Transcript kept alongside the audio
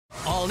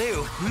all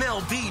new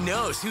Mel B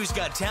Knows Who's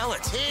Got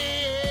Talent.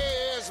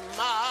 Here's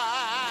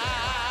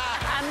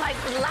I'm like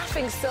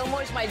laughing so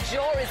much, my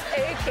jaw is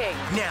aching.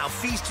 Now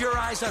feast your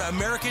eyes on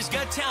America's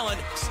Got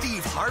Talent,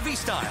 Steve Harvey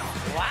style.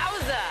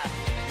 Wowza.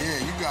 Yeah,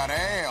 you got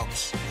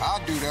abs. I'll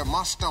do that.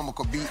 My stomach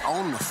will be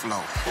on the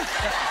floor.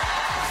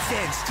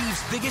 Then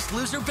Steve's Biggest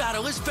Loser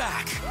battle is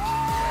back.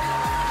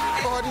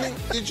 Pardon me?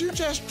 Did you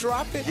just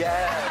drop it?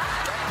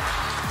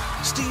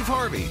 Yeah. Steve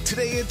Harvey,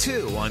 today at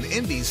 2 on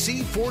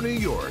NBC4 New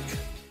York.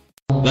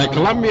 The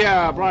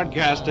Columbia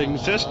Broadcasting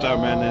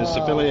System and its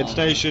affiliate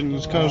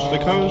stations coast to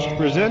coast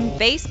present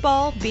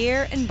Baseball,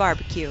 Beer, and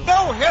Barbecue.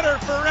 No hitter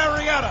for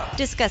Arietta.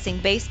 Discussing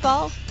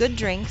baseball, good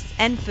drinks,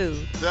 and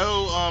food.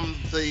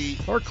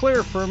 Or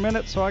clear for a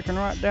minute so I can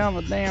write down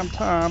the damn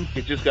time.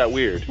 It just got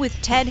weird. With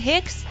Ted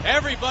Hicks.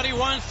 Everybody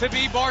wants to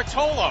be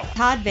Bartolo.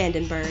 Todd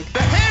Vandenberg.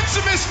 The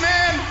handsomest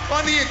man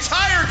on the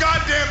entire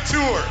goddamn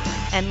tour.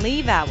 And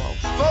Lee Vowell.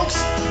 Folks,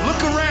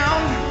 look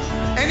around.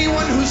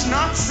 Anyone who's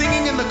not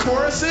singing in the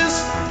choruses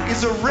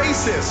is a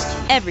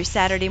racist. Every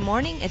Saturday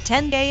morning at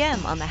 10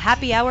 a.m. on the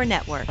Happy Hour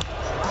Network.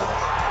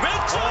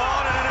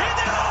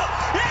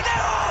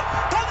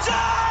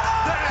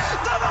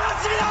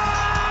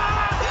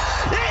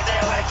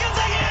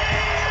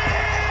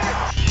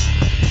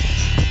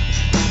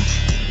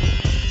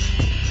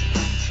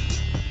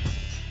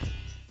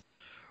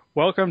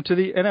 Welcome to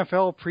the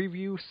NFL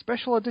Preview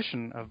Special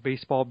Edition of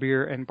Baseball,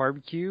 Beer, and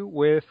Barbecue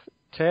with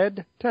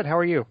Ted. Ted, how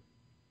are you?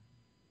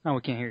 Oh,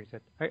 we can't hear you,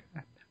 Ted.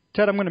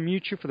 Ted, I'm going to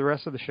mute you for the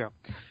rest of the show.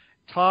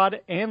 Todd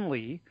and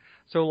Lee.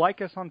 So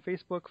like us on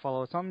Facebook,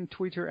 follow us on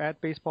Twitter at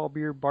Baseball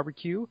Beer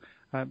Barbecue.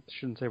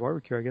 Shouldn't say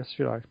barbecue, I guess,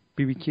 should I?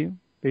 BBQ?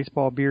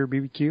 Baseball Beer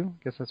BBQ? I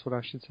guess that's what I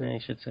should say. Yeah,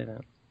 you should say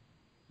that.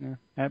 Yeah,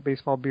 at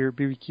Baseball Beer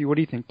BBQ. What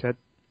do you think, Ted?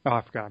 Oh,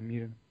 I forgot. I'm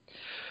muted.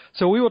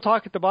 So we will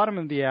talk at the bottom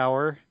of the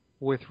hour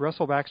with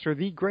Russell Baxter,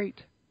 the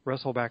great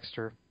Russell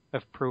Baxter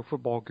of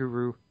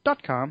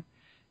ProFootballGuru.com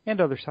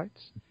and other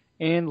sites.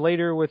 And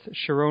later with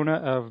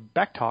Sharona of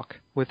Back Talk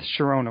with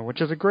Sharona,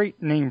 which is a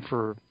great name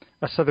for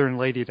a Southern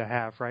lady to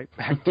have, right?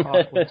 Back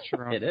Talk with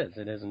Sharona.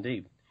 It is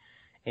indeed.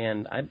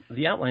 And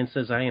the outline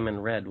says I am in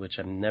red, which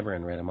I'm never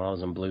in red. I'm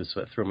always in blue,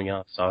 so it threw me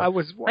off. So I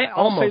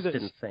almost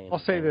didn't say anything. I'll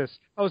say this.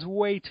 I was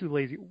way too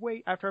lazy.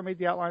 After I made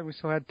the outline, we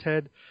still had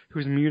Ted,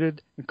 who's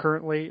muted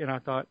currently, and I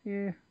thought,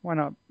 why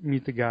not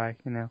mute the guy,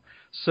 you know?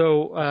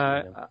 So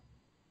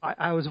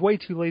I was way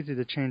too lazy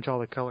to change all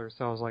the colors,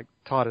 so I was like,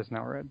 Todd is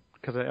now red.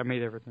 Because I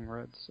made everything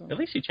red. So. At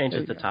least you changed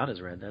it to Todd is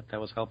red. That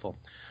was helpful.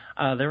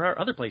 There are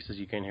other places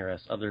you can hear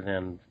us other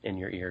than in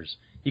your ears.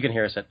 You can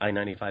hear us at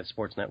I-95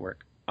 Sports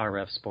Network,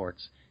 RF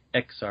Sports,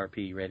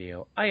 XRP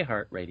Radio,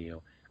 iHeartRadio,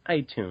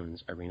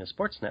 iTunes, Arena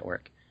Sports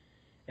Network.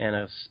 And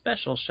a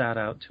special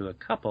shout-out to a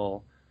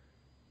couple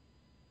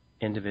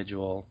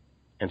individual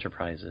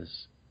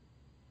enterprises.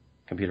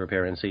 Computer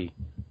Repair NC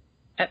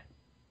at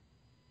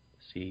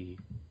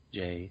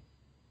CJ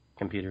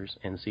Computers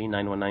NC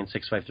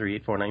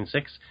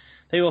 919-653-8496.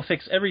 They will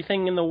fix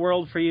everything in the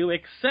world for you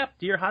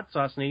except your hot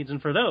sauce needs, and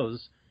for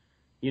those,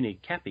 you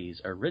need Cappy's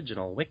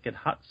Original Wicked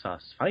Hot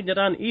Sauce. Find it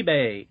on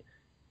eBay.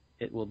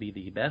 It will be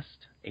the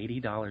best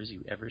 $80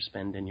 you ever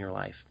spend in your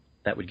life.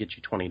 That would get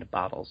you 20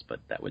 bottles,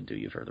 but that would do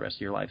you for the rest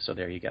of your life, so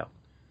there you go.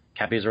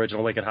 Cappy's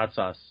Original Wicked Hot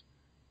Sauce.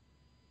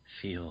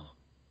 Feel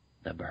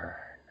the burn.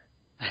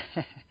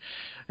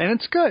 And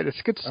it's good.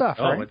 It's good stuff,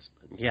 right?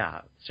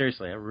 Yeah,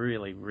 seriously, I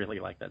really,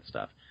 really like that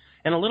stuff.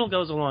 And a little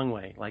goes a long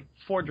way, like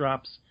 4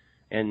 drops,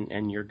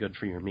 and you're good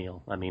for your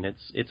meal. I mean,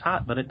 it's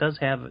hot, but it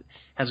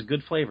has a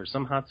good flavor.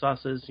 Some hot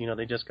sauces,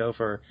 they just go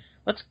for,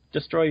 let's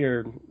destroy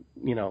your,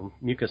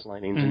 mucus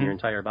linings in your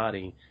entire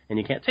body, and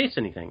you can't taste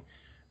anything.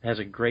 It has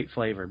a great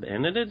flavor,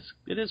 and it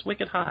is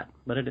wicked hot,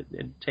 but it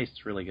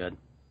tastes really good.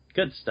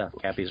 Good stuff.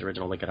 Cappy's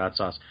Original Wicked Hot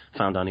Sauce,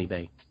 found on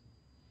eBay.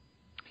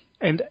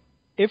 And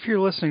if you're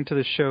listening to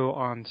the show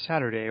on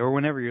Saturday, or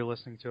whenever you're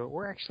listening to it,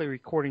 we're actually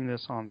recording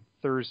this on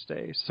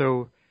Thursday,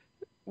 so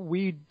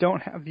we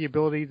don't have the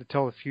ability to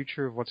tell the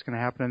future of what's going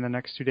to happen in the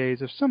next 2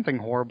 days. If something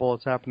horrible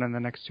has happened in the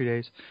next 2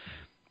 days,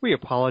 we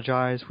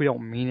apologize. We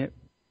don't mean it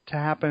to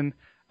happen.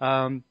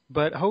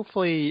 But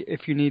hopefully,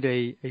 if you need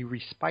a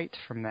respite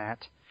from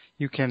that,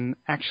 you can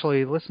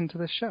actually listen to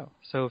this show.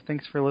 So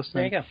thanks for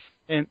listening. There you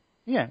go. And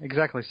yeah,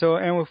 exactly. So,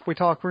 and if we're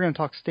going to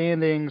talk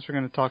standings. We're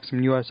going to talk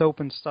some U.S.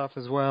 Open stuff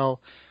as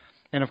well.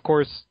 And of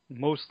course,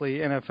 mostly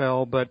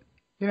NFL. But,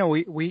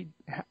 we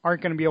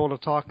aren't going to be able to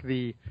talk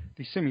the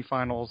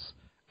semifinals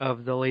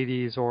of the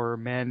ladies or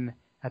men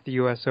at the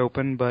U.S.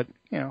 Open, but,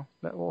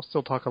 that we'll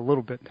still talk a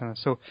little bit kind of.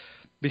 So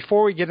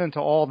before we get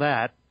into all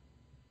that,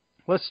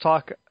 let's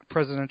talk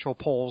presidential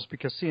polls,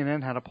 because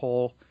CNN had a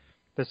poll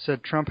that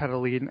said Trump had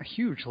a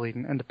huge lead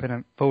in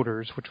independent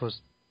voters, which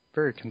was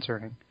very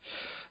concerning.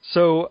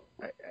 So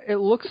it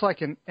looks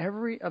like in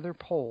every other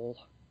poll,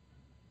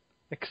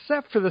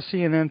 except for the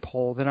CNN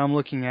poll that I'm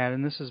looking at,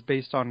 and this is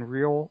based on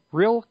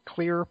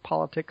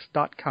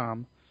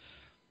realclearpolitics.com,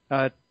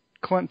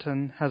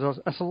 Clinton has a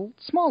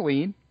small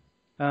lead,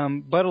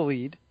 but a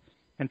lead,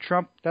 and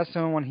Trump, that's the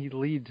only one he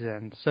leads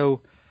in. So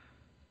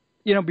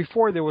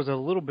before there was a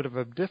little bit of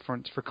a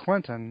difference for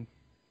Clinton,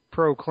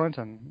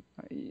 pro-Clinton.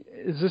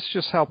 Is this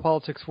just how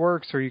politics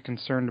works, or are you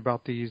concerned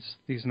about these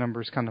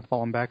numbers kind of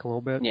falling back a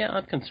little bit? Yeah,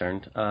 I'm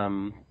concerned.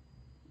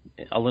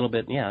 A little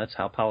bit, yeah, that's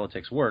how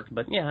politics work.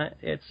 But, yeah,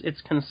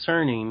 it's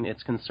concerning.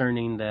 It's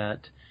concerning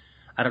that,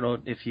 I don't know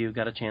if you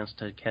got a chance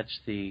to catch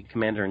the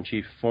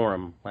Commander-in-Chief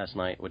Forum last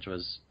night, which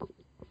was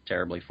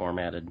terribly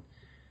formatted.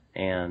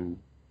 And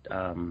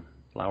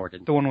Lauer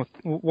did... The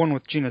one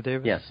with Gina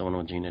Davis? Yes, the one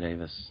with Gina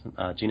Davis.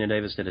 Gina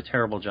Davis did a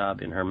terrible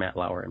job in her Matt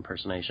Lauer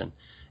impersonation.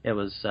 It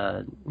was,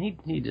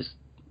 he just,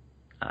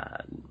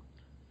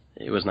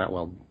 it was not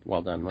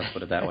well done, let's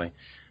put it that way.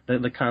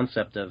 The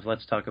concept of,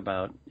 let's talk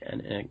about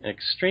an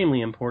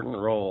extremely important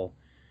role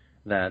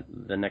that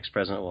the next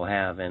president will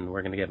have, and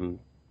we're going to give him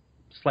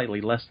slightly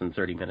less than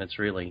 30 minutes,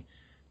 really,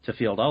 to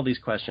field all these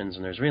questions,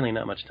 and there's really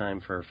not much time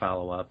for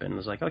follow-up. And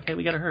it's like, okay,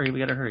 we got to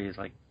hurry. It's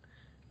like,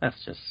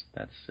 that's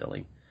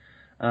silly.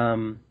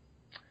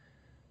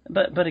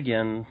 But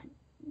again,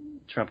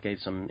 Trump gave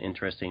some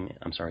interesting,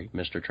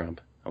 Mr.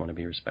 Trump, I want to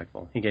be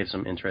respectful. He gave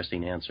some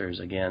interesting answers,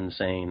 again,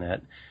 saying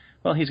that,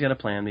 well, he's got a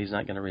plan, but he's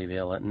not going to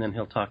reveal it, and then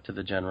he'll talk to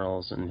the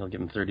generals, and he'll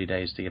give them 30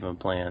 days to give him a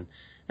plan.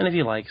 And if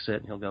he likes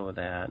it, he'll go with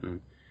that.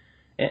 And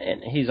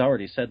he's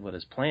already said what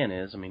his plan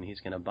is. I mean, he's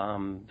going to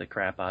bomb the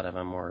crap out of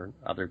them, or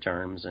other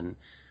terms, and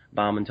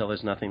bomb until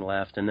there's nothing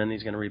left, and then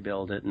he's going to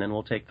rebuild it, and then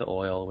we'll take the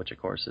oil, which, of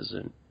course, is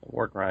a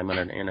war crime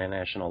under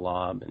international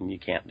law, and you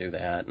can't do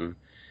that. And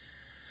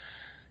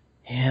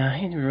yeah,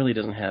 he really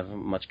doesn't have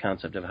much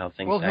concept of how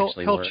things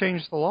actually work. He'll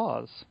change the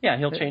laws. Yeah,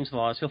 he'll change the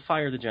laws. He'll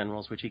fire the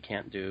generals, which he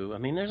can't do. I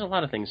mean, there's a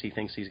lot of things he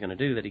thinks he's going to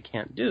do that he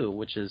can't do,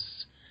 which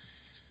is,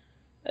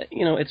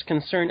 it's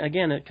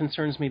it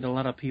concerns me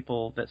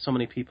that so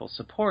many people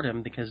support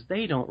him, because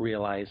they don't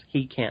realize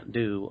he can't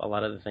do a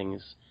lot of the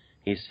things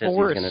he says he's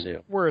going to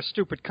do. We're a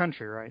stupid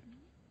country, right?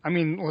 I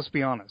mean, let's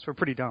be honest. We're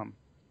pretty dumb.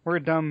 We're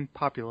a dumb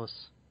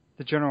populace.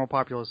 The general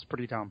populace is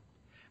pretty dumb.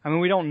 I mean,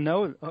 we don't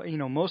know,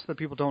 most of the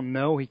people don't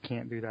know he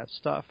can't do that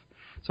stuff.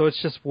 So it's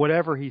just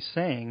whatever he's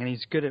saying, and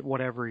he's good at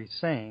whatever he's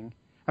saying.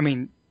 I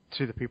mean,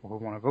 to the people who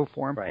want to vote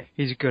for him, right.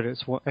 He's good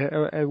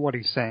at what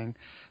he's saying.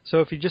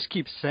 So if he just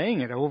keeps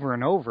saying it over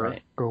and over,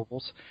 right.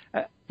 Goebbels,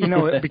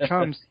 it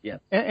becomes... yeah,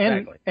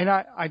 exactly. And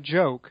I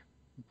joke,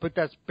 but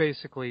that's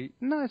basically...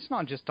 No, it's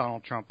not just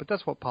Donald Trump, but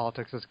that's what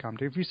politics has come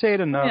to. If you say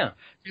it enough,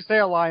 if you say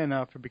a lie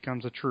enough, it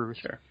becomes a truth.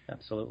 Sure,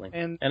 absolutely.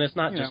 And it's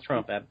not just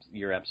Trump.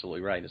 You're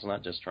absolutely right. It's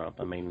not just Trump.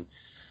 I mean,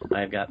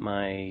 I've got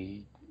my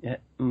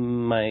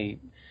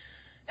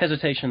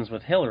hesitations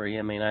with Hillary.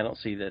 I mean, I don't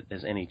see that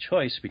there's any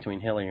choice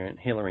between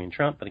Hillary and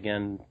Trump. But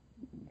again,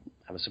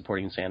 I was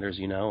supporting Sanders,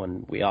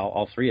 and we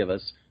all three of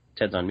us,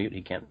 Ted's on mute,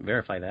 he can't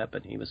verify that,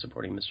 but he was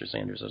supporting Mr.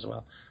 Sanders as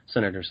well,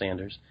 Senator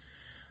Sanders.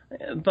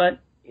 But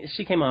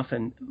she came off,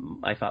 and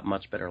I thought,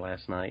 much better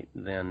last night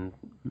than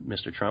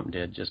Mr. Trump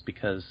did, just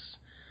because,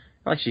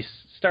 like, she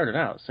started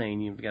out saying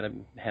you've got to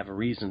have a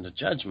reasoned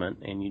judgment,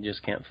 and you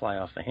just can't fly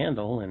off the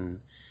handle. And,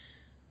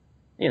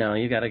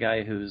 you got a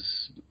guy who's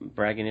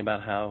bragging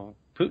about how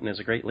Putin is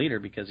a great leader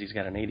because he's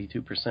got an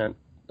 82%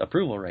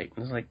 approval rate.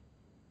 And it's like,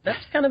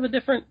 that's kind of a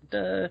different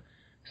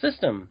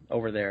system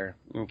over there,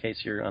 in case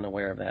you're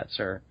unaware of that,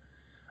 sir.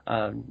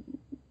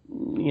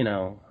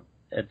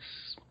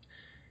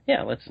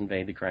 Let's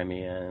invade the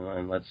Crimea,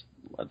 and let's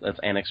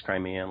annex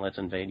Crimea, and let's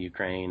invade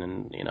Ukraine,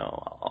 and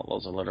all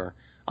those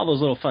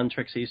little fun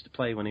tricks he used to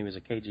play when he was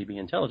a KGB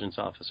intelligence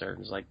officer.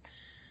 It's like,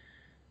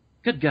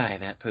 good guy,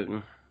 that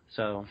Putin.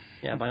 So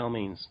yeah, by all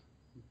means,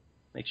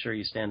 make sure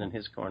you stand in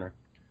his corner,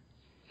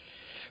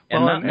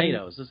 and not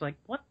NATO's. It's like,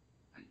 what?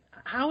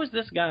 How is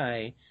this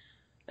guy?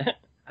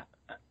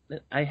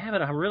 I have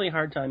a really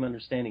hard time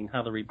understanding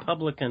how the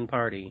Republican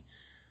Party,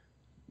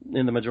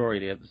 in the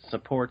majority,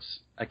 supports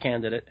a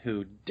candidate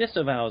who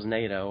disavows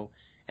NATO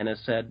and has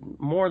said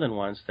more than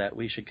once that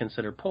we should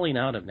consider pulling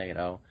out of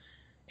NATO,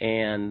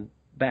 and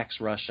backs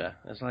Russia.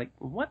 It's like,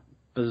 what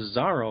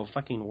bizarro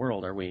fucking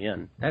world are we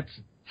in? That's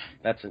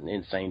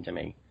insane to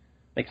me.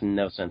 Makes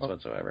no sense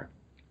whatsoever.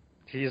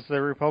 He's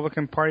the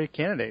Republican Party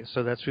candidate,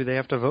 so that's who they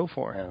have to vote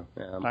for.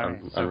 Yeah,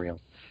 unreal.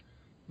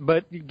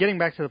 But getting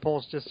back to the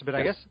polls just a bit,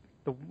 I guess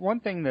the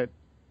one thing that,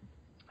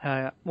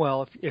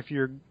 if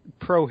you're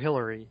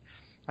pro-Hillary,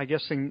 I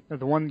guess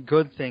the one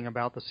good thing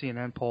about the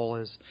CNN poll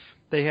is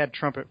they had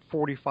Trump at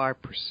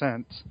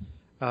 45%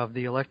 of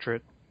the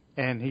electorate,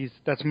 and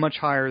that's much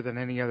higher than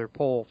any other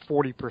poll.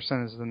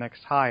 40% is the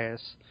next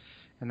highest,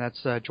 and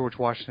that's George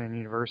Washington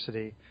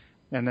University.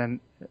 And then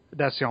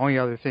that's the only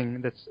other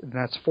thing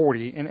that's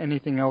 40, and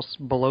anything else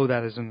below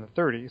that is in the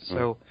 30s.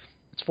 So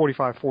it's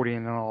 45, 40,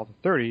 and then all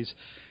the 30s.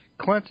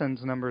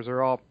 Clinton's numbers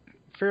are all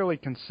fairly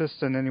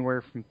consistent,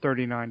 anywhere from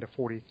 39 to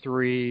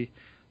 43,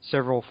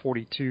 several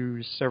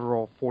 42s,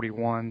 several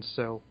 41s.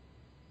 So,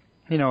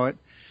 and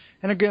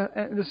again,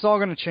 this is all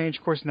going to change.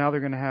 Of course, now they're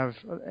going to have.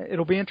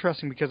 It'll be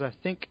interesting because I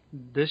think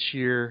this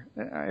year,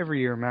 every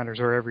year matters,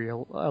 or every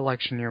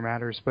election year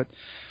matters. But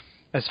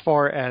as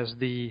far as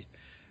the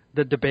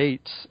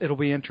debates, it'll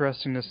be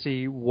interesting to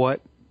see what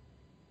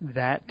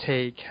that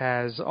take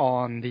has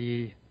on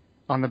the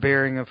on the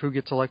bearing of who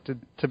gets elected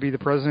to be the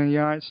president of the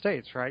United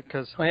States, right?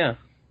 Because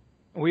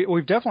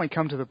we've definitely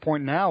come to the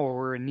point now where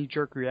we're a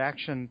knee-jerk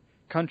reaction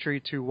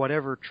country to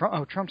whatever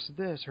Trump said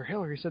this or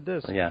Hillary said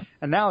this. Yeah.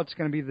 And now it's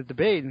going to be the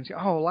debate and say,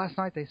 last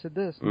night they said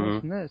this and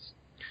this and this.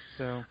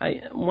 So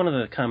one of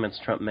the comments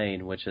Trump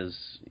made, which is,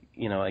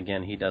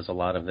 again, he does a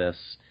lot of this.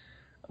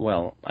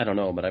 Well, I don't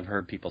know, but I've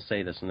heard people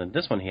say this, and then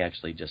this one he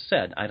actually just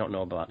said, I don't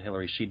know about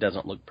Hillary, she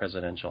doesn't look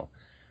presidential.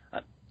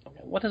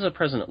 What does a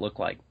president look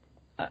like?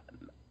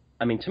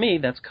 To me,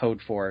 that's code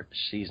for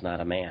she's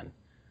not a man.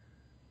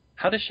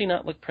 How does she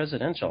not look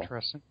presidential?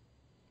 Interesting.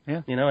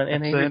 Yeah.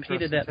 And he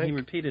repeated that. He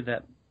repeated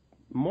that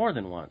more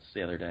than once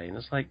the other day, and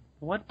it's like,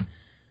 what?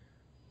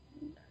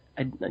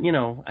 I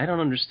don't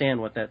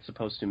understand what that's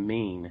supposed to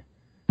mean,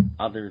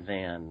 other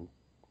than,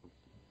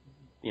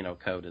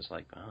 code is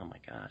like, oh my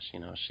gosh,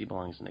 she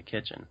belongs in the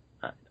kitchen.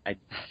 I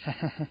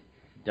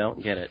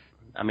don't get it.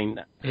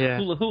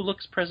 Who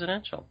looks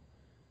presidential?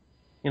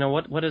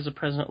 What does a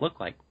president look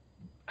like?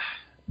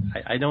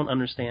 I don't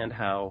understand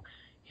how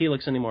he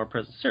looks any more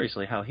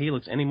how he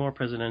looks any more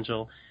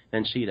presidential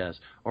than she does,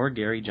 or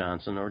Gary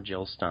Johnson, or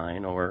Jill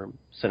Stein, or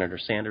Senator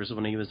Sanders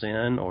when he was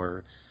in,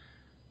 or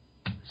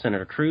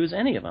Senator Cruz,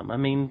 any of them.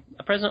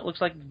 A president looks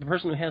like the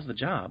person who has the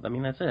job.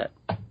 That's it.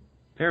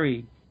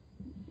 Very.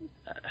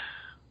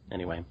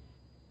 Anyway,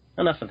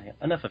 enough of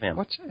him.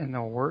 What's in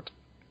the word?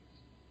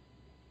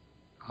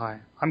 Hi,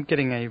 I'm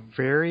getting a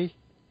very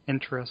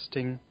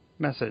interesting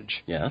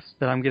message. Yes.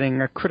 That I'm getting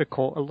a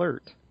critical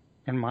alert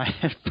in my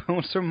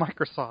headphones from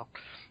Microsoft.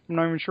 I'm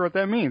not even sure what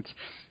that means.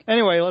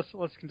 Anyway, let's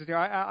continue.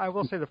 I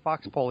will say the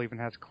Fox poll even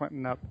has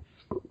Clinton up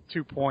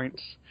 2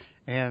 points,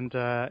 and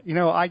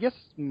I guess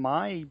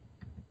my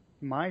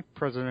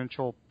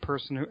presidential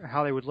person,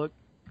 how they would look,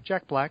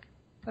 Jack Black.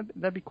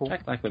 That'd be cool.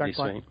 Jack Black would be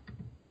sweet.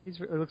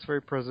 It looks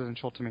very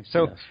presidential to me.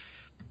 So,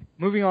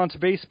 moving on to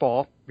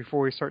baseball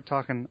before we start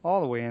talking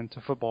all the way into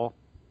football.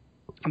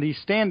 The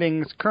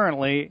standings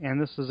currently,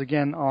 and this is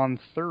again on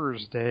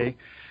Thursday,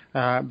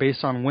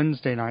 based on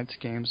Wednesday night's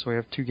games, so we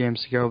have 2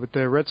 games to go. But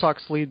the Red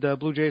Sox lead the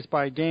Blue Jays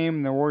by a game,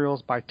 and the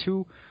Orioles by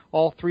 2.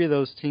 All 3 of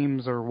those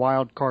teams are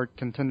wild card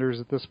contenders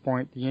at this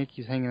point. The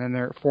Yankees hanging in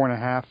there at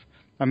 4.5.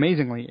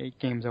 Amazingly, 8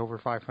 games over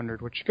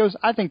 500, which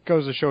I think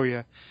goes to show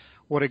you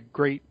what a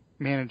great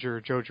manager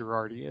Joe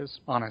Girardi is,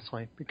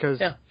 honestly, because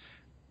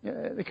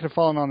they could have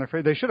fallen on their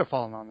face. They should have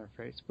fallen on their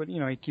face, but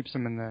he keeps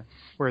them in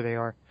where they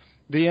are.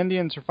 The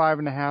Indians are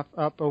 5.5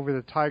 up over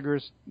the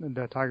Tigers.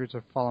 The Tigers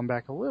have fallen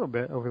back a little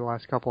bit over the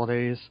last couple of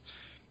days.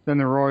 Then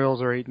the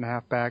Royals are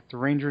 8.5 back. The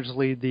Rangers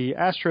lead the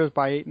Astros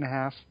by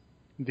 8.5.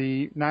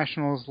 The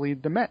Nationals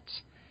lead the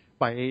Mets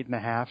by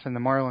 8.5, and the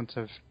Marlins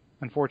have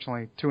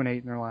unfortunately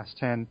 2-8 in their last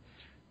 10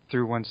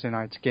 through Wednesday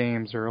night's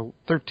games, or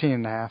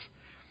 13.5.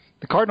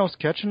 The Cardinals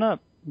catching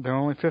up. They're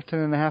only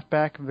 15.5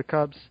 back of the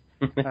Cubs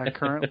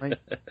currently.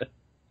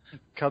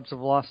 Cubs have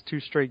lost 2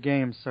 straight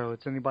games, so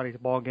it's anybody's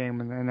ball game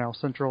in the NL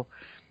Central.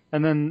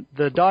 And then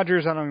the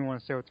Dodgers, I don't even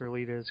want to say what their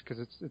lead is because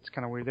it's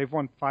kind of weird. They've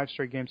won 5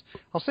 straight games.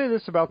 I'll say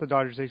this about the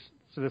Dodgers.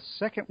 For the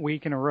second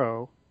week in a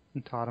row,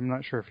 and Todd, I'm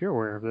not sure if you're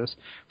aware of this,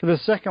 for the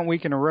second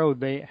week in a row,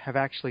 they have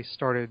actually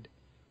started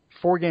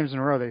 4 games in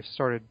a row. They've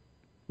started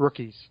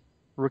rookie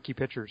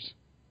pitchers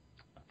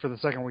for the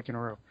second week in a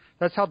row.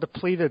 That's how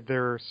depleted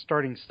their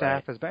starting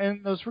staff has been.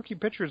 And those rookie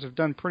pitchers have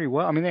done pretty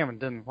well. They haven't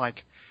done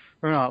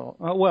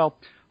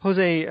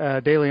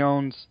Jose De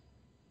Leon's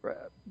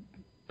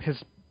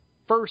his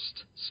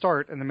first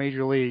start in the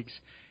major leagues,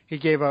 he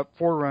gave up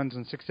 4 runs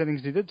in 6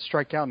 innings. He did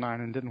strike out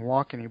 9 and didn't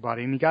walk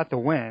anybody, and he got the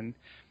win.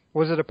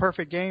 Was it a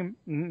perfect game?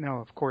 No,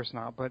 of course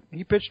not. But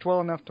he pitched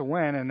well enough to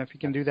win, and if he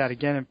can do that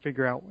again and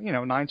figure out,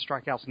 9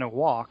 strikeouts, no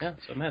walk. Yeah,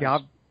 so it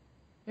matters.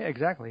 Yeah,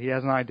 exactly. He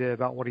has an idea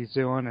about what he's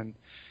doing,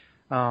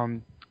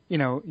 and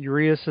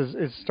Urias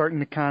is starting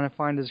to kind of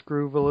find his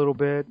groove a little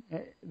bit.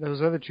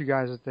 Those other 2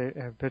 guys that they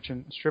have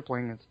pitching,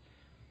 Stripling,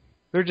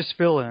 they're just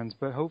fill-ins.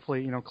 But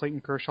hopefully,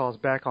 Clayton Kershaw is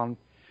back on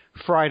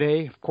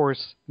Friday. Of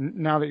course,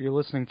 now that you're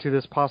listening to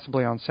this,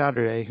 possibly on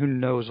Saturday, who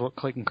knows what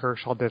Clayton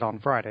Kershaw did on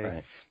Friday.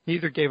 Right. He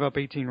either gave up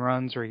 18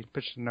 runs or he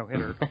pitched a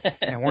no-hitter,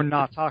 and we're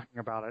not talking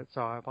about it,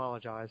 so I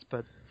apologize.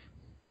 But,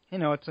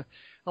 it's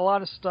a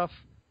lot of stuff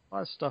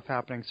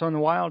happening. So in the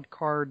wild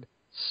card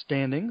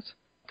standings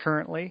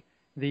currently,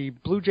 the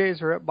Blue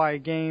Jays are up by a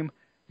game.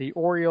 The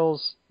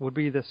Orioles would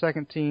be the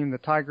second team. The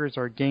Tigers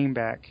are a game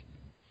back.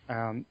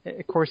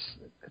 Of course,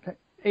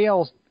 the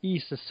AL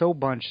East is so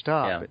bunched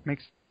up. Yeah. It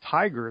makes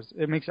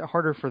it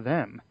harder for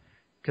them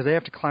because they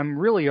have to climb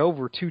really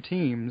over 2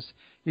 teams,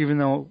 even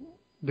though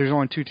there's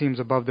only 2 teams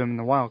above them in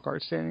the wild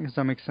card standings. Does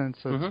that make sense?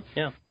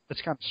 Yeah.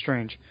 It's kind of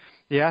strange.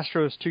 The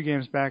Astros 2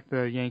 games back.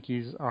 The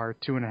Yankees are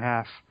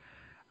 2.5.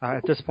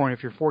 At this point,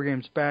 if you're 4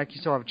 games back, you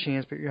still have a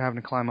chance, but you're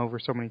having to climb over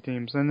so many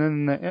teams. And then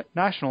in the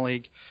National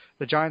League,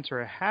 the Giants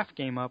are a half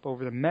game up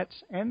over the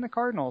Mets and the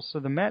Cardinals. So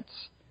the Mets,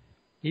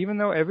 even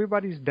though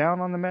everybody's down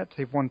on the Mets,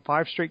 they've won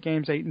 5 straight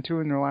games,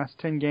 8-2 in their last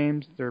 10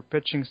 games. Their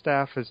pitching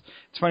staff it's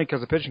funny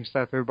because the pitching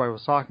staff everybody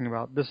was talking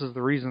about, this is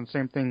the reason,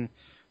 same thing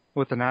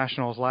with the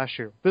Nationals last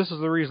year. This is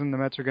the reason the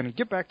Mets are going to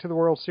get back to the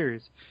World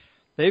Series.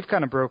 they've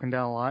kind of broken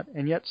down a lot,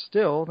 and yet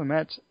still the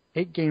Mets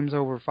 8 games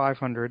over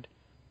 500,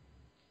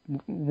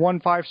 won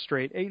 5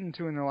 straight, 8-2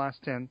 in their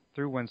last 10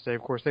 through Wednesday.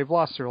 Of course, they've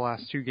lost their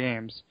last 2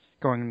 games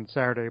going into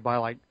Saturday by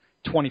like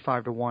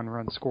 25-1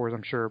 run scores,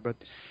 I'm sure. But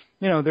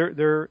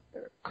they're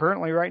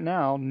currently right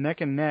now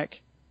neck and neck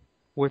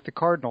with the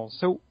Cardinals.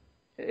 So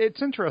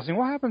it's interesting.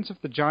 What happens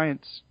if the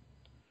Giants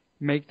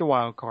make the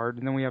wild card,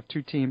 and then we have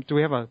 2 teams? Do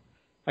we have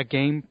a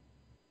game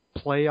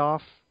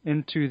playoff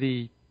into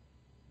the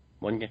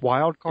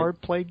wild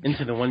card play?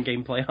 Into the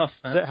 1-game playoff?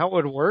 Huh? Is that how it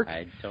would work?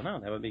 I don't know.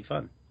 That would be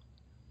fun.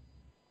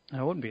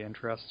 That would be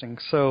interesting.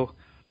 So,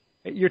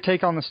 your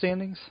take on the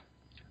standings?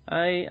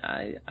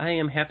 I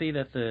am happy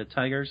that the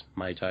Tigers,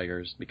 my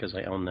Tigers, because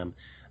I own them,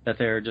 that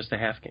they're just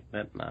that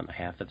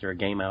they're a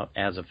game out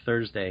as of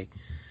Thursday.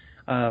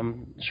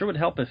 Sure would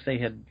help if they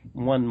had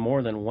won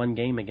more than 1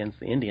 game against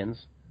the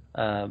Indians.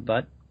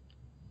 But,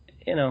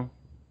 The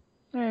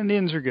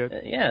Indians are good.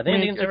 The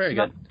Indians are very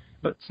good.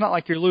 But it's not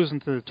like you're losing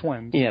to the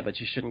Twins. Yeah, but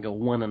you shouldn't go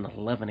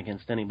 1-11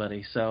 against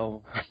anybody.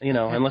 So,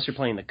 unless you're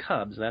playing the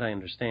Cubs, that I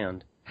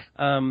understand.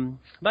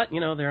 But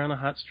they're on a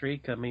hot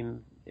streak. I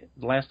mean,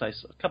 a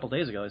couple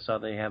days ago, I saw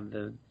they have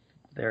the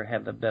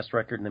best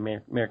record in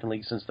the American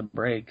League since the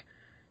break.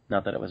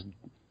 Not that it was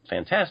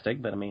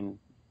fantastic, but I mean,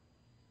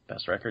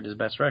 best record is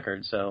best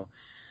record. So,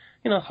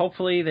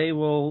 hopefully they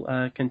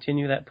will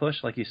continue that push.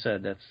 Like you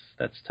said,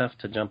 that's tough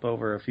to jump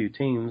over a few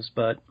teams,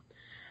 but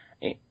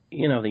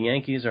the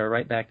Yankees are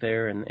right back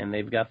there, and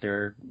they've got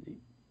their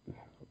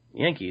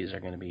Yankees are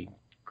going to be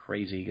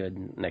crazy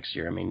good next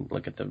year. I mean,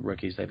 look at the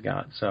rookies they've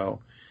got.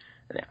 So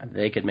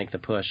they could make the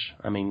push.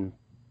 I mean,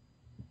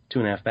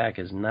 2.5 back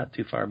is not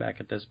too far back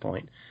at this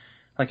point.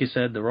 Like you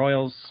said, the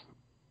Royals,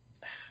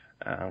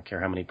 I don't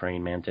care how many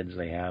praying mantids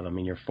they have. I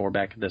mean, you're 4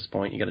 back at this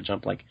point. You got to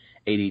jump like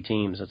 80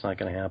 teams. That's not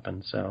going to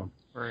happen. So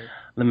right.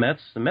 The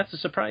Mets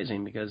is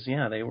surprising because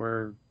they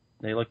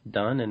looked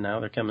done, and now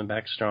they're coming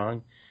back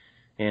strong.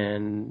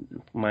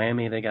 And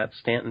Miami, they got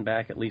Stanton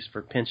back at least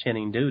for pinch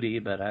hitting duty,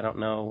 but I don't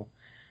know.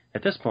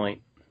 At this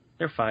point,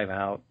 they're 5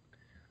 out.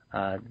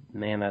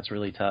 Man, that's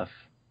really tough.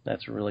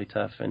 That's really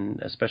tough, and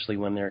especially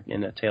when they're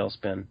in a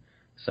tailspin.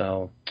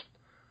 So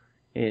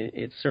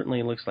it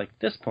certainly looks like at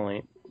this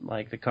point,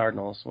 like the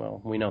Cardinals. Well,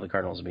 we know the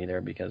Cardinals will be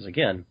there because,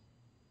 again,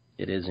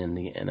 it is in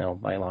the NL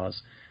bylaws.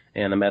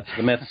 And the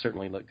Mets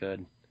certainly look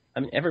good.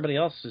 I mean, everybody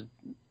else,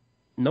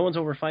 no one's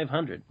over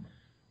 500,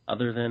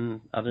 other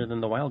than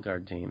the wild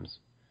card teams.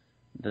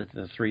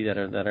 The 3 that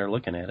are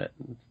looking at it.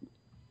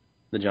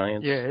 The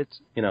Giants. Yeah,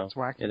 it's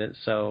wacky. It is.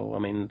 So I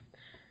mean,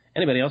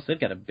 anybody else, they've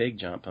got a big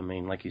jump. I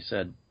mean, like you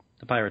said,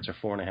 the Pirates are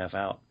 4.5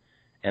 out,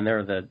 and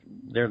they're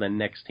the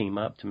next team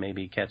up to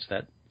maybe catch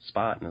that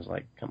spot. And it's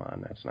like, come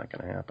on, that's not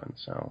going to happen.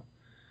 So.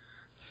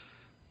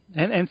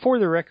 And for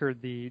the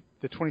record, the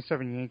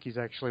 27 Yankees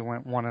actually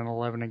went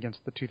 1-11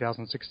 against the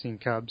 2016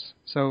 Cubs.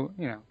 So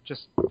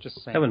just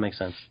saying. That would make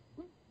sense.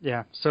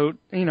 Yeah. So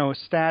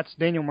stats.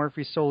 Daniel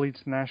Murphy still leads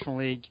the National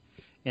League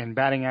in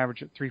batting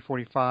average at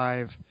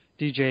 345.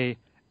 DJ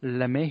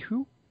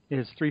LeMahieu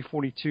is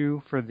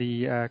 342 for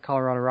the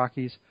Colorado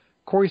Rockies.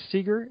 Corey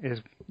Seager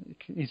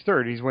he's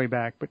third. He's way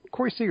back, but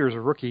Corey Seager is a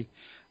rookie.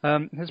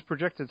 His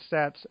projected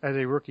stats as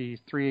a rookie: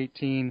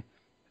 318,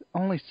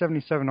 only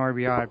 77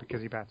 RBI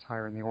because he bats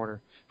higher in the order.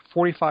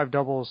 45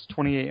 doubles,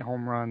 28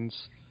 home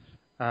runs,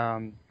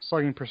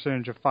 slugging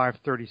percentage of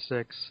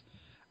 536.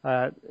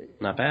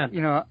 Not bad.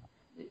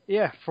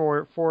 Yeah,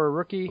 for a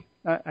rookie,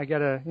 I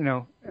gotta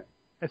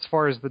as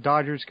far as the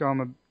Dodgers go, I'm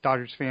a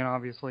Dodgers fan,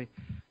 obviously.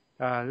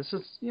 This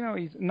is,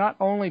 he's not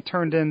only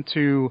turned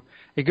into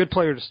a good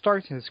player to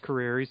start his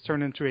career, he's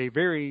turned into a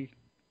very,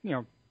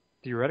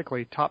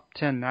 theoretically top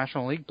 10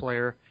 National League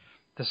player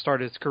to start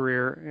his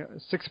career.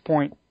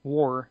 6-point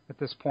WAR at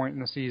this point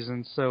in the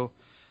season. So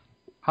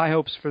high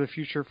hopes for the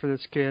future for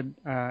this kid.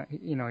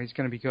 He's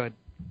going to be good.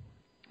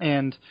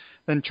 And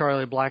then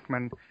Charlie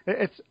Blackmon.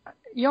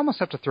 You almost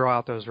have to throw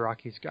out those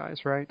Rockies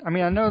guys, right? I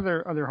mean, I know there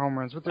are other home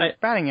runs, but their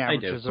batting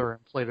averages are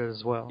inflated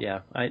as well.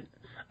 Yeah, I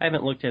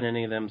haven't looked at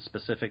any of them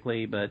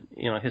specifically, but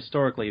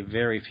historically,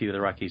 very few of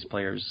the Rockies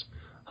players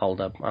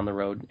hold up on the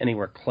road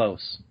anywhere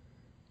close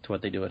to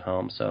what they do at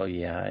home. So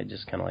yeah, I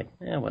just kind of like,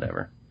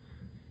 whatever.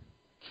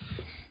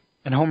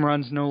 And home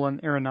runs,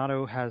 Nolan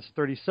Arenado has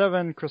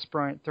 37, Chris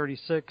Bryant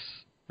 36.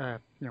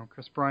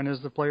 Chris Bryant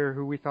is the player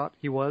who we thought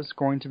he was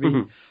going to be.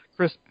 Mm-hmm.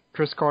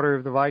 Chris Carter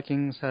of the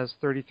Vikings has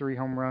 33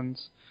 home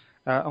runs,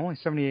 only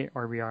 78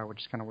 RBI,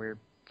 which is kind of weird.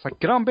 It's like,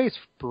 get on base,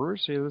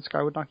 Brewers. Yeah, this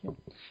guy would knock you out.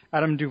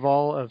 Adam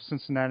Duvall of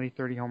Cincinnati,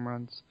 30 home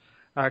runs.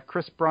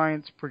 Chris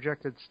Bryant's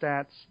projected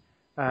stats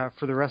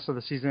for the rest of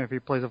the season, if he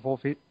plays a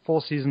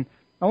full season,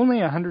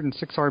 only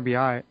 106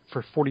 RBI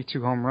for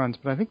 42 home runs.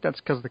 But I think that's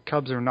because the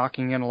Cubs are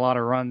knocking in a lot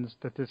of runs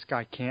that this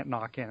guy can't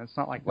knock in. It's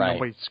not like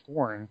nobody's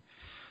scoring.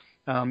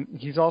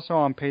 He's also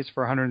on pace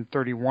for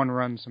 131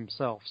 runs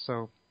himself,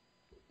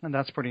 and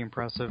that's pretty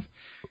impressive.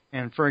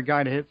 And for a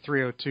guy to hit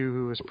 302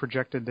 who was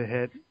projected to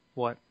hit,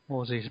 what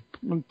was he,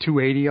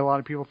 280, a lot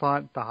of people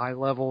thought, the high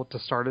level to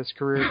start his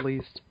career at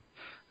least.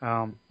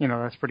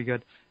 That's pretty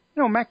good.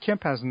 Matt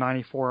Kemp has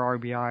 94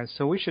 RBIs,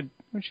 so we should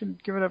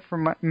give it up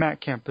for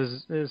Matt Kemp.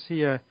 Is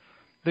he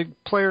the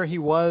player he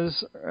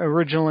was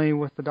originally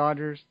with the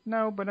Dodgers?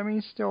 No, but I mean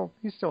he's still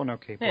an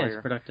okay player. Yeah,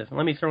 he's productive.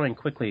 Let me throw in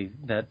quickly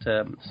that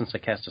since I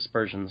cast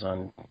aspersions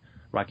on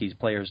Rockies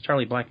players,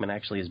 Charlie Blackmon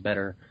actually is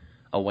better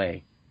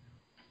away.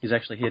 He's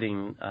actually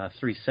hitting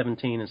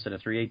 317 instead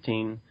of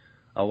 318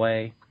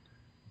 away,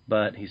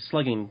 but he's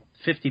slugging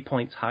 50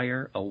 points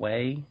higher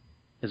away.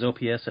 His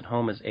OPS at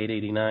home is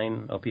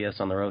 889. OPS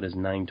on the road is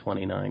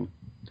 929.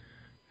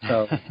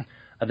 So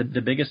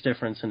the biggest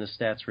difference in his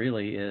stats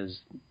really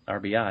is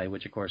RBI,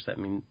 which of course that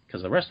means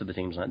because the rest of the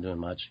team's not doing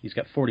much. He's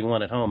got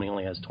 41 at home. He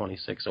only has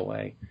 26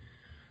 away.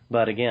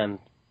 But again,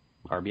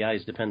 RBI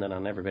is dependent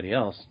on everybody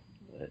else,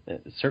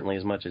 certainly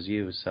as much as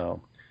you.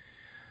 So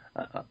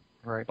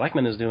right.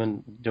 Blackmon is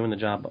doing the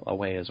job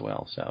away as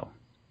well. So.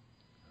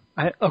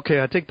 I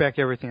take back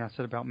everything I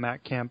said about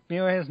Matt Kemp. He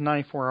has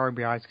 94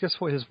 RBIs. Guess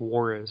what his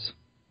WAR is?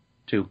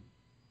 2.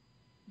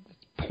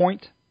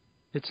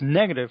 It's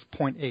negative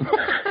 0.8.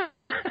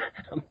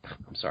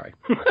 I'm sorry.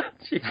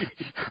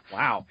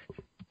 Wow.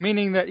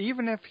 Meaning that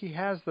even if he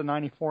has the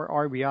 94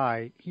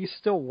 RBI, he's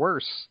still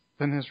worse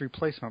than his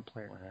replacement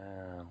player.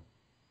 Wow.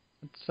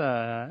 It's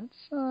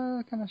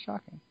kind of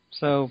shocking.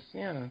 So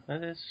yeah,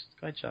 that is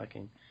quite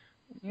shocking.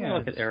 Yeah,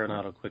 look at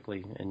Arenado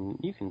quickly, and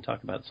you can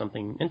talk about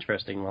something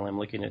interesting while I'm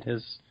looking at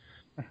his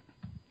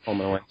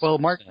home runs. Well,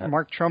 Mark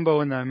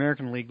Trumbo in the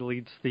American League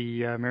leads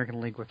the American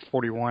League with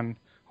 41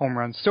 home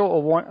runs. Still a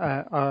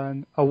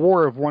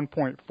WAR of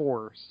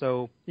 1.4.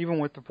 So even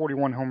with the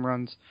 41 home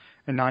runs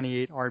and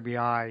 98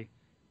 RBI,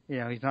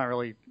 he's not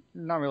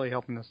really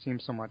helping this team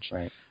so much.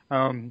 Right.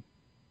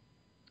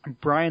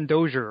 Brian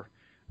Dozier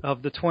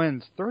of the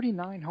Twins,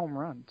 39 home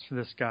runs for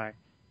this guy.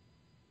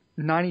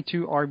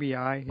 92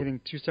 RBI, hitting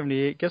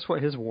 278. Guess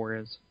what his WAR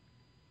is?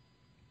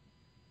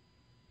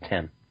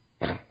 10.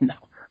 No.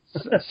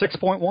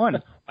 6.1.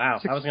 Wow,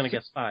 I was going to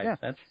guess 5. Yeah.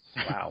 That's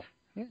wow.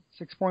 Yeah,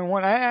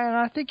 6.1. And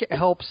I think it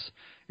helps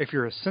if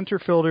you're a center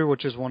fielder,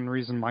 which is one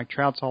reason Mike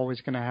Trout's always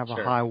going to have a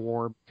high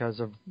WAR because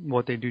of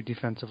what they do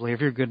defensively.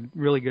 If you're a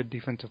really good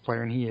defensive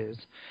player, and he is,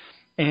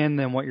 and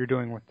then what you're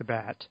doing with the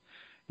bat,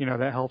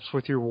 that helps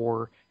with your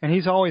WAR. And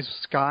he's always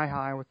sky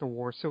high with the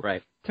WAR. So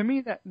right. To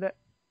me, that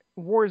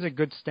WAR is a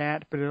good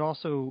stat, but it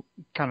also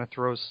kind of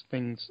throws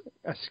things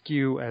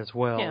askew as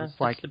well. Yeah,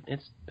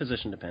 it's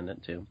position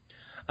dependent too.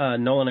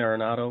 Nolan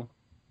Arenado,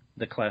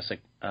 the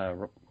classic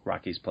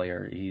Rockies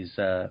player, he's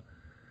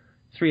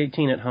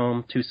 318 at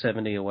home,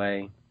 270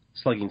 away,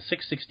 slugging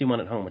 661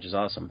 at home, which is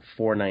awesome.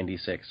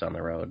 496 on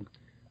the road.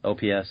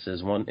 OPS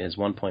is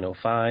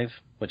 1.05,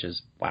 which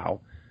is wow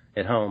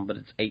at home, but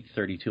it's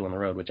 832 on the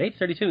road, which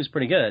 832 is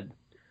pretty good,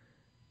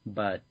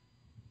 but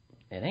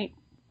it ain't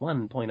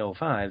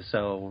 1.05,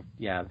 so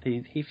yeah,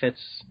 he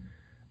fits,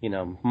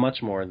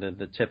 much more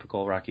the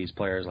typical Rockies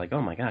players. Like,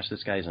 oh my gosh,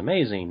 this guy's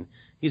amazing,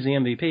 he's the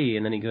MVP,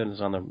 and then he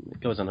goes on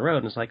the road,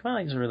 and it's like, well,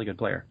 he's a really good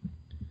player,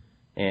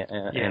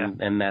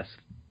 and that's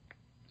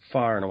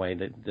far and away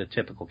the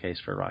typical case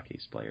for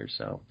Rockies players.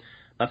 So,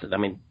 that's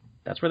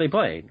where they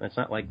play. It's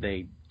not like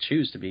they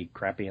choose to be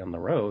crappy on the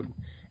road,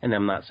 and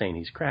I'm not saying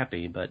he's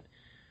crappy, but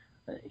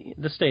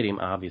the stadium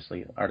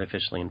obviously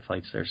artificially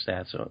inflates their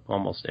stats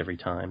almost every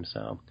time,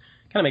 so.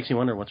 Kind of makes you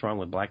wonder what's wrong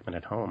with Blackmon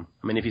at home.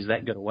 I mean, if he's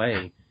that good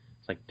away,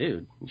 it's like,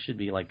 dude, you should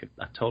be like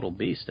a total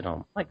beast at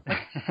home, like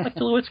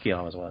Tulowitzki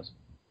always was.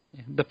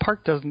 The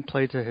park doesn't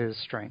play to his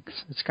strengths.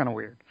 It's kind of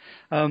weird.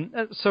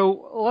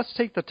 So let's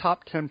take the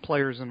top 10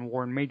 players in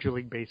WAR in Major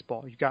League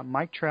Baseball. You've got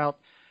Mike Trout,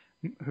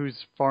 who's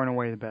far and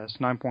away the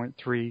best,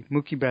 9.3.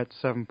 Mookie Betts,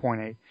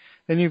 7.8.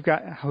 Then you've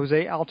got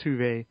Jose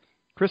Altuve,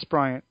 Chris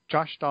Bryant,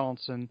 Josh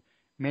Donaldson,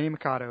 Manny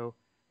Machado,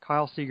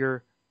 Kyle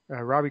Seager,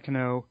 Robbie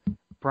Cano,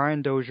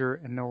 Brian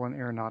Dozier, and Nolan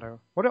Arenado.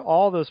 What do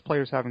all those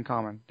players have in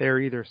common? They are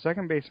either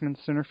second basemen,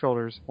 center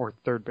fielders, or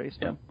third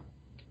basemen. Yep.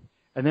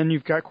 And then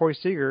you've got Corey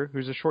Seager,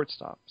 who's a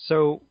shortstop.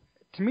 So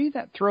to me,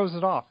 that throws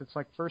it off. It's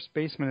like first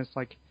baseman. It's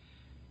like,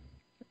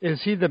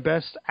 is he the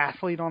best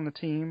athlete on the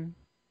team?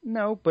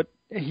 No, but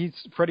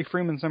Freddie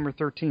Freeman's number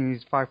 13.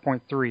 He's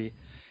 5.3.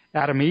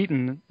 Adam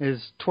Eaton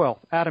is 12th.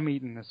 Adam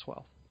Eaton is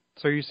 12th.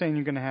 So you're saying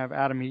you're going to have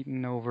Adam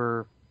Eaton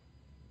over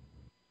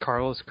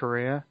Carlos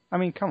Correa? I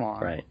mean, come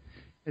on. Right.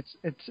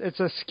 It's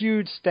a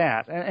skewed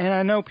stat, and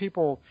I know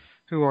people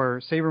who are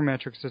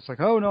sabermetrics. It's like,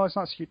 oh no, it's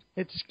not skewed.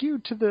 It's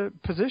skewed to the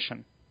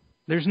position.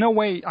 There's no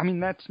way. I mean,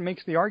 that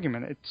makes the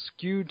argument. It's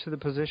skewed to the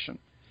position,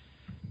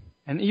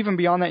 and even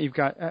beyond that, you've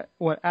got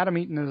Adam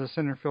Eaton is a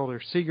center fielder,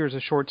 Seager's a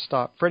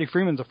shortstop, Freddie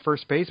Freeman's a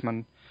first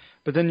baseman,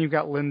 but then you've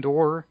got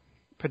Lindor,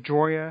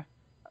 Pedroia.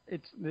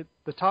 It's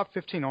the top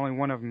 15. Only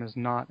one of them is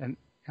not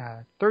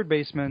a third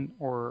baseman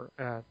or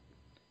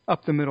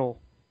up the middle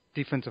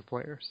defensive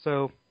player.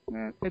 So.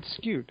 It's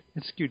skewed.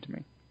 It's skewed to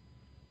me.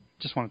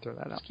 Just want to throw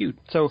that out.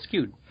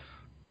 Skewed.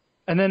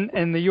 And then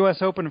in the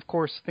U.S. Open, of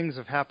course, things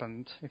have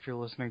happened, if you're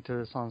listening to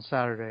this on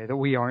Saturday, that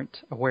we aren't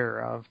aware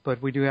of.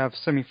 But we do have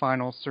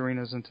semifinals.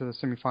 Serena's into the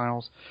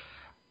semifinals.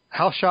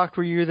 How shocked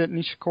were you that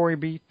Nishikori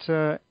beat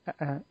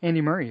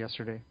Andy Murray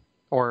yesterday?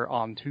 or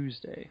on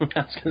Tuesday. I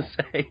was going to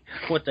say,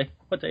 what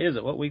day is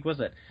it? What week was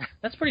it?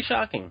 That's pretty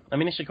shocking. I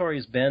mean,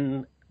 Nishikori's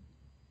been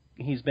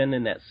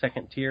in that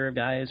second tier of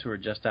guys who are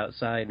just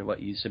outside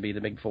what used to be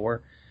the Big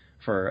Four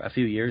for a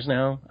few years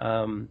now.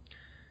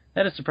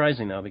 That is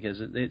surprising, though, because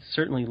it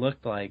certainly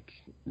looked like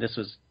this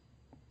was,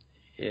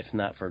 if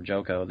not for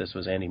Joko, this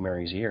was Andy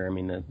Murray's year. I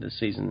mean, the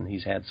season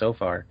he's had so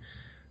far.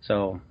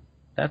 So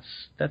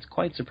that's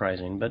quite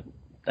surprising, but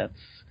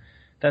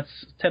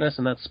that's tennis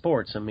and that's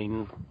sports. I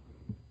mean,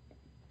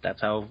 that's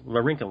how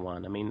Wawrinka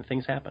won. I mean,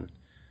 things happen.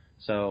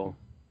 So,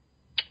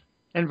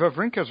 and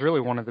Wawrinka's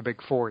really one of the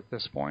Big Four at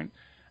this point.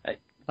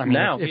 I mean,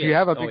 now if you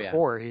have a Big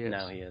Four, he is.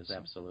 Now he is,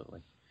 absolutely.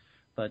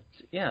 But,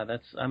 yeah,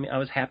 I mean, I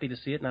was happy to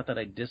see it. Not that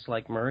I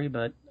dislike Murray,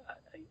 but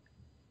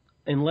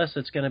unless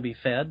it's going to be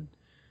Fed,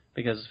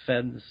 because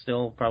Fed is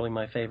still probably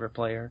my favorite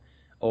player,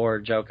 or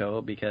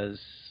Joko, because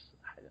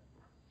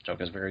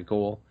Joko's very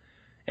cool.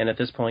 And at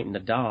this point,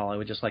 Nadal, I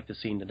would just like to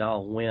see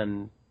Nadal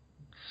win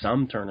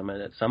some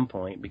tournament at some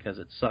point, because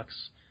it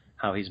sucks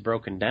how he's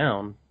broken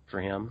down for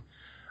him.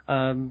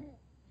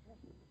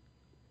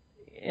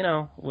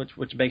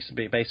 Which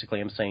basically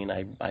I'm saying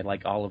I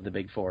like all of the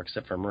Big Four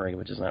except for Murray,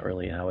 which is not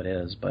really how it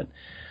is. But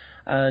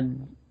I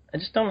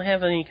just don't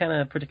have any kind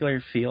of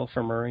particular feel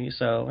for Murray,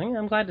 so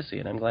I'm glad to see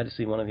it. I'm glad to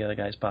see one of the other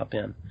guys pop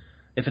in.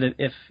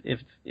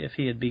 If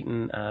he had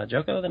beaten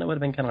Joko, then it would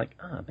have been kind of like,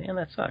 oh man,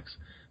 that sucks.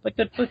 But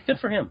good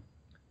for him.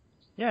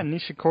 Yeah,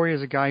 Nishikori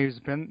is a guy who's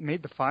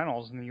made the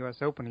finals in the U.S.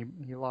 Open.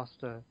 He lost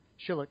to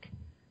Schillich.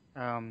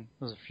 It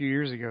was a few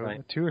years ago,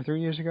 right. 2 or 3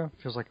 years ago.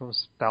 Feels like it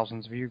was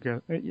thousands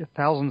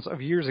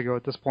of years ago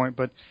at this point.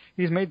 But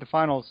he's made the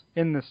finals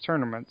in this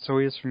tournament, so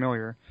he is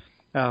familiar.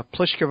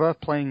 Pliskova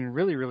playing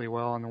really, really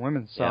well on the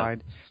women's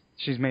side.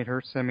 She's made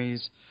her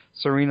semis.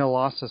 Serena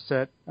lost a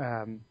set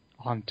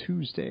on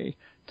Tuesday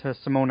to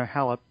Simona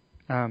Halep.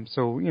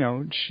 So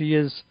she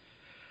is.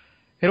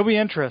 It'll be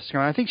interesting.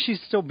 I think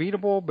she's still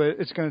beatable, but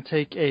it's going to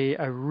take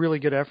a really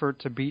good effort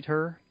to beat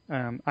her.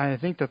 I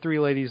think the three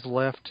ladies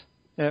left,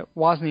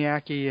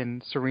 Wozniacki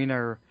and Serena,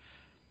 are,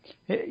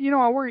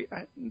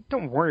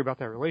 don't worry about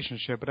that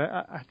relationship, but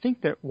I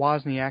think that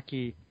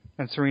Wozniacki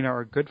and Serena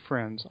are good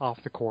friends off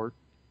the court.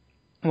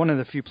 One of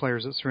the few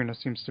players that Serena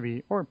seems to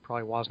be, or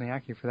probably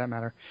Wozniacki for that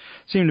matter,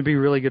 seem to be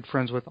really good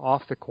friends with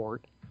off the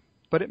court.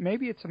 But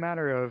maybe it's a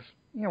matter of,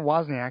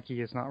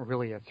 Wozniacki is not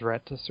really a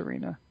threat to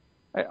Serena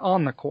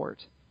on the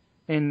court.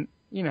 And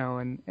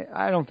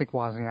I don't think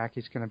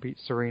Wozniacki's going to beat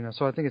Serena,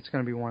 so I think it's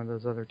going to be one of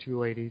those other two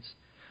ladies.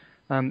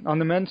 On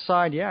the men's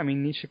side,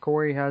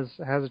 Nishikori has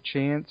a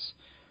chance.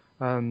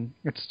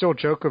 It's still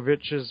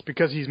Djokovic's,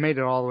 because he's made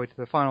it all the way to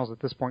the finals at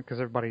this point,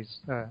 because everybody's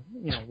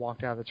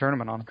walked out of the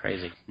tournament on him.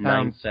 Crazy.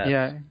 9 sets.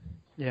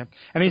 Yeah.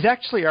 And he's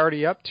actually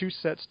already up 2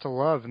 sets to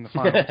love in the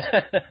finals.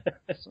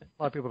 So a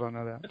lot of people don't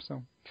know that.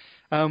 So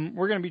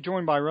we're going to be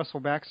joined by Russell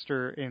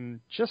Baxter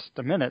in just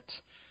a minute.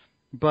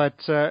 But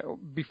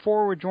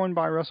before we're joined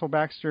by Russell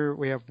Baxter,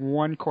 we have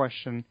one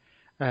question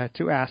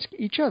to ask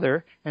each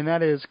other, and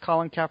that is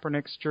Colin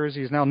Kaepernick's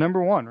jersey is now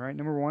number 1, right?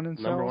 Number 1 in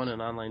sales? Number 1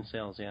 in online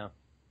sales, yeah.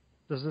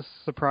 Does this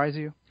surprise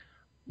you?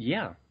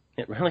 Yeah,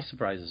 it really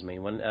surprises me.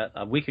 When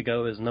a week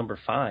ago it was number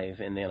 5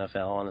 in the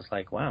NFL, and it's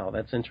like, wow,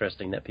 that's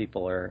interesting that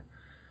people are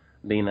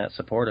being that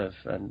supportive.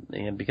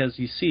 And because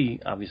we see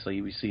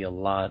a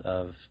lot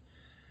of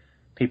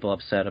people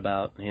upset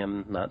about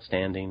him not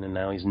standing, and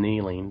now he's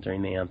kneeling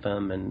during the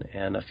anthem,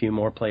 and a few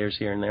more players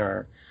here and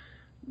there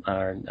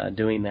are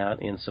doing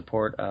that in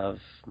support of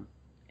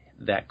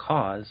that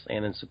cause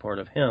and in support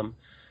of him.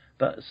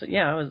 But so,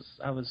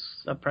 I was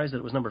surprised that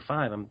it was number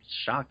 5. I'm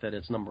shocked that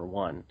it's number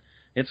 1.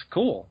 It's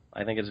cool.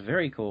 I think it's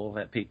very cool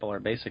that people are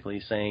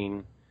basically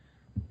saying,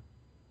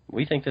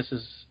 we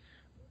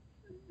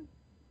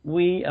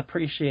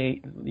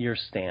appreciate your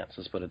stance,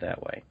 let's put it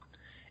that way.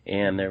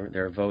 And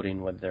they're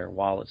voting with their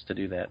wallets to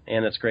do that.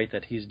 And it's great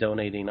that he's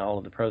donating all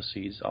of the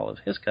proceeds, all of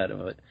his cut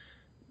of it,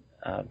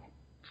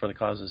 for the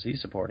causes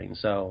he's supporting.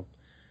 So,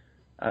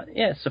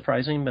 it's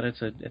surprising, but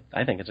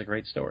I think it's a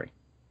great story.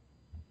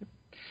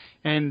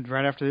 And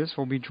right after this,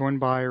 we'll be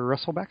joined by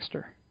Russell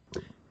Baxter.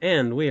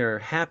 And we are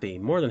happy,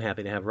 more than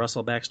happy, to have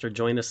Russell Baxter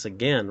join us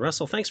again.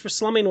 Russell, thanks for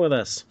slumming with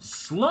us.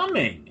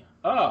 Slumming?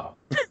 Oh.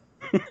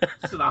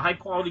 This is a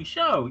high-quality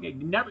show.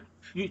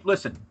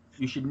 Listen,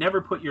 you should never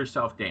put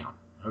yourself down,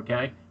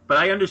 okay? But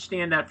I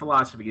understand that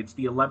philosophy. It's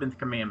the 11th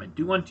commandment.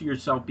 Do unto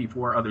yourself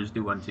before others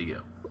do unto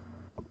you.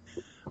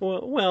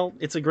 Well,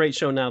 it's a great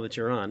show now that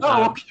you're on.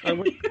 Oh, okay.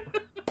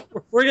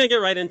 We're going to get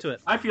right into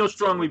it. I feel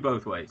strongly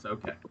both ways.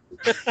 Okay.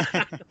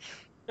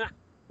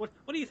 What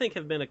do you think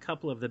have been a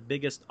couple of the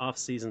biggest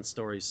off-season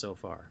stories so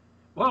far?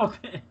 Well,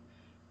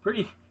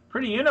 pretty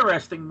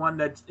interesting one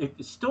that's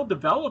still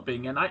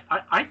developing, and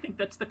I think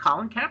that's the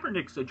Colin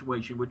Kaepernick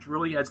situation, which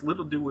really has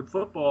little to do with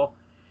football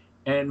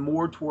and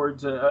more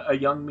towards a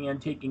young man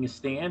taking a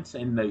stance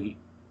and the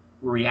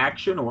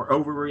reaction or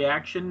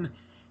overreaction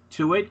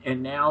to it.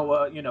 And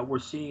now, we're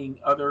seeing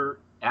other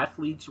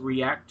athletes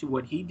react to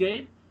what he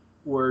did.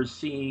 We're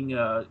seeing,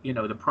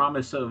 the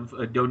promise of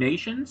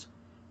donations,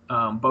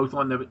 both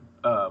on the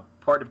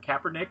part of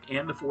Kaepernick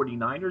and the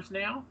 49ers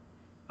now.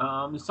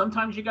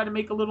 Sometimes you got to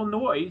make a little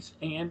noise,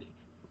 and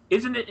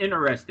isn't it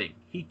interesting?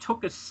 He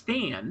took a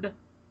stand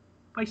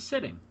by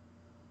sitting.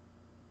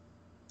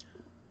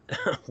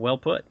 Well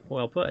put.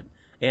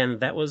 And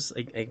that was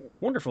a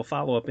wonderful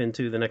follow-up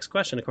into the next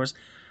question, of course.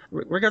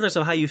 Regardless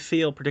of how you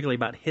feel particularly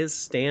about his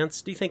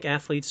stance, do you think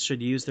athletes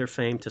should use their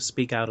fame to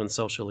speak out on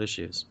social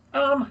issues?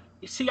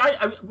 See,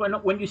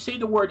 when you say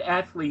the word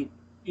athlete,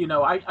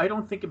 I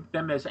don't think of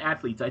them as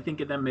athletes. I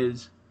think of them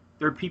as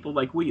they're people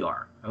like we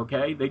are,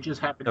 okay? They just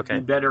happen to be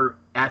better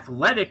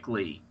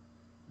athletically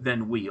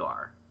than we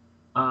are.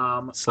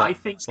 I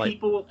think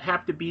people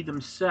have to be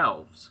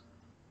themselves.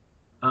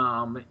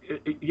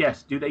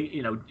 Yes, do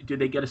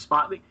they get a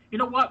spotlight? You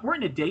know what? We're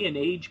in a day and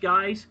age,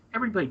 guys.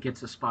 Everybody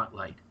gets a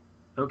spotlight,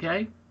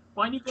 okay?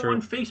 Why don't you go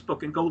on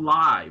Facebook and go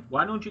live?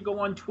 Why don't you go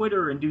on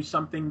Twitter and do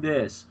something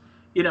this?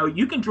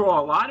 You can draw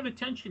a lot of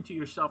attention to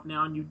yourself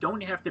now, and you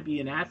don't have to be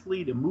an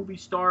athlete, a movie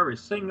star, a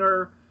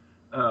singer,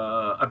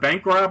 a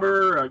bank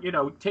robber,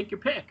 take your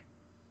pick.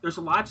 There's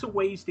lots of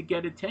ways to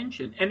get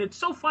attention. And it's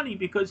so funny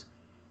because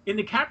in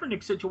the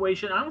Kaepernick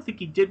situation, I don't think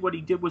he did what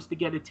he did was to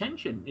get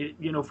attention.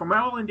 From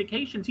all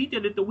indications, he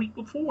did it the week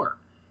before.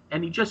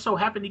 And he just so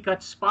happened he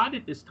got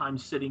spotted this time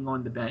sitting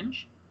on the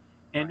bench.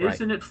 And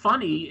isn't it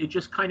funny? It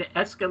just kind of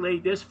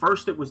escalated this.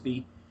 First, it was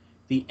the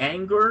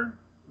anger,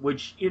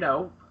 which,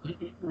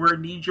 we're a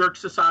knee-jerk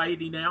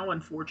society now,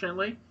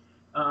 unfortunately.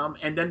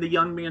 And then the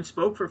young man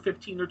spoke for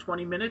 15 or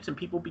 20 minutes, and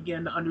people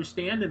began to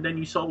understand. And then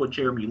you saw what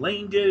Jeremy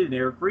Lane did and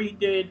Eric Reed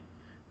did.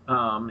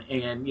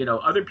 And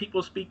other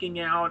people speaking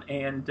out,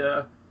 and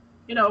I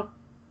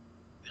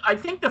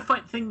think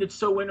the thing that's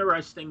so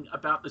interesting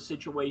about the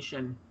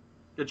situation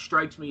that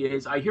strikes me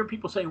is I hear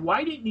people saying,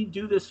 why didn't he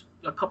do this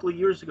a couple of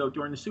years ago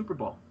during the Super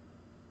Bowl?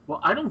 Well,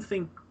 I don't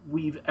think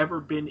we've ever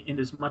been in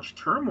as much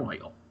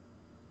turmoil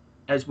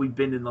as we've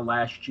been in the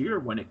last year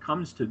when it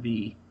comes to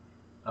the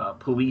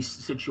police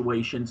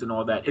situations and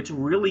all that. It's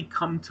really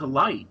come to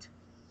light,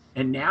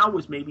 and now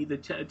was maybe the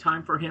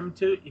time for him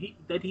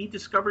that he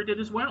discovered it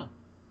as well.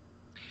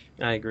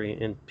 I agree,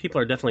 and people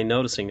are definitely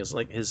noticing. It's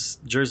like his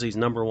jersey's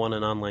 #1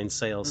 in online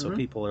sales, so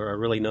people are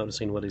really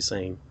noticing what he's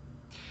saying.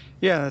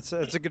 Yeah, that's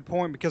a good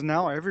point, because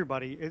now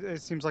everybody,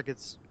 it seems like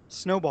it's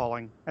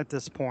snowballing at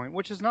this point,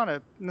 which is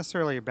not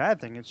necessarily a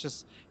bad thing.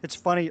 It's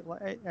funny,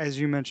 as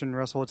you mentioned,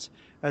 Russell.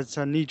 It's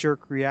a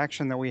knee-jerk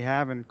reaction that we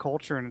have in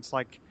culture, and it's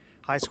like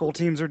high school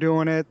teams are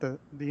doing it. The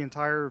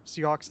entire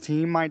Seahawks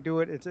team might do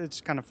it.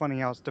 It's kind of funny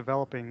how it's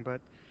developing,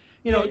 but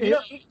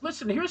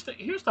listen.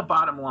 Here's the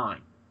bottom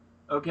line.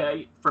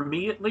 Okay, for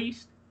me at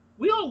least,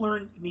 we all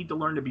need to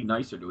learn to be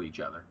nicer to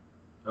each other.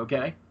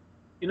 Okay,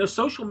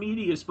 social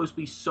media is supposed to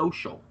be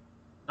social,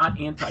 not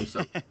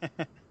anti-social.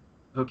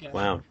 Okay.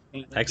 Wow.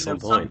 Excellent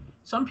point.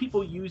 Some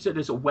people use it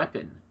as a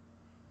weapon,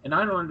 and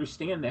I don't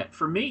understand that.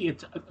 For me,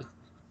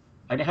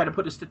 I had to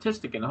put a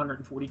statistic in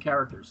 140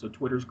 characters, so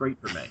Twitter's great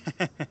for me.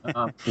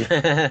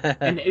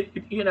 And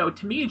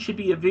to me, it should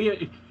be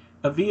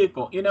a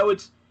vehicle.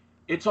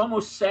 It's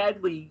almost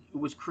sadly it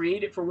was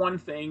created for one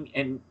thing,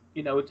 and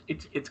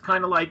it's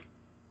kind of like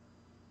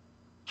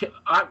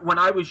when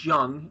I was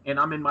young, and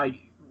I'm in my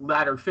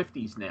latter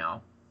 50s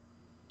now.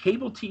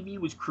 Cable TV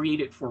was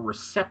created for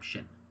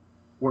reception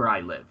where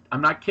I lived.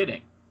 I'm not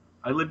kidding.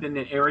 I lived in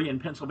an area in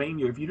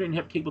Pennsylvania. If you didn't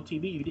have cable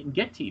TV, you didn't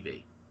get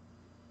TV.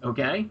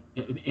 Okay?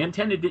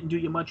 Antenna didn't do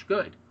you much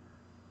good.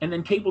 And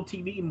then cable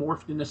TV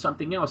morphed into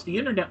something else. The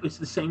internet was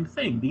the same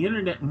thing. The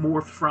internet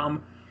morphed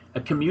from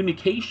a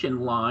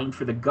communication line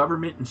for the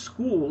government and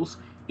schools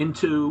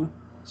into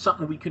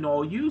something we can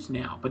all use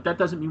now. But that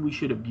doesn't mean we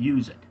should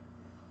abuse it.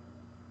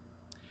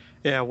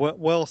 Yeah,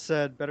 well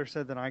said. Better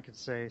said than I could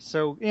say.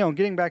 So,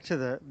 getting back to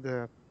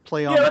the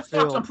play on the field. Yeah, let's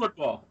talk some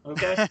football,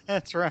 okay?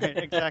 That's right,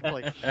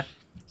 exactly.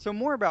 So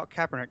more about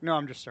Kaepernick. No,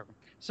 I'm just joking.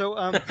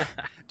 So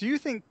do you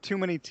think too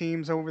many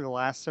teams over the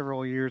last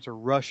several years are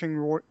rushing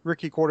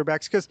rookie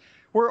quarterbacks? Because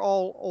we're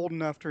all old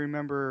enough to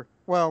remember,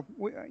 I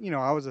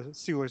was a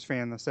Steelers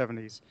fan in the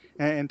 70s,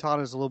 and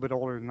Todd is a little bit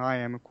older than I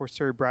am. Of course,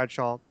 Terry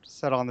Bradshaw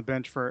sat on the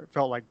bench for, it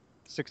felt like,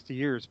 60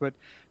 years. But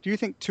do you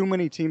think too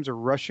many teams are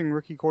rushing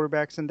rookie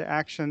quarterbacks into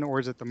action, or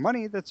is it the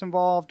money that's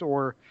involved?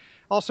 Or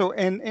also,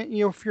 and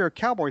if you're a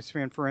Cowboys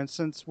fan, for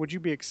instance, would you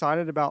be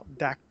excited about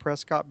Dak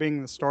Prescott being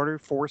the starter,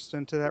 forced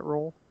into that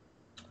role?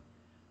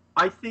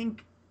 I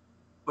think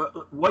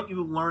what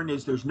you learn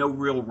is there's no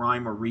real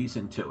rhyme or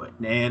reason to it.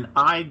 And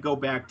I go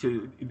back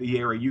to the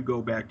era you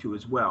go back to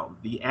as well.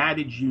 The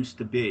adage used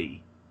to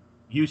be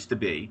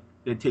that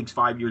it takes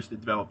 5 years to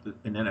develop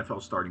an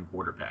NFL starting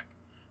quarterback.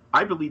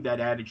 I believe that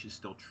adage is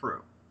still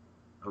true,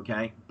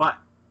 okay? But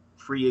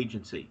free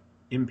agency,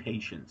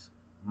 impatience,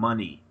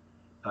 money,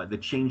 the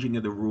changing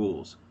of the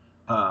rules,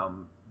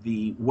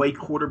 the way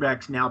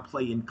quarterbacks now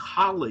play in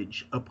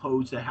college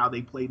opposed to how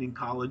they played in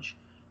college.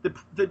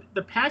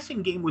 The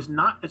passing game was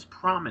not as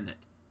prominent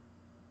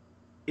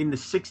in the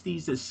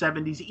 60s, the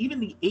 70s, even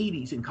the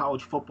 80s in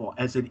college football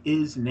as it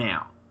is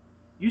now.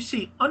 You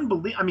see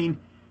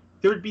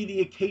there'd be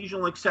the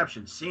occasional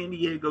exception, San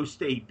Diego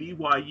State,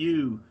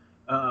 BYU,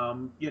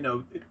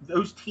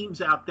 Those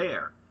teams out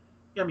there.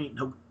 I mean,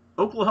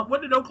 Oklahoma.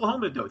 What did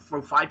Oklahoma do?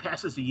 Throw 5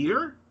 passes a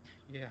year?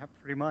 Yeah,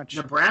 pretty much.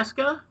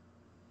 Nebraska,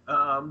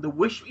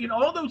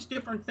 all those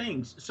different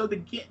things. So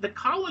the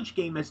college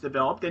game has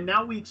developed, and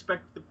now we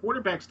expect the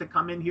quarterbacks to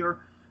come in here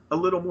a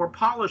little more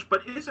polished.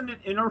 But isn't it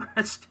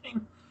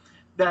interesting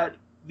that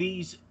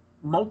these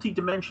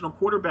multi-dimensional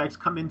quarterbacks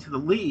come into the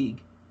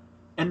league,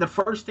 and the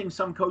first thing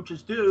some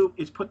coaches do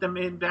is put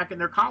them back in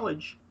their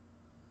college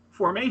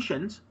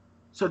formations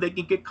so they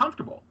can get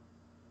comfortable.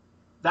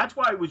 That's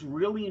why I was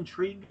really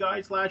intrigued,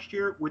 guys, last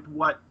year with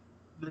what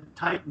the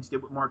Titans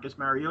did with Marcus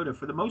Mariota.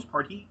 For the most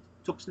part, he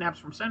took snaps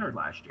from center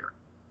last year,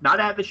 not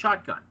out of the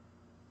shotgun.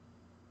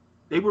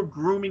 They were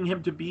grooming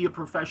him to be a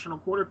professional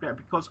quarterback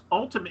because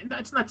ultimately,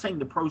 that's not saying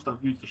the pros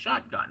don't use the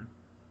shotgun,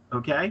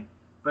 okay?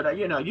 But,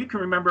 you can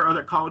remember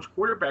other college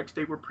quarterbacks,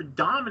 they were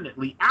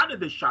predominantly out of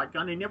the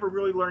shotgun. They never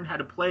really learned how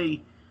to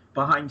play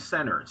behind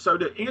center. So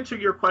to answer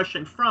your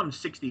question from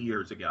 60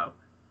 years ago,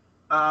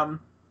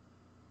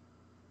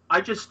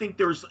 I just think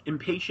there's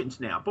impatience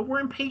now. But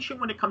we're impatient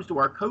when it comes to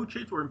our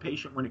coaches. We're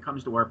impatient when it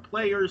comes to our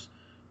players.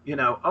 He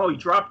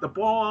dropped the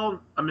ball,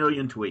 1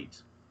 million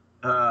tweets.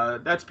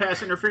 That's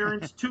pass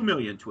interference, 2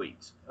 million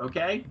tweets,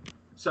 okay?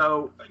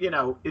 So,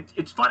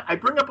 it's fun. I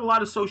bring up a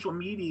lot of social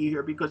media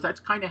here because that's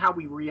kind of how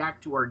we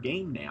react to our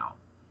game now.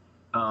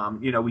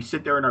 We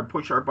sit there and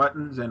push our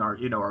buttons and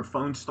our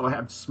phones still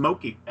have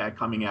smoke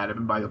coming out of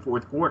them by the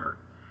fourth quarter.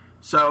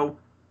 So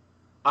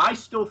I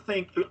still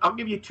think, I'll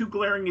give you 2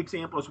 glaring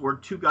examples where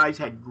 2 guys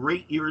had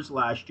great years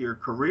last year,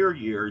 career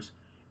years,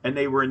 and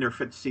they were in their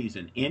 5th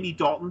season. Andy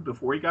Dalton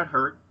before he got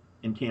hurt,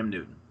 and Cam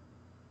Newton.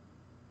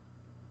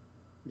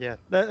 Yeah,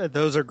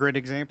 those are great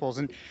examples.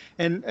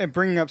 And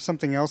bringing up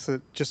something else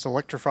that just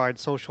electrified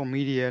social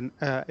media, and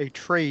a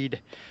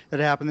trade that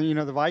happened.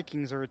 The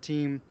Vikings are a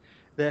team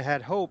that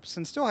had hopes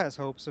and still has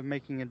hopes of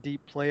making a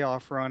deep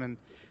playoff run.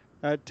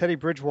 And Teddy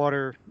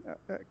Bridgewater,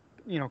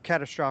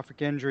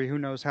 catastrophic injury. Who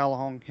knows how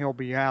long he'll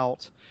be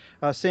out.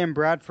 Sam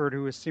Bradford,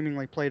 who has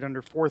seemingly played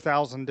under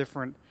 4,000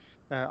 different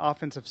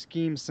offensive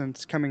schemes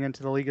since coming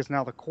into the league, is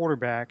now the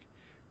quarterback.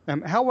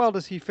 How well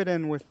does he fit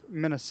in with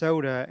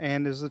Minnesota?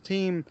 And is the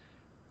team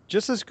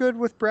just as good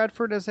with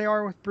Bradford as they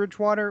are with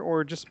Bridgewater,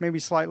 or just maybe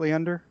slightly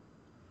under?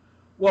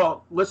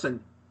 Well, listen,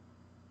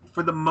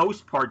 for the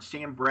most part,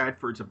 Sam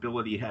Bradford's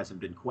ability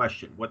hasn't been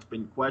questioned. What's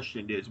been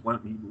questioned is when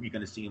are you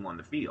going to see him on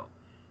the field?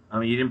 I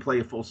mean, he didn't play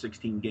a full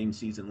 16-game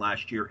season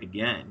last year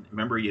again.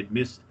 Remember, he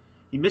missed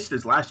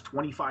his last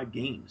 25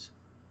 games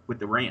with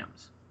the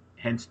Rams,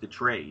 hence the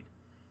trade.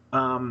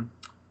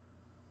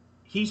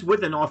 He's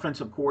with an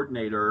offensive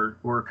coordinator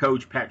or a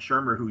coach, Pat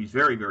Shurmur, who he's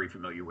very, very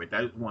familiar with.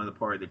 That was one of the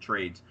part of the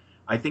trades.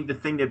 I think the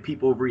thing that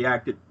people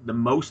reacted the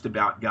most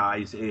about,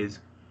 guys, is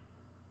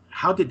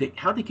how they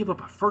give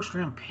up a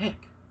first-round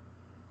pick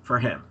for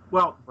him?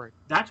 Well, right.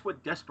 That's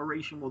what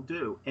desperation will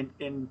do.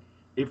 And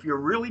if you're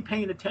really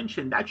paying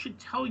attention, that should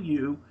tell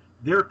you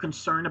their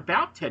concern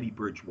about Teddy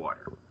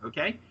Bridgewater,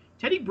 okay?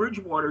 Teddy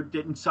Bridgewater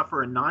didn't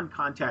suffer a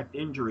non-contact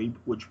injury,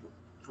 which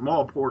from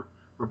all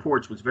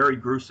reports was very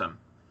gruesome.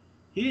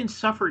 He didn't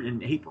suffer it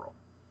in April.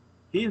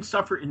 He didn't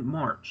suffer it in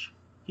March.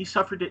 He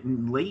suffered it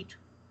in late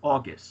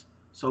August.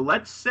 So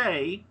let's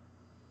say,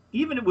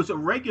 even if it was a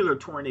regular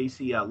torn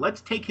ACL,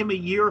 let's take him a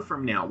year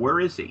from now. Where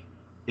is he?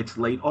 It's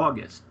late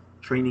August.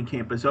 Training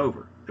camp is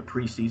over. The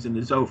preseason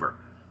is over.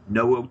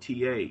 No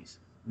OTAs.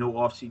 No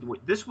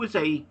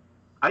offseason.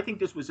 I think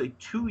this was a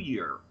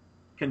 2-year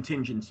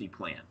contingency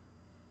plan.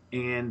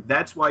 And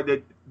that's why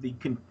the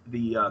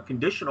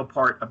conditional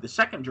part of the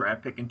second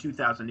draft pick in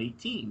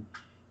 2018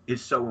 is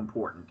so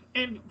important.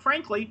 And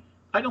frankly,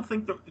 I don't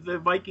think the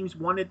Vikings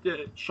wanted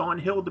Sean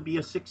Hill to be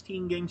a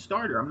 16-game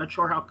starter. I'm not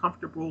sure how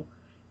comfortable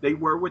they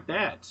were with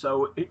that.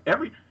 So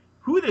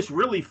who this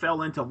really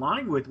fell into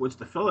line with was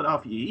the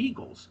Philadelphia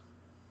Eagles,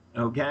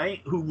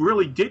 okay, who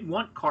really did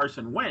want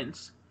Carson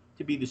Wentz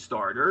to be the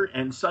starter.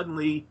 And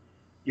suddenly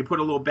you put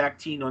a little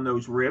Bactine on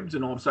those ribs,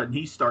 and all of a sudden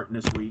he's starting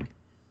this week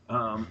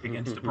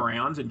against the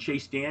Browns. And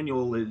Chase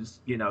Daniel is,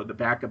 the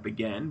backup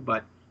again,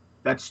 but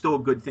that's still a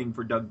good thing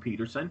for Doug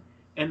Peterson.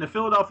 And the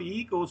Philadelphia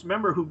Eagles,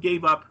 remember, who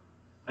gave up,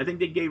 I think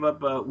they gave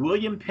up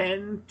William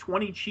Penn,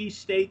 20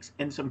 cheesesteaks,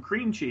 and some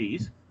cream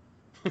cheese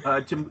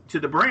to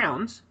the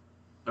Browns,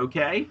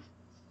 okay,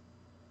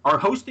 are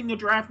hosting the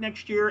draft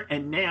next year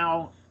and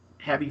now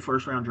have a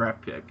first-round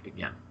draft pick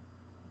again.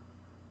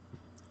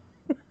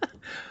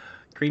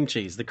 Cream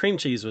cheese. The cream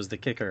cheese was the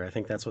kicker. I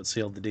think that's what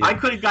sealed the deal. I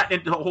could have gotten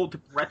into the whole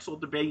pretzel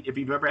debate. If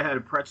you've ever had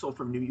a pretzel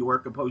from New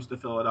York opposed to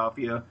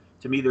Philadelphia,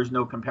 to me there's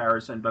no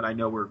comparison, but I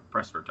know we're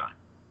pressed for time.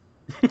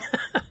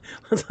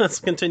 Let's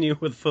continue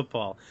with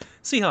football.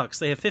 Seahawks,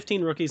 they have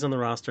 15 rookies on the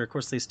roster. Of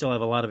course, they still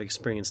have a lot of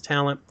experienced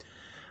talent.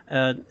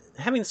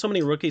 Having so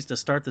many rookies to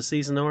start the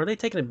season, though, are they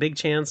taking a big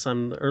chance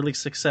on early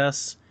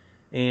success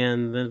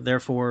and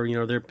therefore,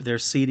 they're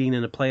seeding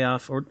in a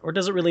playoff? Or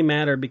does it really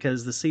matter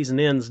because the season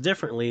ends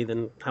differently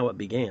than how it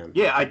began?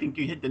 Yeah, I think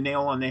you hit the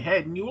nail on the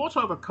head. And you also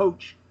have a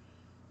coach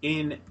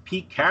in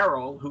Pete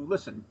Carroll who,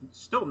 listen,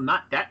 still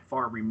not that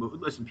far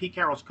removed. Listen, Pete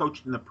Carroll's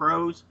coached in the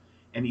pros.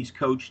 and he's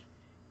coached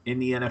in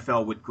the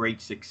NFL with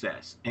great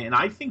success. And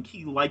I think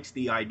he likes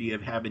the idea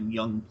of having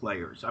young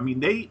players. I mean,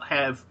 they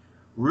have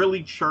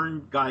really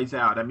churned guys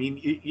out. I mean,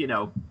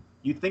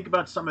 you think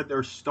about some of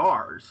their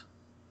stars,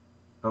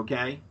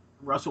 okay?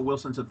 Russell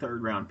Wilson's a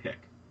 3rd-round pick.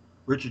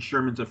 Richard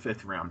Sherman's a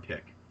 5th-round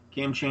pick.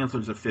 Cam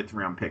Chancellor's a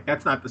 5th-round pick.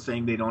 That's not the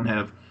same. They don't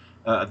have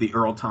the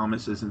Earl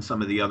Thomases and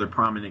some of the other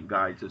prominent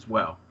guys as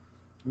well.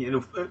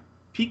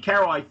 Pete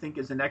Carroll, I think,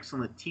 is an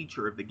excellent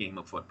teacher of the game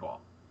of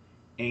football.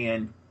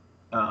 And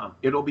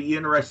it'll be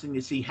interesting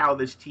to see how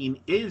this team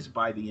is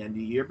by the end of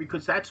the year,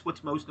 because that's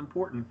what's most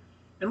important.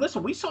 And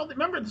listen,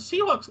 remember the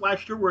Seahawks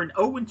last year were an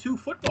 0-2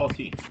 football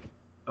team,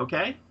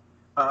 okay?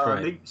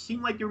 Right. They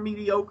seemed like they're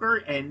mediocre,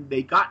 and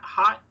they got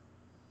hot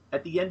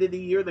at the end of the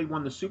year. They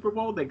won the Super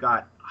Bowl. They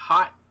got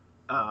hot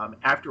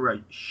after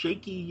a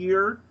shaky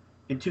year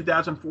in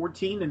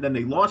 2014, and then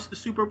they lost the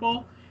Super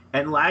Bowl.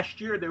 And last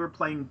year they were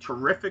playing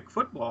terrific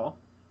football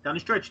down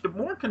the stretch. The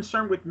more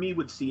concern with me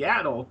with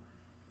Seattle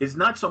is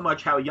not so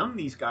much how young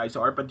these guys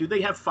are, but do they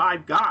have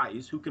 5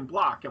 guys who can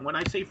block? And when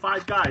I say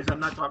 5 guys, I'm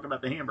not talking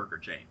about the hamburger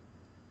chain.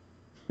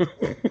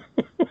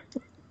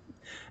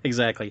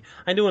 Exactly.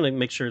 I do want to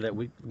make sure that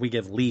we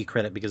give Lee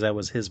credit, because that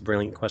was his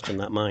brilliant question,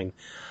 not mine.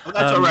 Well,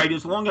 that's all right.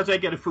 As long as I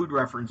get a food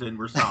reference in,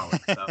 we're solid.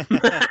 So.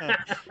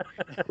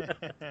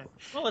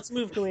 Well, let's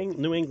move to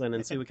New England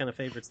and see what kind of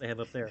favorites they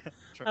have up there.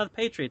 Sure. The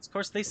Patriots, of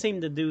course, they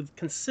seem to do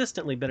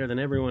consistently better than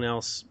everyone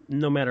else,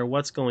 no matter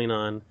what's going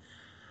on.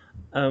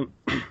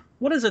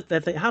 What is it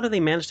how do they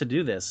manage to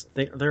do this?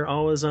 They're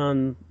always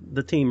on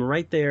the team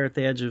right there at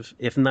the edge of,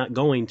 if not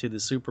going to the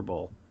Super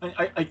Bowl.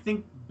 I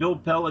think Bill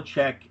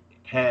Belichick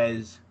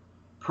has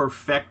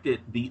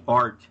perfected the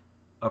art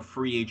of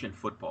free agent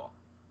football.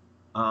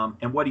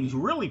 And what he's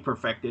really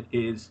perfected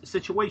is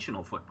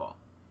situational football.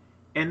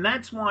 And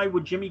that's why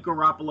with Jimmy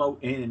Garoppolo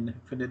in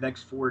for the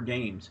next 4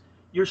 games,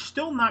 you're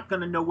still not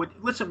going to know what...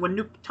 Listen,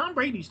 when Tom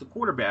Brady's the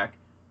quarterback,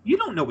 you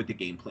don't know what the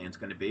game plan's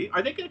going to be.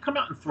 Are they going to come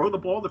out and throw the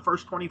ball the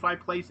first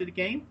 25 plays of the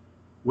game?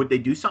 Would they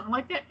do something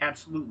like that?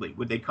 Absolutely.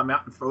 Would they come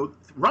out and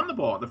run the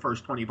ball the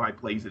first 25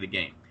 plays of the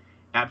game?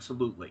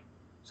 Absolutely.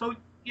 So,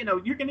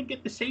 you're going to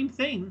get the same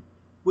thing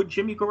with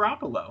Jimmy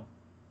Garoppolo.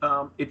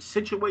 It's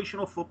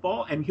situational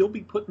football, and he'll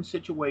be put in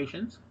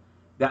situations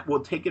that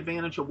will take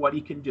advantage of what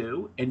he can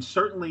do, and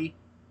certainly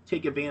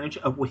take advantage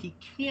of what he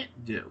can't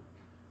do.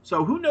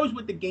 So who knows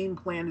what the game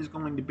plan is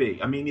going to be?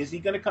 I mean, is he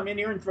going to come in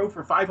here and throw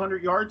for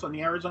 500 yards on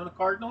the Arizona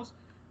Cardinals?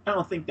 I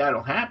don't think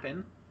that'll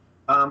happen.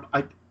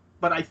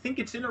 But I think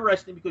it's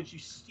interesting because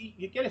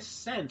you get a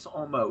sense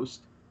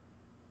almost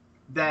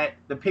that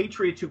the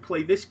Patriots, who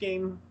play this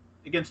game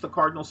against the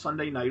Cardinals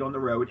Sunday night on the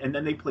road, and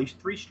then they play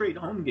 3 straight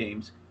home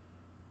games,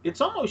 it's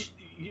almost,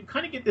 you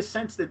kind of get the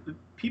sense that the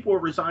people are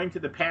resigned to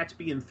the Pats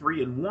being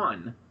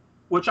 3-1,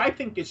 which I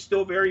think is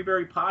still very,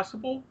 very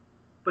possible.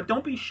 But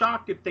don't be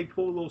shocked if they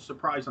pull a little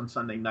surprise on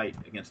Sunday night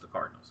against the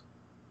Cardinals.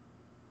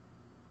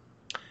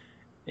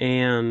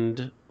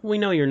 And we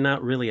know you're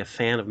not really a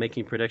fan of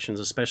making predictions,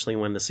 especially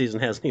when the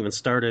season hasn't even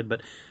started.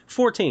 But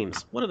 4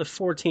 teams. What are the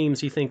 4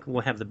 teams you think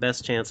will have the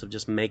best chance of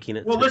just making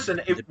it? Well, listen,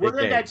 if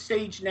we're at that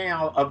stage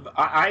now of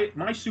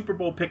my Super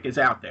Bowl pick is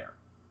out there,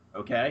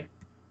 okay?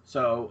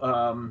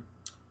 So,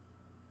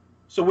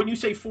 so when you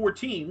say 4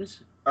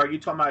 teams, are you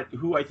talking about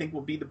who I think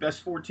will be the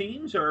best 4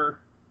 teams,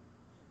 or?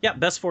 Yeah,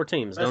 best 4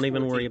 teams. Don't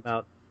even worry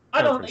about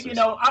I don't,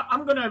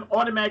 I'm going to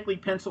automatically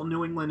pencil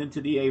New England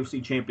into the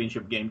AFC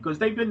Championship game because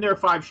they've been there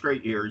 5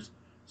 straight years.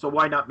 So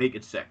why not make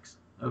it 6?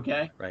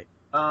 Okay? Right.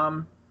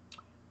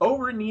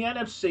 Over in the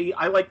NFC,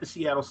 I like the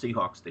Seattle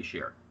Seahawks this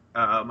year.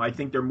 I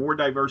think they're more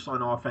diverse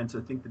on offense.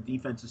 I think the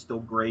defense is still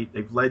great.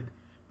 They've led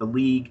the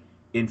league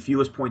in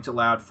fewest points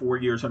allowed 4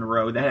 years in a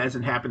row. That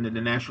hasn't happened in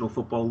the National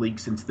Football League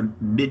since the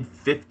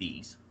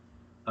mid-'50s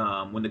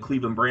when the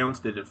Cleveland Browns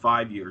did it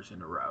 5 years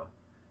in a row.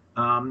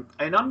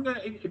 And I'm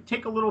going to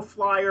take a little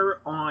flyer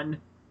on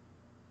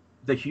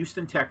the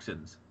Houston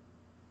Texans,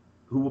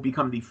 who will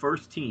become the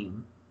first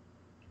team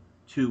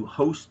to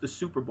host the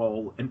Super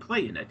Bowl and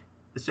play in it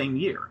the same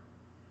year.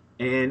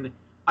 And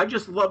I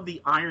just love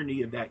the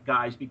irony of that,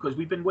 guys, because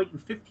we've been waiting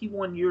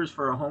 51 years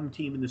for a home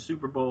team in the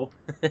Super Bowl.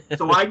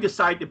 So I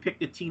decided to pick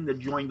the team that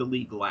joined the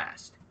league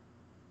last.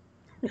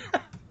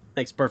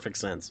 Makes perfect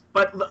sense.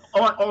 But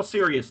all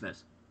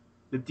seriousness,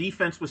 the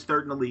defense was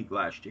 3rd in the league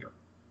last year.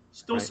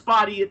 Still right.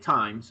 Spotty at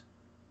times,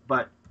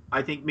 but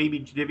I think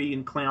maybe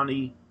Jadeveon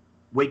Clowney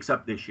wakes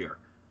up this year.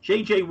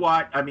 J.J.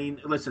 Watt, I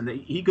mean, listen,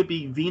 he could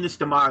be Venus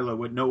de Milo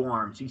with no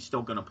arms. He's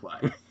still going to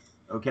play,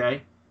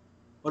 okay?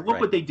 But look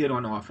what they did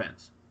on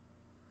offense.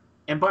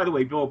 And by the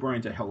way, Bill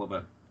O'Brien's a hell of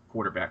a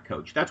quarterback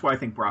coach. That's why I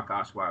think Brock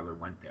Osweiler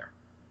went there.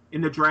 In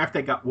the draft,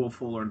 they got Will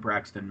Fuller and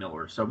Braxton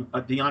Miller. So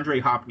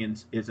DeAndre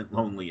Hopkins isn't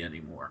lonely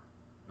anymore,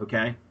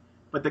 okay?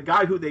 But the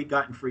guy who they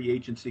got in free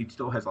agency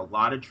still has a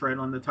lot of tread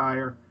on the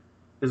tire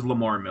is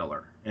Lamar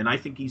Miller. And I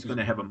think he's going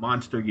to have a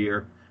monster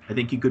year. I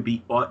think he could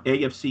be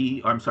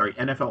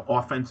NFL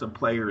Offensive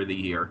Player of the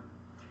Year.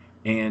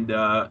 And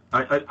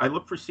I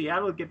look for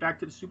Seattle to get back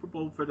to the Super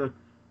Bowl for the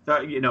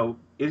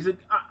Is it?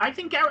 I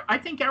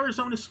think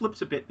Arizona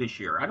slips a bit this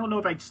year. I don't know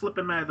if I'd slip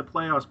them out of the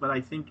playoffs, but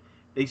I think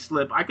they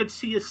slip. I could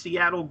see a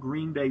Seattle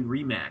Green Bay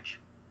rematch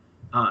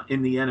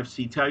in the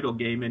NFC title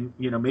game, and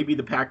maybe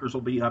the Packers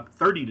will be up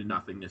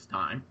 30-0 this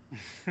time,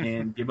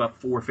 and give up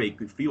 4 fake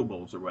field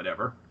goals or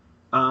whatever.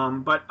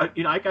 But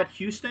I got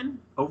Houston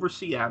over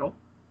Seattle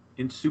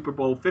in Super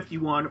Bowl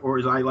 51, or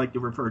as I like to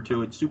refer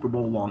to it, Super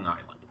Bowl Long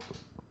Island.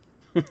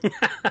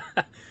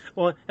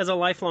 Well, as a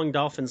lifelong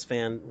Dolphins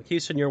fan,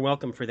 Houston, you're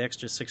welcome for the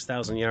extra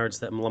 6,000 yards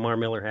that Lamar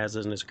Miller has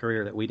in his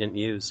career that we didn't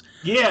use.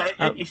 Yeah,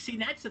 and you see,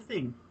 that's the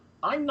thing.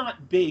 I'm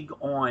not big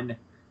on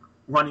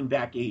running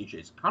back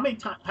ages. How many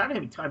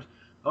times?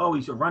 Oh,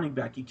 he's a running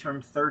back. He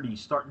turned 30.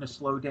 He's starting to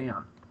slow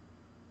down.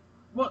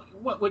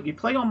 What? You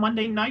play on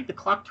Monday night, the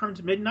clock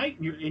turns midnight,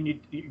 and you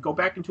go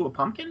back into a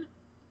pumpkin?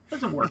 It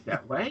doesn't work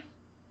that way.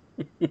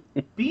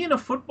 Being a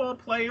football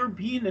player,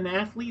 being an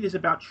athlete is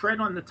about tread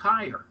on the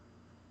tire.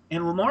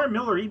 And Lamar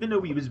Miller, even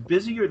though he was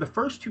busier the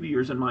first 2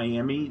 years in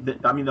Miami,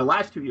 the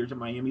last 2 years in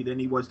Miami than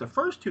he was the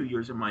first 2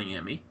 years in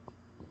Miami,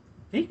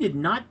 they did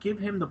not give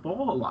him the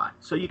ball a lot.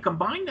 So you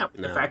combine that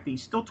with the fact that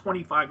he's still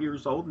 25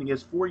 years old and he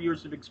has 4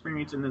 years of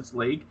experience in this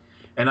league.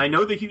 And I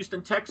know the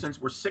Houston Texans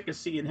were sick of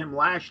seeing him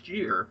last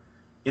year.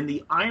 And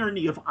the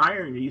irony of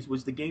ironies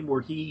was the game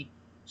where he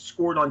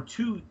scored on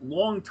 2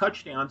 long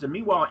touchdowns. And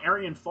meanwhile,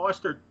 Arian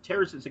Foster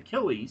tears his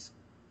Achilles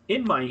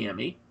in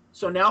Miami.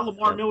 So now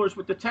Lamar Miller's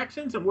with the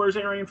Texans, and where's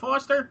Arian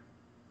Foster?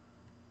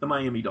 The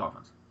Miami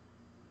Dolphins.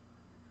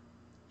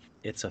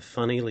 It's a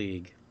funny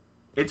league.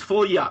 It's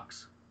full of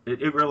yucks.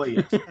 It really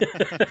is.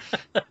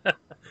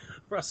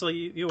 Russell,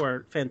 you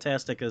are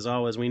fantastic as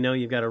always. We know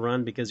you've got to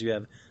run because you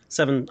have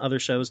 7 other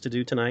shows to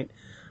do tonight.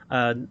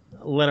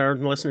 Let our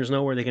listeners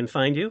know where they can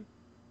find you.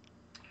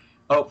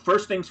 Oh,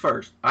 first things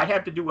first. I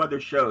have to do other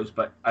shows,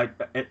 but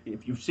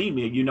if you've seen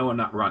me, you know I'm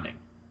not running.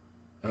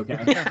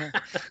 Okay.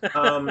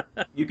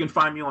 You can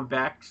find me on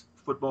Bax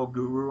Football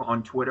Guru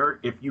on Twitter.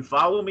 If you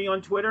follow me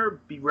on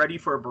Twitter, be ready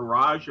for a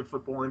barrage of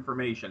football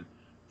information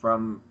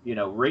from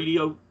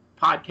radio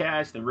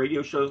podcasts and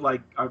radio shows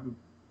like I'm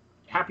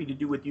happy to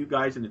do with you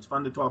guys, and it's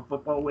fun to talk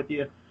football with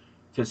you,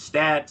 to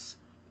stats,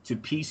 to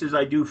pieces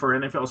I do for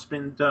NFL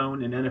Spin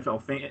Zone and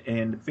NFL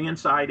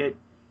Fansided.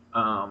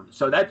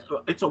 So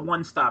it's a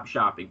one-stop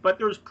shopping. But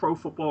there's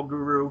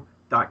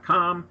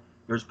ProFootballGuru.com.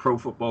 There's Pro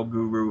Football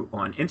Guru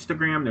on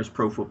Instagram. There's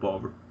Pro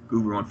Football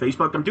Guru on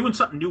Facebook. I'm doing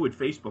something new with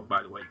Facebook,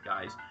 by the way,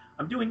 guys.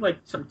 I'm doing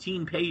some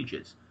team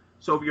pages.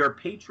 So if you're a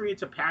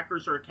Patriots, a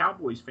Packers, or a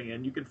Cowboys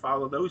fan, you can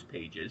follow those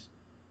pages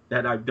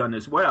that I've done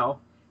as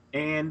well.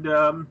 And,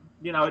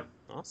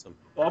 awesome.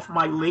 Off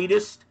my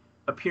latest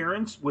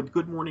appearance with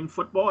Good Morning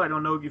Football, I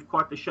don't know if you've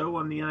caught the show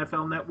on the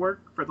NFL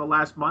Network for the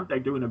last month. They're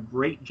doing a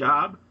great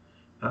job.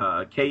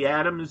 Kay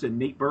Adams and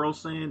Nate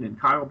Burleson and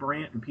Kyle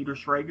Brandt and Peter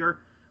Schrager.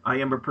 I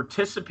am a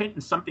participant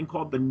in something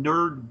called the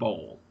Nerd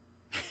Bowl.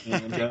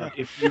 And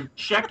if you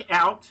check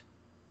out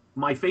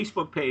my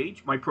Facebook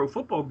page, my Pro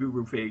Football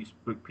Guru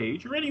Facebook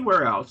page, or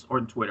anywhere else, or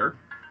on Twitter,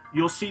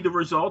 you'll see the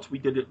results. We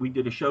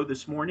did a show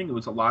this morning. It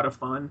was a lot of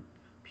fun.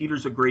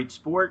 Peter's a great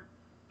sport.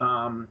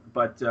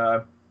 But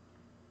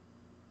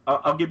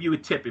I'll give you a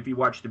tip if you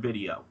watch the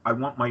video. I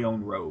want my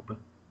own robe.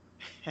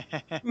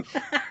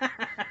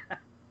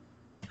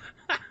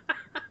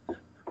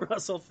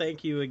 Russell,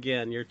 thank you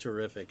again. You're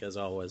terrific, as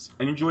always.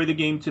 And enjoy the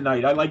game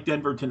tonight. I like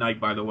Denver tonight,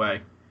 by the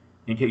way,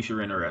 in case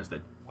you're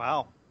interested.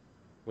 Wow.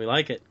 We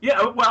like it.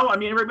 Yeah, well,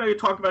 everybody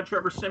talked about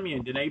Trevor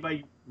Siemian. Did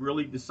anybody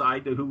really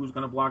decide who was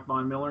going to block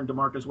Von Miller and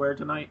DeMarcus Ware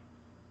tonight?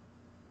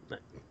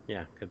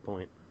 Yeah, good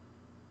point.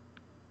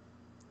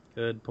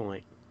 Good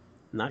point.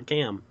 Not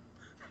Cam.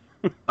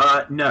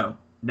 No.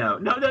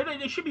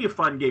 It should be a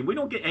fun game. We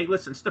don't get. Hey,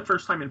 listen, it's the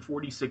first time in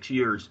 46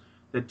 years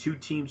that 2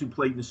 teams who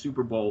played in the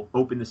Super Bowl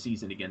opened the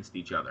season against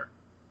each other.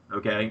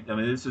 Okay,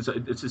 this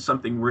is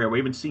something rare. We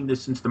haven't seen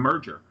this since the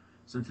merger,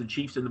 since the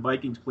Chiefs and the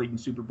Vikings played in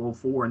Super Bowl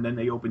 4, and then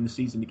they opened the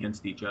season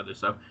against each other.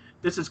 So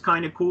this is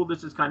kind of cool.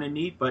 This is kind of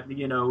neat. But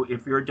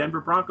if you're a Denver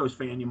Broncos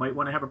fan, you might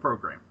want to have a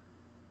program.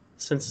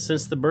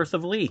 Since the birth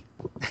of Lee.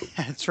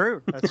 That's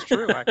true. That's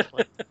true,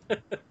 actually.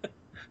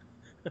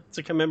 It's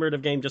a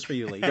commemorative game just for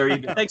you, Lee. There you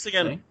go. Thanks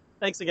again. See?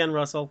 Thanks again,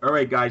 Russell. All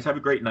right, guys. Have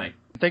a great night.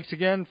 Thanks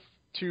again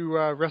to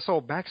Russell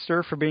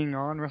Baxter for being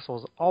on.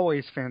 Russell's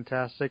always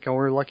fantastic, and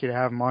we're lucky to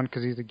have him on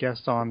because he's a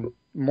guest on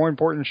more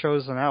important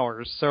shows than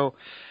ours. So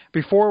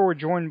before we're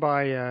joined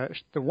by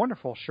the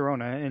wonderful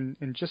Sharona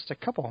in just a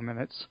couple of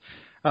minutes,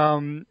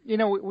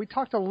 we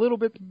talked a little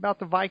bit about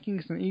the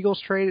Vikings and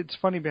Eagles trade. It's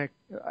funny,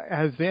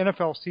 as the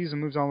NFL season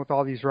moves on with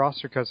all these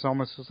roster cuts, it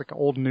almost feels like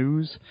old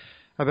news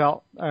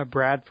about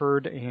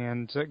Bradford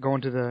and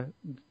going to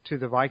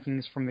the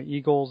Vikings from the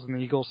Eagles, and the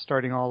Eagles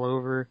starting all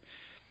over.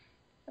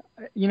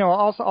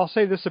 I'll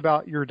say this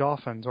about your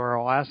Dolphins, or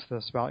I'll ask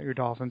this about your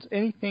Dolphins.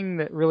 Anything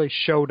that really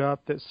showed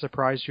up that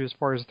surprised you as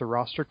far as the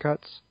roster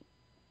cuts?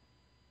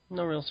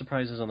 No real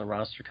surprises on the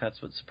roster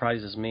cuts. What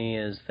surprises me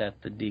is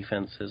that the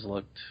defense has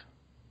looked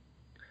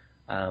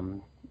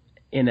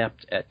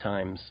inept at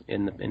times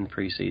in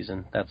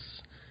preseason. That's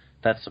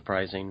that's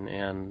surprising,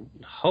 and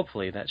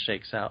hopefully that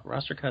shakes out.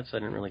 Roster cuts, I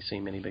didn't really see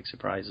many big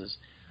surprises,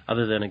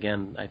 other than,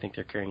 again, I think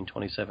they're carrying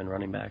 27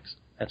 running backs.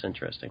 That's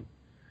interesting.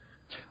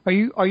 Are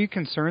you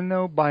concerned,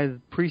 though, by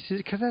the preseason?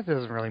 Because that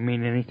doesn't really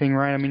mean anything,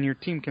 right? I mean, your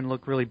team can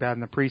look really bad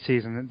in the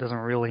preseason. It doesn't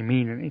really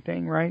mean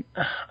anything, right?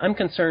 I'm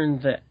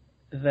concerned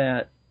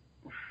that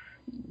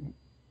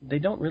they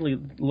don't really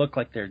look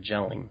like they're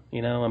gelling,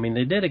 you know? I mean,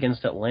 they did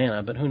against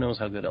Atlanta, but who knows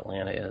how good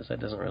Atlanta is. That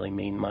doesn't really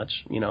mean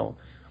much, you know,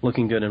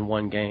 looking good in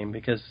one game,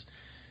 because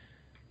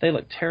they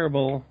look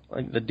terrible.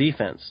 Like the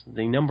defense,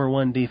 the number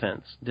one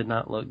defense, did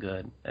not look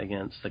good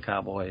against the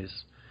Cowboys.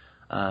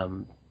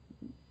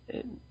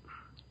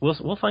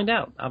 We'll find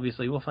out.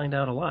 Obviously, we'll find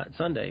out a lot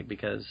Sunday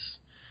because,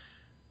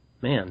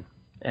 man,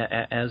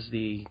 as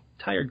the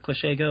tired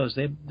cliche goes,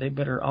 they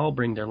better all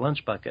bring their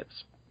lunch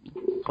buckets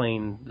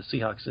playing the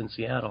Seahawks in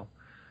Seattle.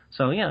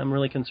 So yeah, I'm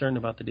really concerned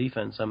about the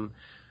defense.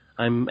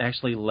 I'm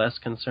actually less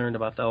concerned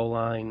about the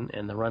O-line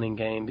and the running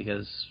game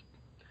because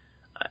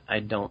I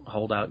don't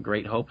hold out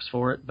great hopes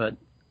for it, but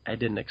I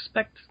didn't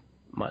expect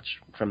much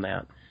from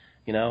that.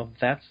 You know,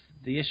 that's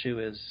the issue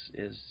is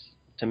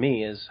to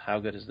me is how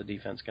good is the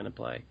defense going to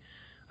play.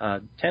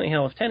 If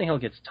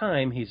Tannehill gets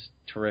time, he's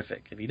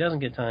terrific. If he doesn't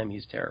get time,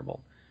 he's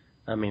terrible.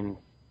 I mean,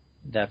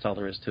 that's all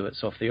there is to it.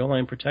 So if the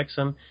O-line protects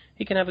him,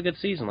 he can have a good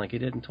season like he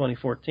did in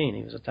 2014.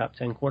 He was a top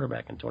 10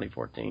 quarterback in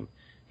 2014.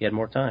 He had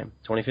more time.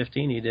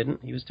 2015, he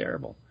didn't. He was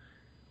terrible.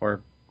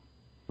 Or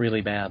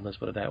really bad, let's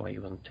put it that way. He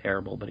wasn't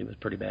terrible, but he was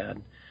pretty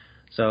bad.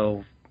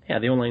 So, yeah,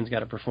 the O-line's got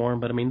to perform.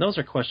 But, I mean, those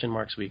are question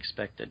marks we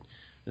expected.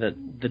 The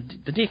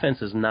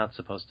defense is not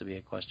supposed to be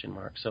a question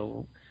mark.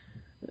 So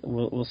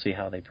we'll see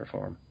how they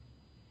perform.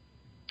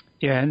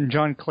 Yeah, and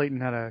John Clayton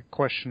had a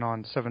question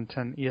on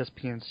 710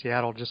 ESPN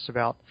Seattle just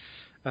about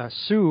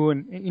Sue,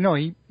 and you know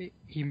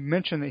he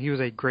mentioned that he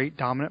was a great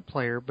dominant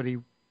player, but he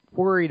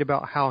worried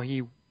about how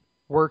he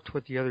worked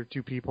with the other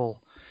two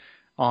people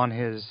on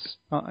his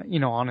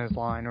on his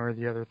line, or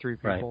the other three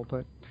people.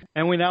 Right.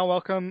 And we now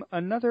welcome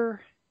another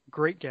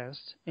great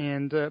guest,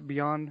 and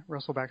beyond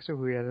Russell Baxter,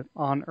 who we had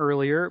on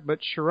earlier, but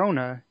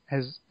Sharona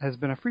has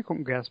been a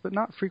frequent guest, but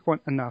not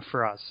frequent enough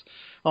for us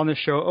on the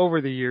show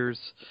over the years.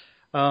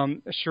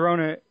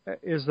 Sharona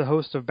is the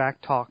host of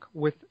Back Talk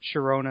with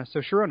Sharona.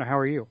 So, Sharona, how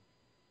are you?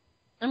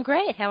 I'm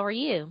great. How are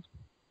you?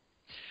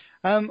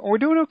 We're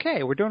doing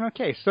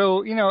okay.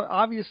 So, you know,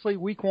 obviously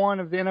week one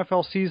of the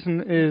NFL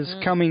season is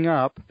coming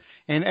up,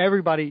 and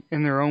everybody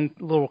in their own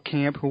little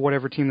camp, who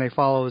whatever team they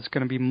follow, is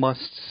going to be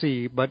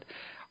must-see. But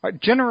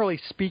generally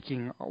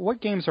speaking, what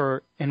games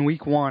are in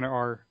week one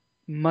are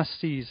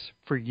must-sees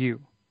for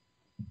you?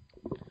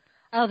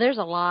 Oh, there's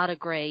a lot of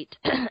great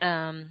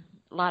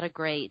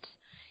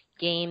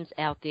games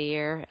out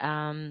there.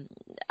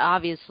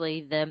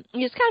 Obviously,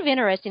 it's kind of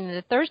interesting.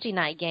 The Thursday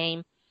night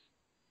game,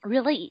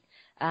 really,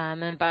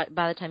 and by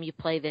the time you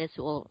play this,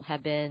 it will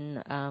have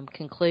been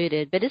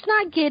concluded. But it's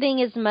not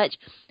getting as much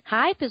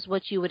hype as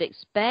what you would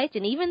expect,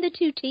 and even the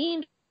two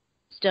teams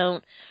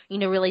don't,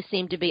 really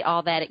seem to be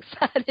all that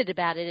excited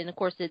about it. And of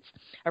course, it's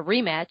a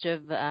rematch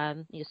of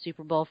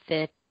Super Bowl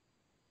 50,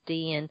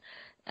 and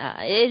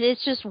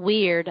it's just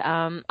weird.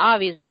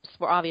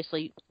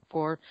 Obviously.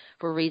 For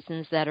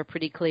reasons that are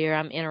pretty clear,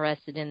 I'm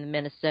interested in the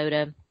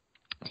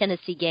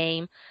Minnesota-Tennessee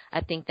game.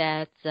 I think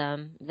that's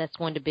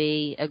going to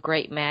be a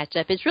great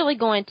matchup. It's really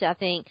going to, I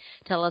think,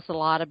 tell us a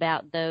lot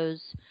about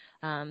those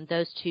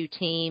two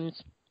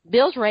teams.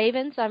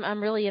 Bills-Ravens,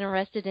 I'm really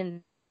interested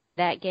in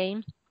that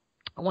game.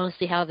 I want to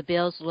see how the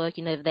Bills look.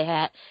 They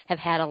have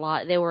had a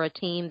lot. They were a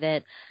team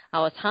that I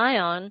was high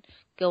on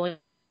going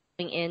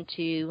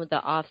into the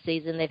off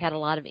season. They've had a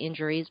lot of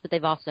injuries, but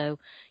they've also,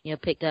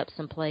 picked up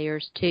some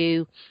players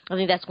too. I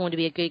think that's going to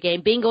be a good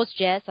game. Bengals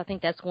Jets, I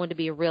think that's going to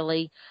be a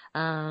really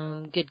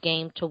good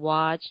game to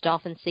watch.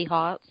 Dolphins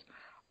Seahawks,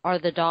 are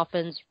the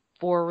Dolphins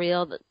for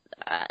real?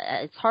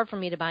 It's hard for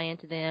me to buy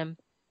into them.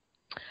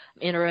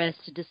 I'm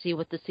interested to see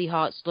what the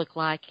Seahawks look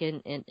like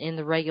in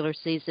the regular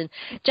season.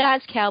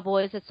 Giants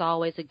Cowboys, it's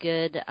always a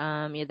good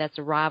that's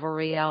a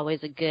rivalry,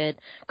 always a good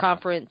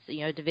conference,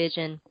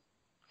 division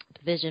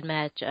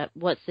match.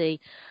 Let's see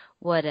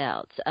what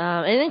else.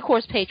 And then, of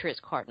course, Patriots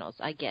Cardinals,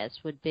 I guess,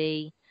 would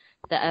be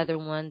the other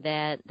one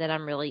that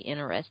I'm really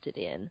interested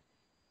in.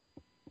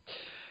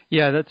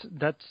 Yeah,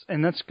 that's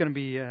going to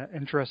be an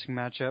interesting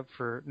matchup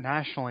for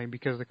nationally,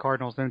 because the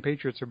Cardinals and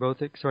Patriots are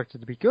both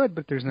expected to be good,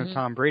 but there's no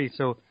Tom Brady,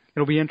 so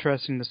it'll be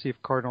interesting to see if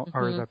or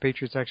the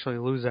Patriots actually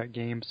lose that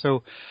game.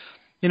 So,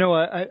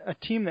 a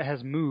team that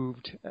has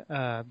moved,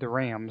 the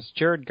Rams.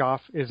 Jared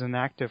Goff is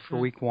inactive for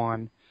week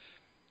one.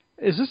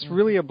 Is this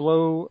really a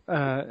blow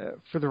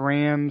for the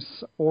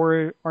Rams,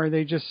 or are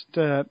they just,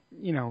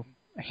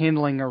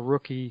 handling a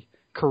rookie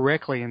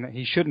correctly in that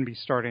he shouldn't be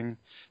starting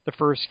the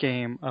first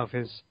game of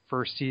his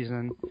first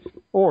season?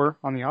 Or,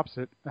 on the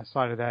opposite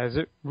side of that, is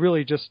it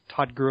really just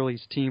Todd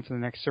Gurley's team for the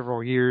next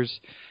several years,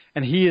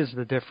 and he is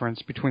the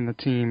difference between the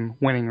team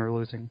winning or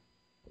losing?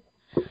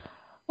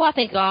 Well, I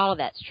think all of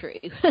that's true.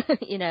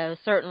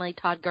 Certainly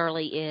Todd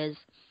Gurley is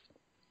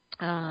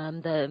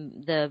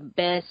the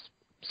best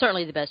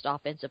certainly the best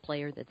offensive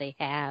player that they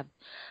have.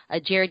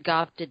 Jared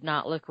Goff did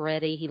not look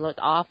ready. He looked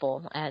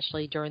awful,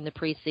 actually, during the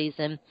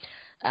preseason.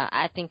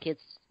 I think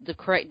it's the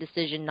correct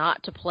decision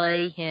not to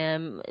play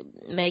him,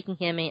 making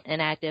him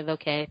inactive.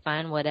 Okay,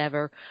 fine,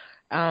 whatever.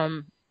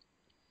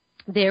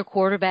 Their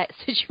quarterback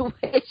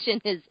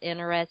situation is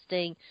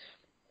interesting.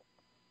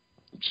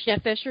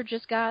 Jeff Fisher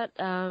just got,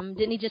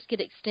 didn't he just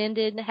get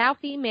extended? How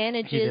he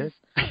manages.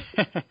 He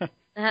did.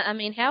 I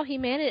mean, how he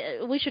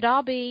managed. We should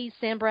all be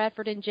Sam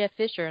Bradford and Jeff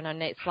Fisher in our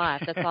next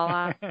life. That's all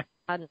I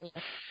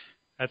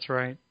That's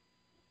right.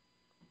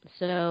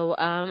 So,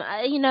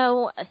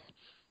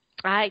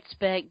 I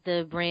expect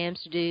the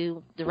Rams to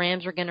do. The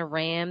Rams are going to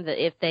ram.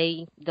 If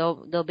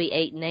they'll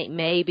be 8-8,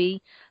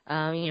 maybe.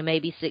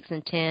 Maybe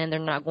 6-10. They're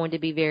not going to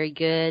be very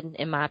good,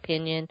 in my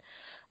opinion.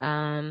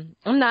 I'm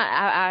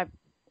not.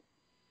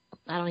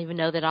 I don't even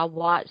know that I'll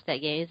watch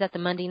that game. Is that the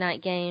Monday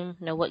night game?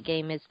 No, what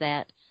game is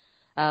that?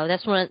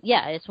 That's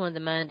it's one of the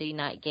Monday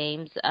night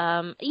games.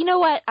 You know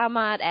what? I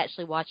might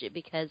actually watch it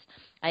because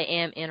I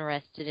am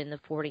interested in the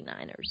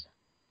 49ers.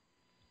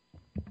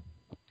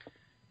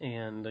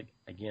 And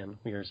again,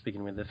 we are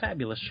speaking with the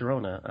fabulous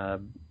Sharona.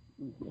 A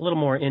little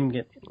more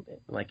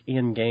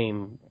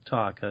in-game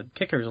talk.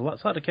 Kickers, a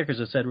lot of kickers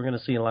have said we're going to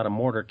see a lot of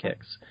mortar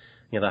kicks.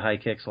 The high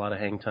kicks, a lot of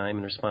hang time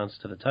in response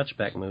to the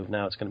touchback move.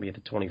 Now it's going to be at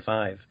the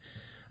 25.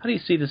 How do you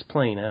see this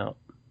playing out?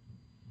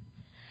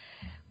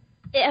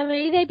 I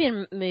mean, they've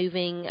been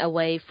moving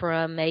away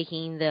from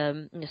making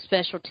the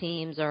special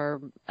teams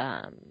have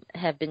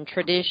been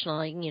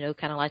traditionally,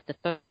 kind of like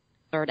the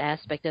third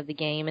aspect of the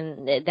game,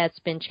 and that's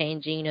been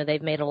changing.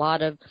 They've made a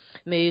lot of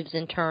moves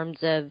in terms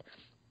of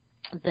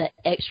the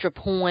extra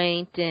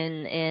point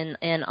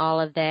and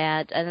all of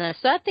that. And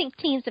so I think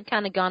teams have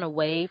kind of gone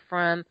away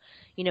from,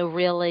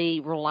 really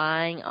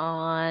relying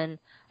on,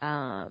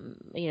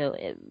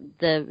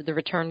 the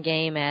return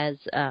game as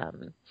a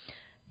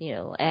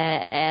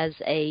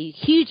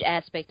huge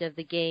aspect of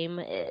the game.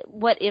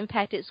 What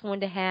impact it's going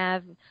to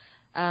have,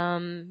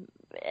 for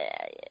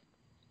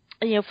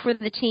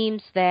the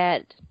teams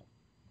that,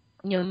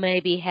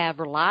 maybe have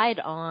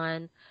relied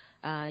on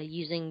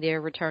using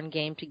their return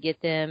game to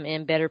get them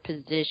in better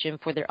position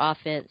for their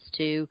offense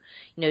to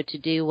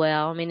do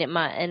well. I mean, it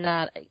might, and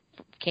I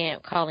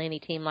can't call any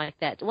team like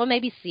that. Well,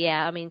 maybe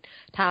Seattle. I mean,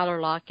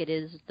 Tyler Lockett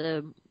is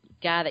the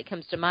guy that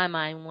comes to my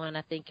mind when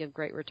I think of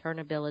great return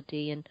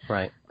ability and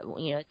right.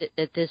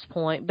 At this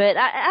point. But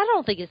I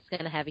don't think it's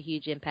going to have a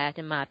huge impact,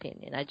 in my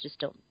opinion. I just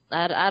don't.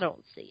 I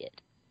don't see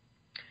it.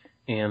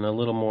 And a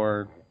little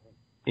more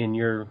in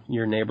your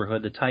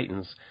neighborhood, the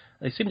Titans.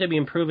 They seem to be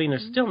improving. They're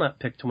still not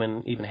picked to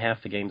win even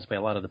half the games by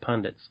a lot of the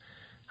pundits.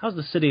 How's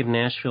the city of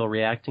Nashville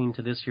reacting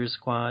to this year's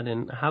squad,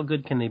 and how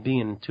good can they be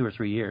in 2 or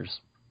 3 years?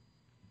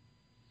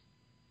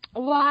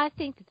 Well, I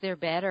think that they're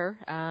better.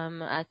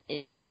 I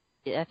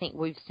think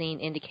we've seen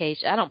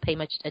indication. I don't pay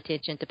much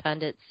attention to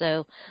pundits,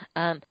 so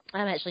I'm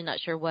actually not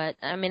sure what.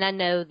 I mean, I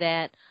know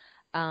that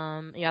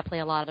I play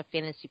a lot of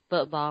fantasy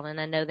football,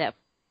 and I know that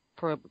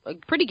for a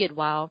pretty good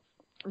while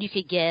you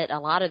could get a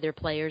lot of their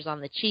players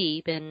on the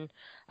cheap, and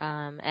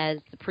as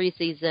the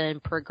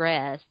preseason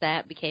progressed,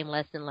 that became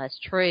less and less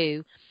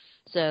true.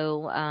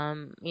 So,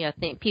 I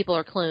think people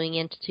are cluing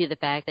into the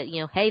fact that,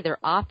 hey, their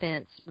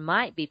offense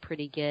might be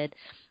pretty good.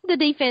 The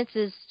defense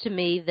is, to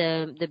me,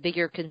 the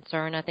bigger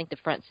concern. I think the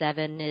front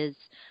seven is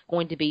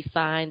going to be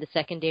fine. The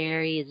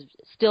secondary is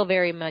still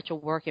very much a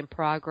work in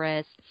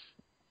progress.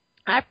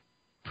 I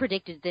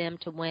predicted them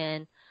to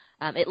win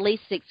at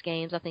least 6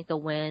 games. I think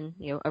they'll win,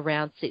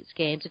 around 6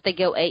 games. If they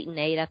go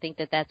 8-8, I think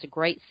that that's a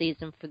great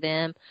season for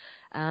them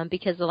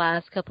because the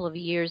last couple of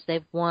years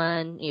they've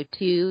won,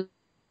 2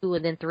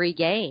 and then 3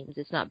 games.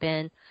 It's not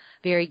been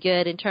very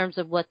good in terms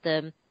of I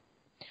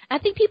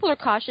think people are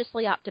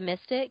cautiously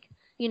optimistic.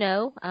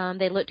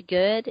 They looked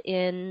good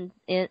in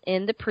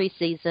the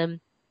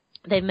preseason.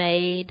 They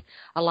made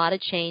a lot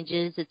of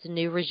changes. It's a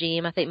new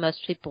regime. I think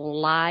most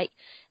people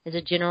as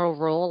a general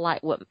rule,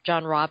 like what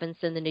John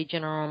Robinson, the new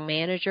general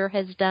manager,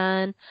 has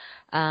done.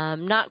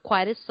 Not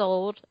quite as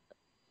sold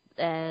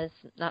as,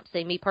 not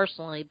saying me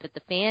personally, but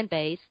the fan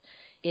base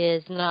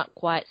is not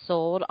quite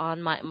sold on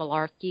Mike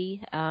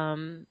Mularkey.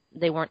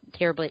 They weren't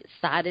terribly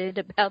excited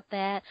about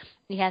that.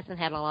 He hasn't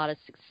had a lot of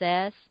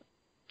success.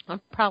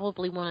 I'm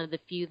probably one of the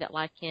few that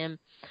like him,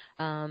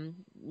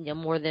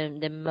 more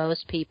than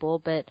most people.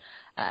 But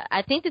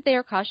I think that they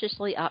are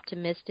cautiously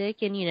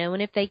optimistic, and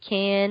and if they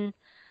can,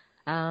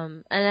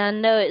 and I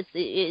know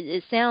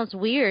it sounds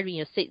weird,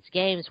 6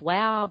 games,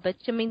 wow, but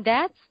I mean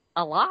that's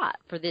a lot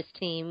for this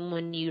team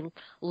when you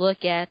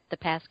look at the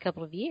past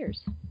couple of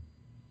years.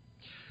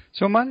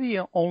 So am I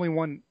the only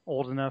one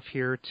old enough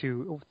here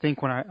to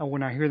think when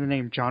I hear the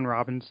name John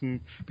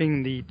Robinson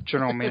being the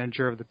general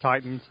manager of the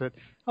Titans that,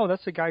 oh,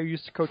 that's the guy who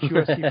used to coach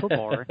USC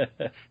football, right?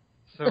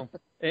 So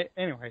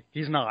anyway,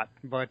 he's not.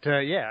 But,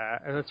 yeah,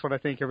 that's what I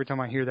think every time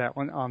I hear that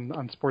one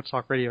on sports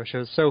talk radio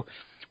shows. So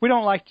we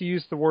don't like to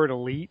use the word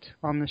elite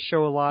on this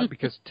show a lot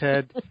because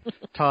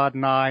Todd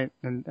and I,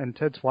 and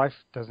Ted's wife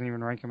doesn't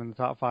even rank him in the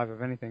top 5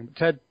 of anything.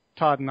 But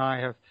Todd and I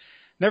have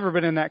never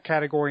been in that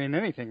category in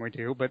anything we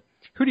do, but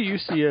who do you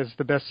see as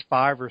the best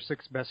 5 or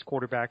 6 best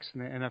quarterbacks in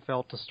the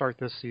NFL to start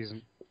this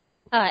season?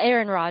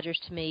 Aaron Rodgers,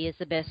 to me, is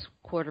the best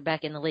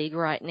quarterback in the league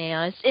right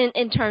now. It's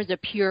in terms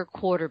of pure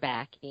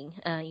quarterbacking,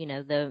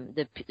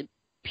 the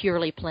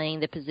purely playing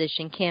the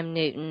position. Cam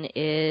Newton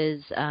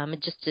is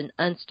just an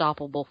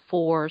unstoppable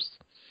force.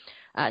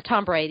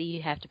 Tom Brady,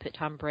 you have to put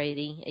Tom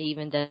Brady,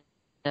 even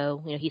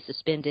though he's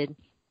suspended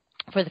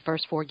for the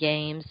first 4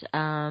 games.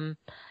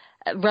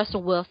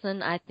 Russell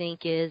Wilson, I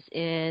think, is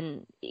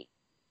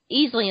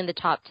easily in the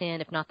top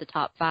 10, if not the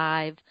top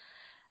 5.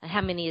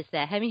 How many is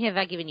that? How many have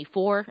I given you?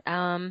 4?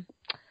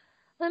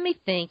 Let me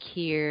think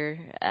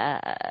here.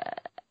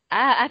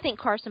 I think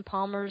Carson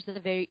Palmer is a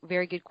very,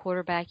 very good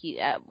quarterback.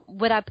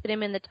 Would I put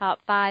him in the top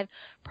 5?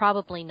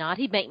 Probably not.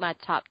 He'd make my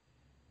top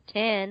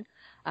 10.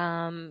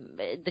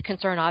 The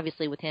concern,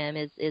 obviously, with him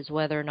is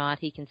whether or not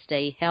he can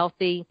stay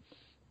healthy.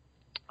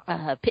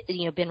 Ben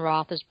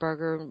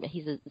Roethlisberger,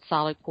 he's a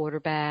solid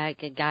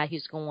quarterback, a guy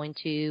who's going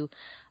to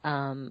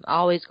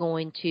always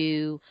going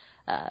to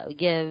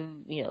give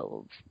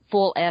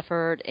full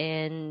effort,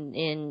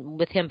 and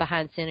with him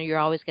behind center, you're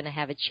always going to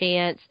have a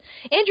chance.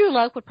 Andrew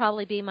Luck would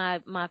probably be my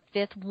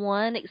 5th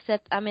one,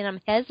 except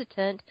I'm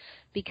hesitant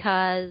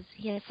because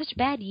he had such a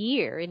bad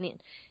year,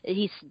 and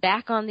he's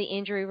back on the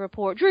injury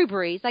report. Drew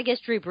Brees, I guess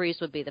Drew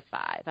Brees would be the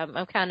 5.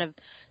 I'm kind of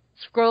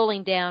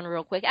scrolling down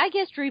real quick. I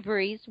guess Drew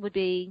Brees would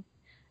be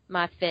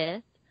my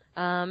 5th,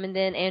 and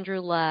then Andrew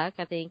Luck.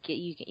 I think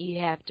you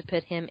have to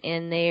put him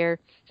in there.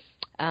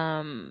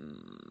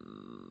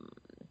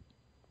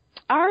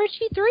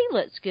 RG3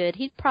 looks good.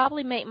 He'd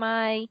probably make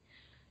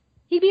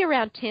he'd be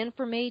around 10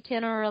 for me,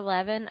 10 or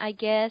 11, I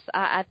guess.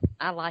 I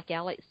like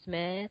Alex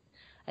Smith.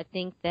 I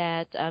think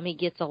that he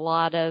gets a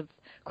lot of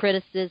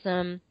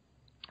criticism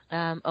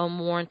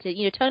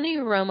unwarranted. Tony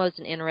Romo's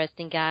an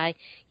interesting guy.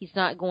 He's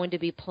not going to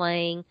be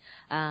playing,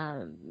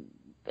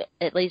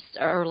 at least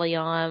early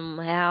on.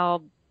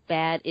 How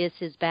bad is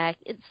his back?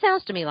 It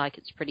sounds to me like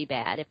it's pretty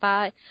bad. If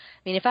I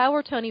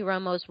were Tony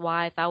Romo's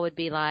wife, I would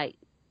be like,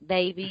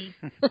 baby,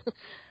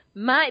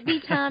 might be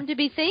time to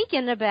be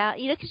thinking about,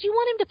 because you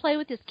want him to play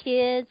with his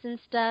kids and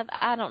stuff.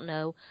 I don't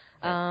know.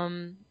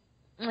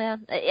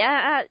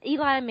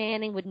 Eli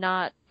Manning would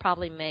not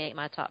probably make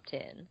my top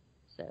 10.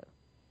 So.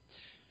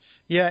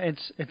 Yeah,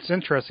 it's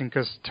interesting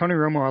because Tony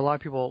Romo, a lot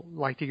of people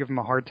like to give him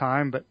a hard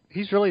time, but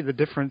he's really the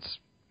difference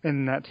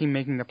in that team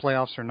making the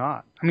playoffs or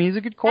not. He's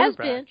a good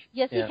quarterback. Has been.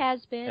 Yes, yeah. He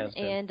has been.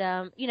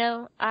 And,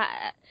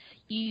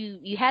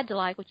 you had to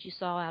like what you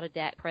saw out of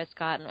Dak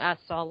Prescott, and I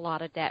saw a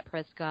lot of Dak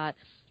Prescott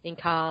in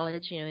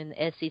college, in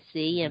the SEC,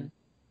 and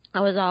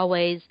I was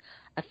always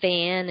a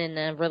fan, and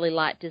I really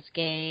liked his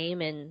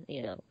game, and,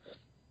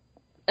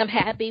 I'm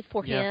happy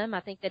for him. I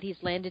think that he's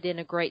landed in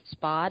a great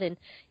spot, and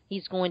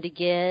he's going to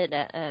get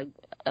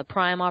a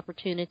prime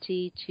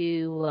opportunity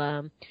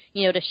to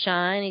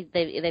shine.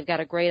 They've got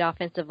a great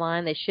offensive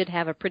line. They should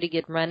have a pretty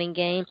good running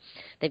game.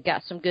 They've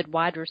got some good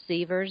wide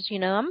receivers.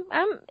 I'm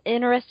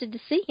interested to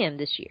see him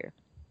this year.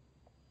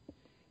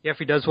 Yeah, if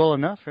he does well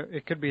enough,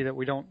 it could be that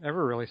we don't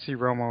ever really see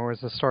Romo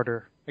as a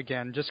starter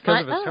again, just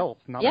because of his health,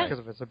 not because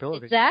of his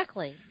ability.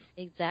 Exactly.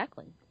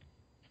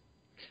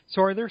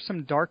 So are there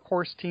some dark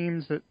horse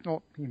teams that,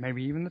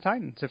 maybe even the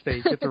Titans, if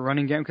they get the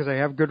running game, because they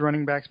have good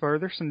running backs, but are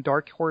there some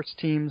dark horse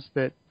teams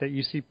that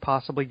you see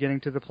possibly getting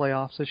to the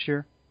playoffs this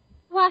year?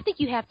 Well, I think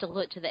you have to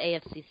look to the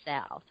AFC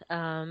South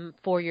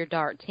for your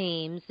dark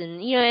teams,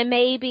 and and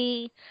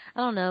maybe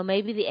the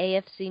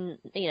AFC,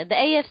 the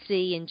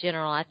AFC in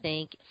general. I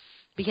think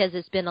because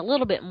it's been a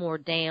little bit more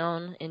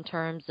down in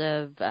terms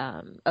of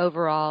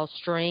overall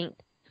strength.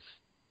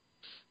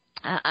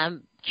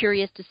 I'm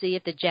curious to see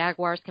if the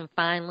Jaguars can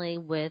finally,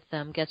 with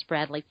Gus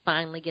Bradley,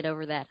 finally get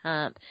over that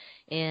hump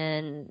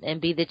and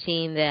be the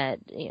team that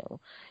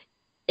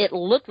it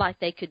looked like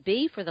they could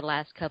be for the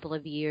last couple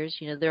of years.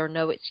 There are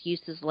no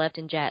excuses left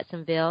in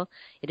Jacksonville.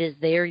 It is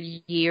their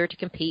year to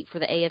compete for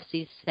the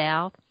AFC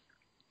South.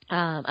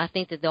 I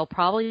think that they'll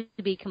probably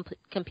be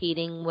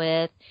competing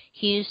with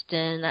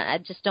Houston.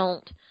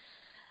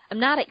 I'm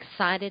not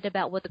excited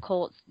about what the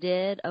Colts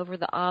did over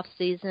the off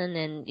season,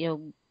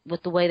 and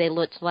with the way they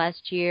looked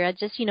last year. I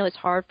just it's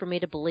hard for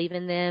me to believe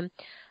in them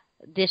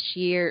this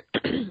year.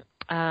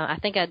 I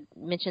think I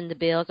mentioned the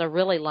Bills. I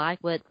really like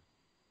what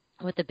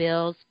the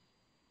Bills,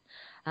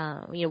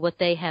 what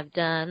they have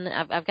done.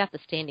 I've got the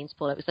standings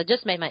pulled up. So I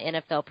just made my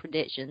NFL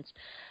predictions.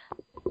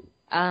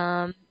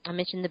 I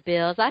mentioned the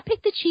Bills. I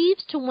picked the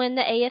Chiefs to win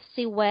the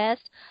AFC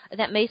West.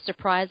 That may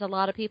surprise a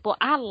lot of people.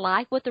 I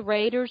like what the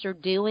Raiders are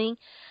doing.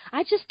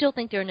 I just still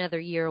think they're another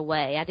year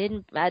away. I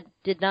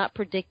did not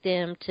predict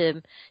them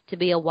to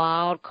be a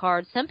wild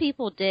card. Some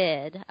people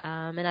did,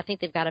 and I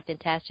think they've got a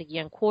fantastic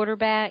young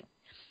quarterback.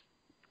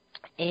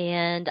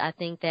 And I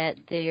think that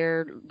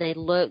they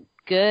look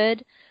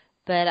good,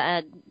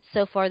 but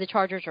so far the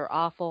Chargers are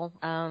awful.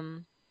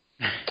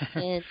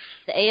 And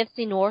the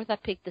AFC North, I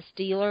picked the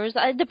Steelers.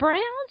 The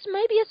Browns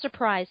may be a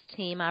surprise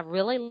team. I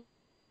really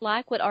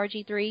like what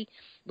RG3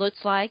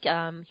 looks like.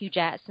 Hugh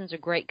Jackson's a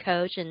great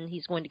coach, and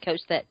he's going to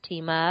coach that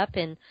team up.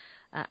 And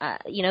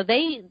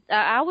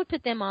I would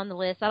put them on the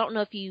list. I don't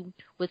know if you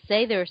would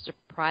say they're a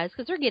surprise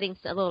because they're getting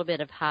a little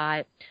bit of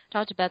hype.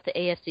 Talked about the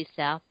AFC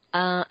South.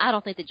 I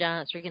don't think the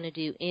Giants are going to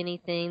do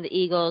anything. The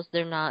Eagles,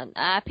 they're not.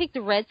 I picked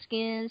the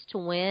Redskins to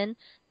win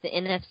the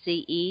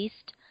NFC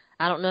East.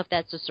 I don't know if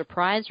that's a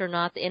surprise or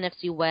not. The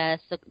NFC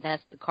West,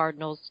 that's the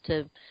Cardinals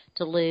to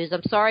lose.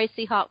 I'm sorry,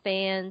 Seahawk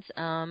fans.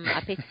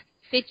 I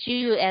picked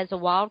you as a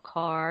wild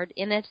card.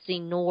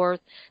 NFC North,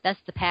 that's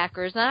the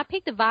Packers. And I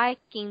picked the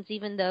Vikings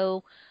even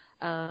though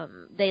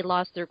they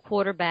lost their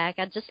quarterback.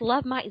 I just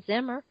love Mike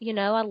Zimmer.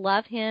 I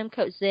love him,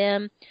 Coach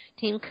Zim,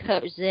 team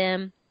Coach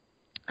Zim.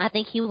 I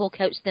think he will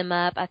coach them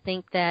up. I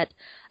think that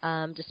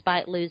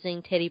despite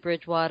losing Teddy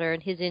Bridgewater,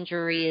 and his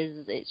injury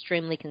is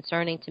extremely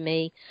concerning to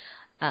me,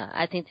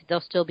 I think that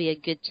they'll still be a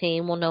good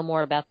team. We'll know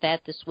more about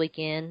that this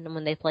weekend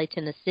when they play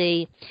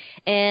Tennessee.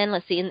 And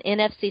let's see, in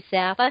NFC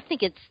South, I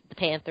think it's the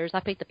Panthers.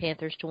 I picked the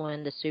Panthers to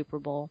win the Super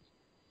Bowl.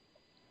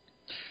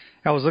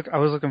 I was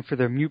looking for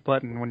the mute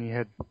button when you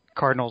had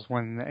Cardinals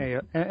win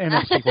the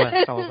NFC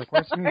West. I was like,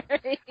 "Where's the mute?"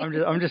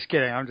 I'm just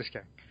kidding.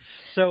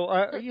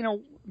 So,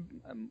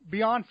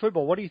 beyond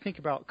football, what do you think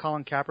about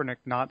Colin Kaepernick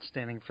not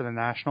standing for the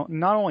national?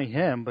 Not only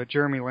him, but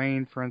Jeremy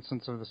Lane, for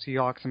instance, of the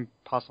Seahawks, and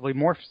possibly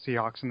more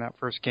Seahawks in that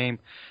first game,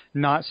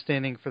 not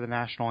standing for the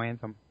national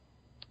anthem.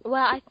 Well,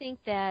 I think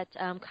that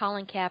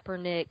Colin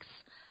Kaepernick's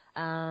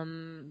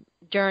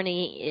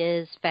journey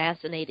is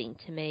fascinating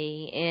to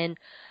me, and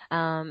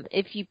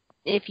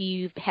if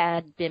you've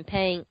had been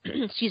paying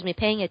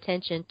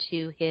attention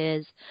to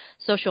his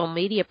social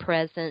media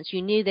presence,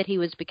 you knew that he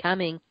was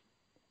becoming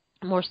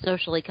more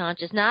socially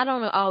conscious. Now, I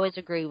don't always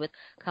agree with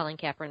Colin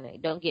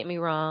Kaepernick. Don't get me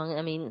wrong.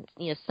 I mean,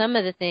 some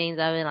of the things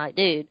I mean, like,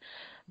 dude,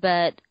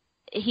 but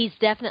he's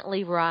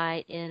definitely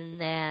right in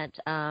that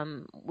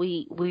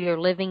we are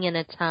living in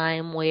a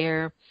time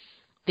where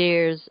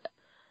there's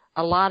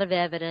a lot of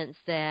evidence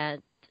that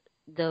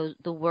the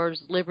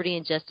words liberty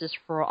and justice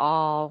for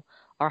all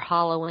are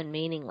hollow and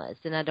meaningless,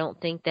 and I don't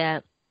think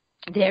that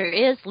there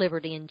is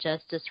liberty and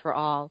justice for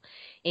all.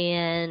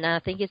 And I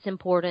think it's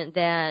important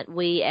that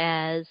we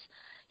as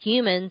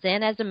humans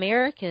and as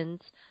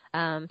Americans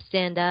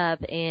stand up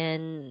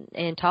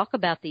and talk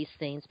about these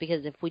things,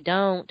 because if we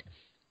don't,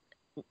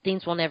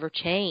 things will never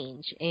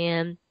change.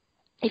 And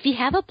if you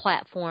have a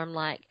platform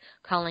like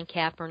Colin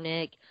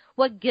Kaepernick,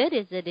 what good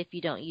is it if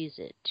you don't use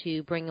it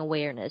to bring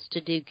awareness, to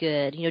do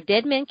good?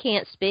 Dead men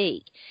can't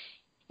speak,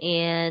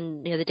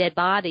 and the dead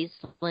bodies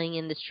laying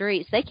in the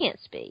streets, they can't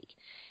speak.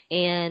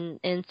 And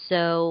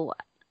so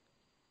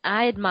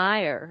I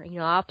admire,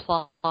 I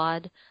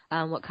applaud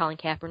what Colin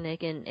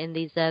Kaepernick and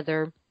these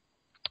other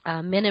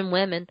men and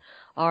women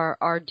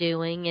are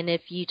doing. And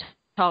if you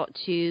talk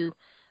to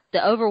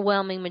the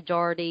overwhelming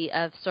majority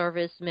of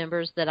service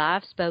members that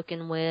I've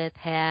spoken with,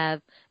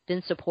 have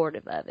been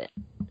supportive of it.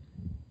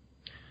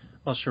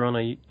 Well,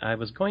 Sharona, I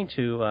was going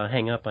to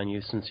hang up on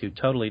you since you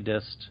totally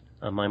dissed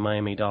my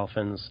Miami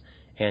Dolphins,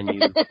 and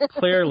you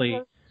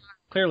clearly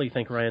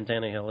think Ryan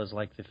Tannehill is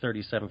like the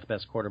 37th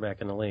best quarterback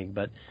in the league.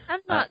 But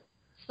I'm not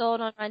sold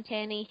on Ryan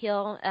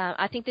Tannehill.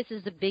 I think this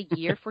is a big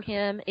year for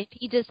him. If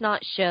he does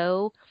not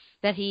show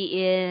that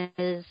he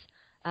is,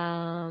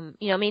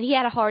 he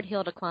had a hard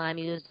hill to climb.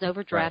 He was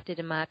overdrafted,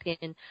 in my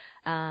opinion.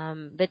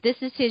 But this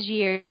is his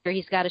year.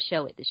 He's got to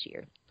show it this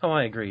year. Oh,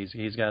 I agree.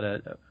 He's got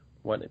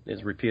what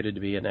is reputed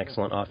to be an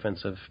excellent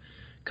offensive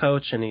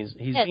coach, and he's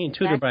being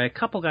tutored by a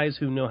couple guys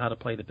who know how to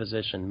play the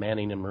position,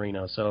 Manning and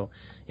Marino. So,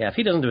 yeah, if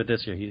he doesn't do it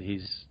this year,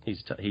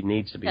 he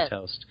needs to be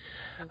toast.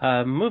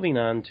 Moving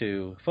on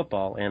to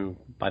football, and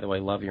by the way,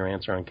 love your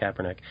answer on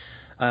Kaepernick.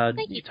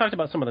 You talked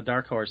about some of the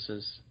dark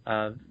horses.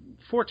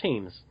 4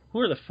 teams. Who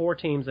are the 4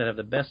 teams that have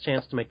the best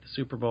chance to make the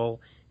Super Bowl,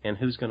 and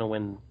who's going to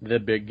win the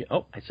big?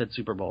 Oh, I said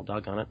Super Bowl.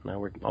 Doggone it! Now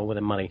we're all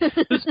within money.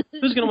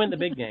 Who's going to win the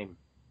big game?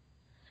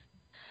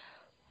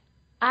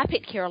 I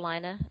picked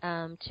Carolina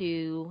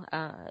to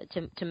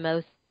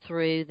mow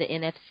through the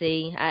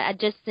NFC. I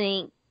just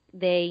think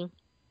they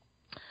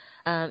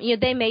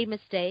made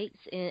mistakes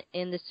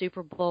in the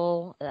Super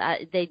Bowl.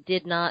 They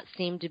did not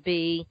seem to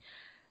be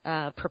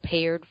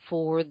prepared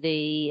for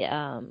the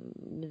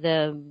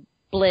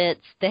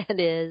blitz that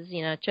is,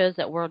 chose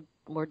that word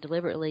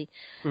deliberately.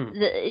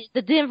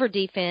 The Denver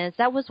defense,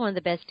 that was one of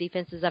the best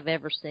defenses I've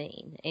ever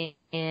seen,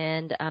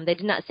 and they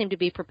did not seem to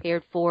be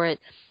prepared for it.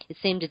 It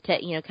seemed to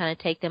kind of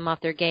take them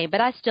off their game, but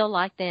I still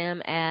like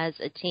them as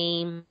a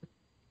team.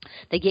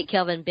 They get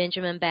Kelvin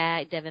Benjamin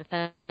back. Devin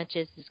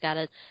Funchess has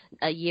got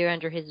a year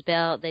under his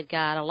belt. They've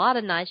got a lot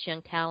of nice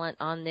young talent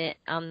on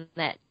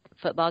that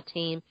football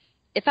team.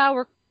 If I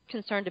were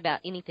concerned about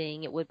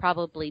anything, it would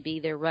probably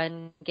be their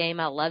run game.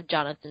 I love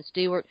Jonathan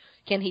Stewart.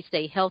 Can he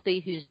stay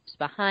healthy? Who's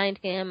behind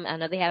him? I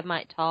know they have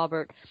Mike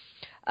Talbert.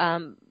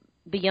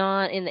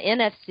 Beyond in the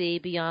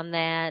NFC, beyond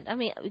that,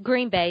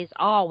 Green Bay is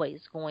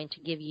always going to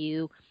give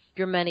you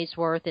your money's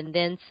worth and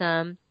then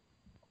some.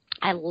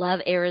 I love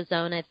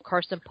Arizona. If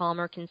Carson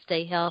Palmer can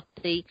stay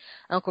healthy,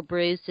 Uncle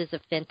Bruce is a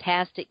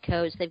fantastic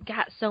coach. They've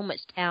got so much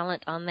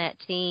talent on that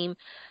team.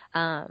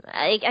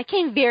 I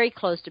came very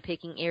close to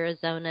picking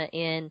Arizona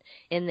in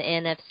the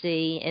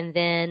NFC, and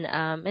then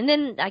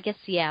I guess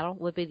Seattle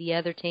would be the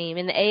other team.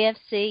 In the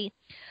AFC,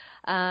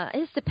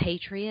 it's the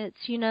Patriots.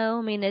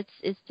 I mean,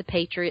 it's the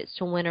Patriots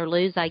to win or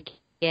lose, I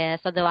guess.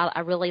 Although I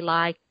really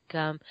like,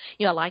 I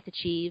like the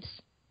Chiefs.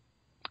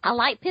 I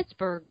like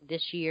Pittsburgh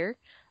this year.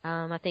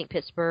 I think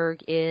Pittsburgh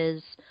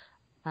is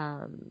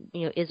a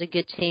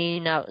good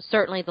team. Now,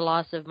 certainly the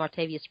loss of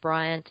Martavius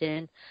Bryant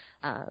and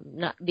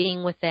not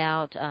being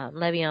without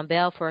Le'Veon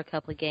Bell for a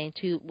couple of games,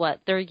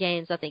 3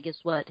 games, I think is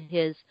what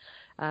his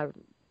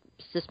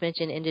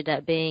suspension ended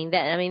up being.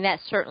 That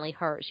certainly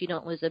hurts. You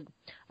don't lose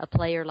a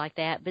player like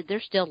that, but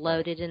they're still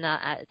loaded, and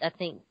I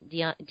think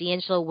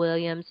D'Angelo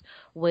Williams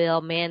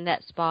will man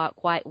that spot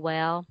quite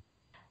well.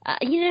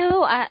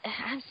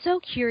 I'm so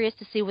curious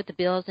to see what the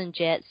Bills and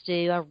Jets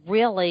do. I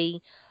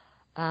really,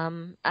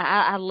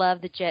 I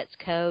love the Jets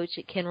coach.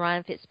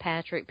 Ryan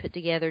Fitzpatrick put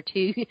together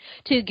two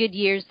good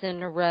years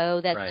in a row.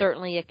 That's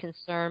certainly a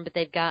concern, but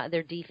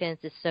their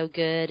defense is so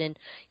good, and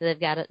they've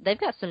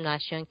got some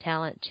nice young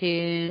talent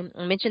too.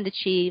 I mentioned the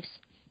Chiefs.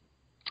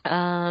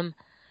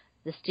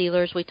 The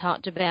Steelers we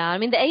talked about. I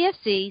mean, the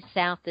AFC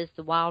South is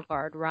the wild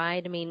card,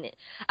 right? I mean,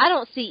 I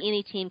don't see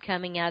any team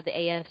coming out of the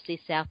AFC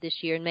South this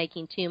year and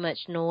making too much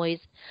noise.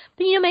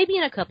 But, maybe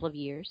in a couple of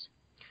years.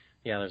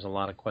 Yeah, there's a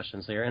lot of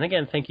questions there. And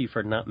again, thank you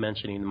for not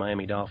mentioning the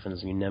Miami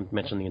Dolphins. You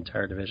mentioned the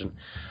entire division.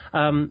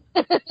 And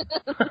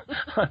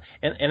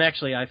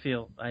actually, I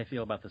feel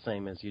about the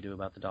same as you do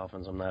about the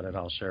Dolphins. I'm not at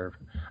all sure.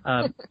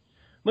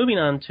 Moving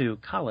on to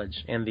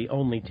college, and the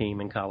only team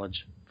in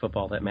college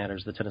football that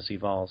matters, the Tennessee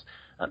Vols.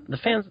 The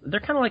fans,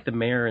 they're kind of like the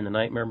mayor in The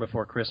Nightmare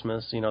Before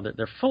Christmas.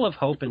 They're full of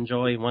hope and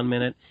joy 1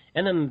 minute,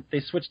 and then they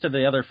switch to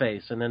the other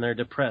face, and then they're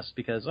depressed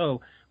because,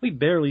 we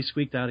barely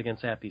squeaked out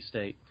against Appy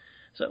State.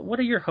 So what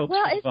are your hopes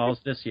for the Vols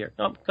this year?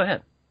 Oh, go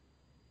ahead.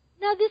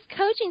 No, this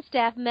coaching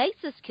staff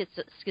makes us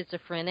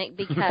schizophrenic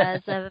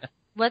because of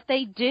what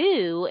they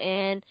do,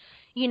 and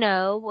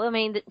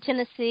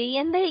Tennessee,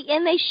 and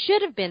they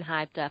should have been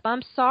hyped up.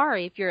 I'm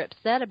sorry if you're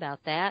upset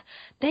about that.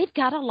 They've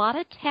got a lot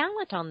of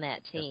talent on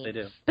that team. Yes,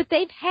 they do. But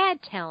they've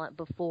had talent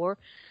before,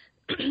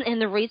 and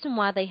the reason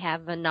why they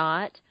have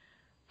not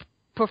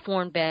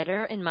performed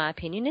better, in my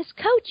opinion, is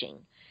coaching.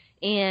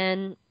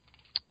 And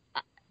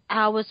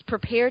I was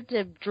prepared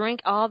to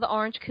drink all the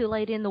orange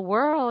Kool-Aid in the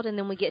world, and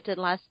then we get to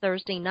last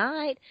Thursday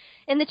night,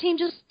 and the team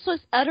just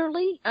was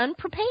utterly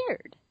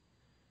unprepared.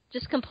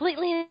 Just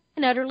completely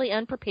and utterly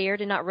unprepared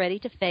and not ready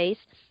to face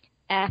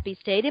Appy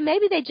State. And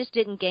maybe they just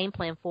didn't game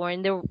plan for it.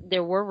 And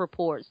there were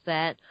reports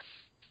that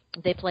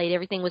they played,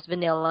 everything was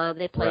vanilla.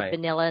 They played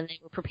vanilla and they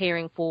were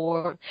preparing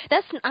for.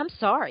 I'm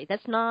sorry.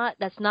 That's not,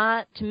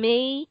 to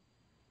me,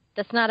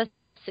 that's not a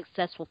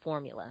successful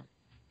formula.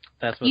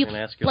 That's what I'm going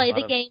to ask you about.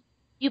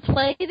 You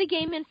play the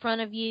game in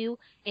front of you,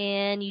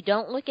 and you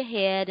don't look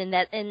ahead. And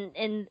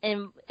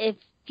if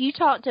you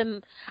talk to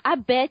him, I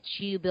bet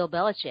you Bill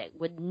Belichick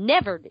would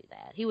never do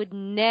that. He would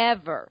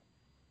never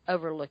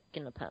overlook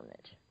an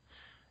opponent.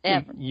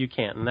 Ever. You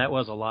can't. And that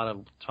was a lot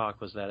of talk,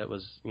 was that it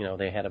was,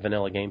 they had a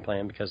vanilla game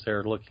plan because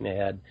they're looking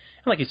ahead.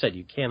 And like you said,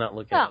 you cannot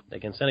look ahead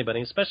against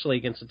anybody, especially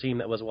against a team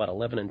that was,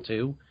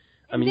 11-2.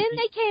 Then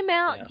they came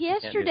out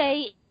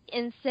yesterday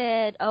and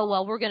said,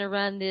 we're going to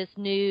run this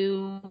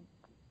new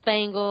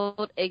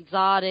fangled,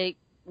 exotic,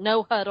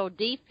 no-huddle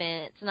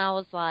defense. And I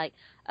was like,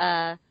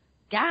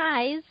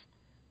 guys,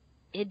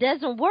 it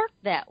doesn't work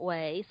that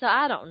way. So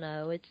I don't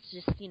know. It's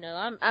just,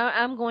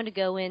 I'm going to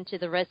go into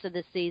the rest of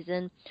the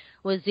season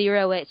with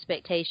zero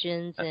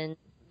expectations and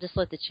just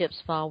let the chips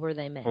fall where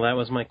they may. Well, that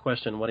was my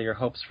question. What are your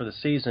hopes for the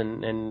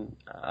season? And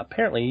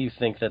apparently you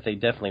think that they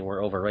definitely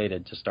were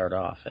overrated to start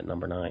off at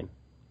number 9.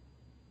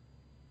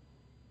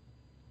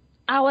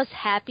 I was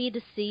happy to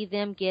see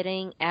them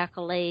getting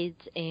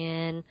accolades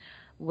and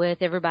with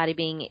everybody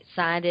being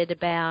excited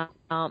about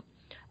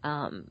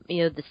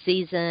the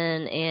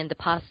season and the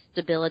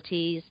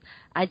possibilities.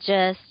 I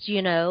just,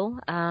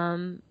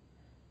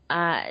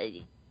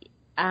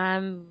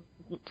 I'm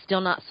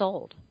still not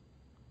sold.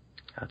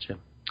 Gotcha.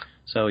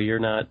 So you're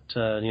not,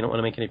 you don't want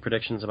to make any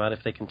predictions about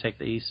if they can take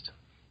the East?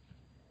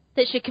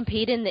 They should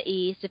compete in the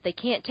East. If they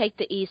can't take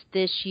the East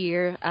this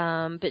year,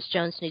 Butch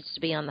Jones needs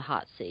to be on the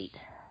hot seat.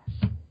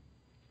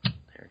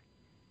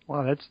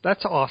 Wow,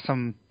 that's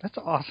awesome. That's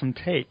an awesome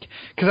take.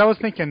 Because I was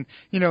thinking,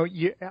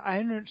 I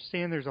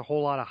understand there's a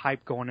whole lot of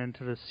hype going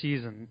into the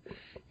season,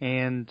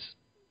 and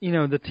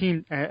the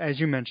team, as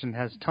you mentioned,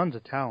 has tons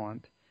of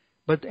talent.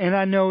 And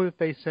I know that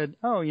they said,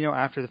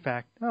 after the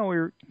fact,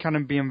 we're kind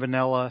of being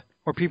vanilla,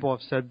 or people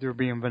have said they're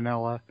being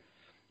vanilla,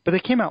 but they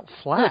came out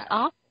flat. It's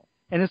awful.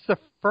 And it's the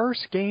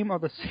first game of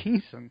the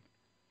season.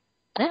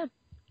 Yeah.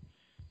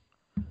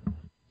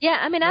 Yeah,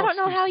 I don't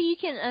know how you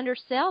can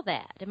undersell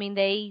that.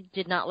 They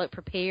did not look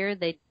prepared.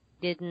 They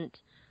didn't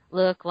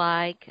look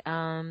like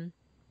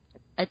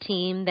a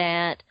team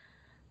that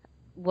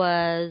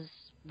was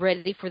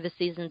ready for the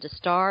season to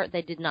start.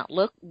 They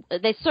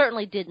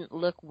certainly didn't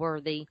look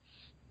worthy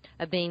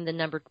of being the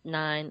number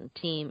 9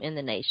 team in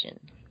the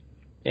nation.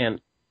 And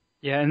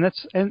Yeah,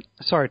 and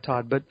sorry,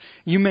 Todd, but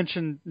you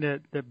mentioned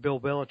that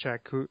Bill Belichick,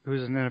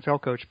 who's an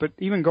NFL coach, but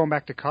even going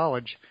back to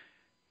college,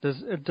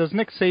 does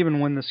Nick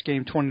Saban win this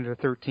game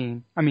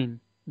 20-13? I mean,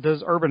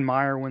 does Urban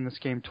Meyer win this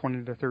game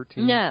 20-13?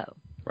 No.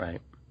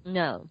 Right.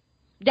 No.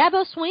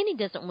 Dabo Swinney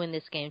doesn't win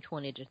this game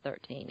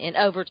 20-13 in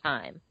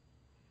overtime.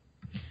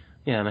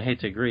 Yeah, and I hate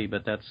to agree,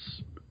 but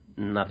that's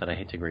not that I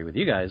hate to agree with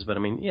you guys, but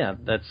I mean, yeah,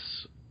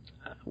 that's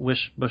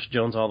wish Bush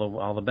Jones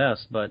all the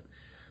best, but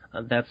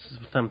that's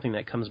something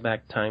that comes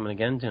back time and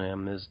again to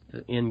him is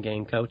the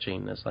in-game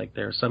coaching. It's like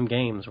there are some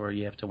games where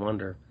you have to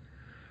wonder.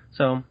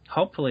 So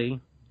hopefully,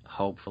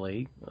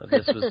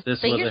 this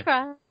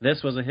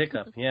was a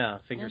hiccup. Yeah,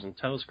 fingers and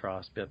toes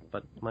crossed.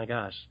 But my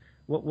gosh,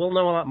 we'll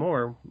know a lot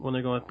more when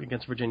they go up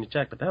against Virginia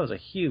Tech. But that was a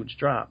huge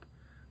drop.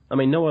 I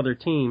mean, no other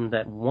team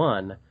that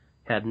won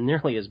had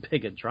nearly as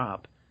big a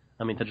drop.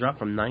 I mean, to drop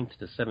from 9th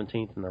to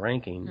 17th in the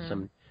rankings,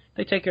 and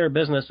they take care of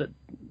business. It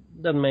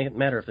doesn't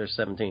matter if they're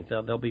 17th;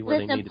 they'll be where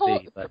they need to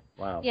be. But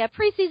wow, yeah,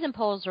 preseason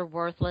polls are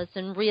worthless,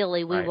 and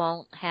really, we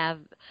won't have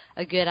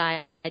a good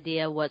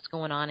idea what's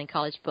going on in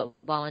college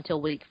football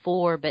until week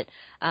 4. But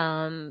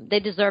they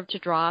deserve to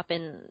drop,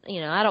 and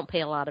I don't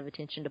pay a lot of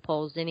attention to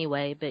polls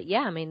anyway. But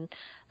yeah, I mean,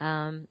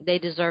 they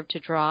deserve to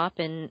drop,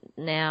 and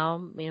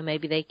now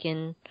maybe they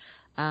can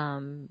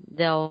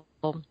they'll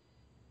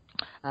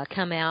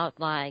come out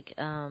like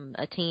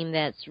a team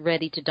that's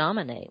ready to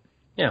dominate.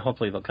 Yeah,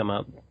 hopefully they'll come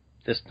out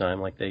this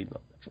time like they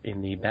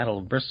in the Battle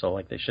of Bristol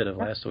like they should have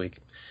last week.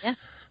 Yeah.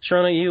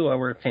 Sharona, you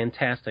were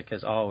fantastic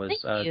as always.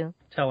 Thank you.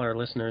 Tell our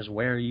listeners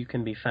where you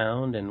can be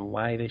found and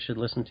why they should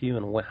listen to you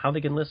and how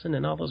they can listen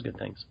and all those good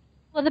things.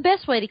 Well, the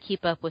best way to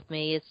keep up with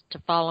me is to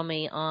follow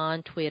me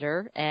on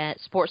Twitter at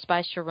Sports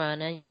by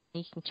Sharona.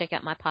 You can check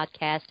out my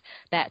podcast,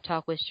 Back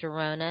Talk with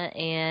Sharona,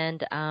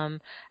 and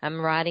I'm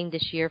writing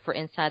this year for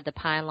Inside the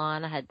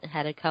Pylon. I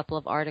had a couple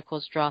of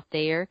articles dropped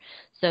there,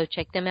 so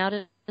check them out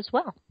as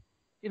well.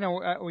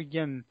 We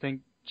again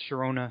thank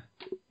Sharona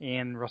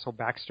and Russell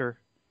Baxter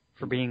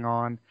for being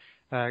on.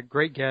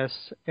 Great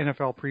guests,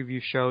 NFL preview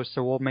show,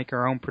 so we'll make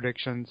our own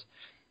predictions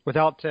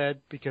without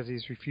Ted because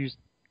he's refused.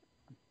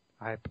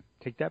 I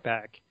take that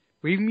back.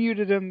 We've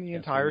muted him the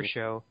entire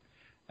show.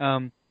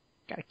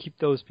 Got to keep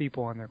those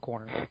people in their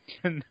corner.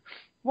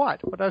 What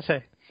did I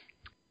say?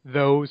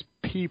 Those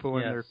people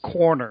in their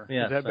corner.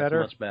 Yes, is that better?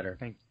 That's much better.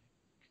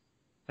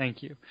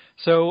 Thank you.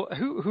 So,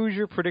 who's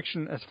your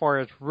prediction as far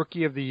as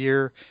Rookie of the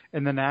Year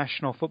in the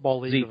National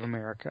Football League of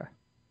America?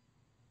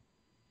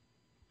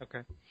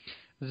 Okay.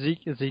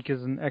 Zeke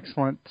is an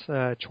excellent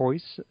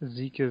choice.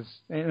 Zeke is,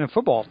 in a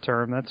football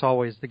term, that's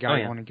always the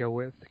guy I want to go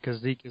with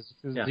because Zeke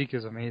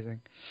is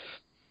amazing.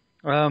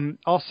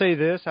 I'll say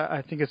this.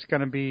 I think it's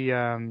going to be.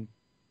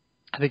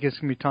 I think it's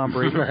going to be Tom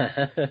Brady.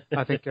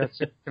 I think that's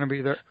going to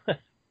be there.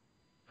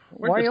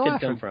 Where'd this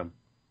kid come from?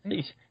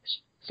 He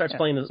starts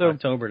playing in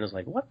October and is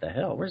like, what the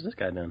hell? Where's this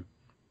guy been?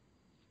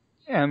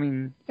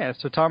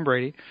 So Tom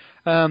Brady.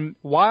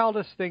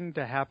 Wildest thing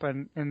to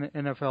happen in the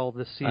NFL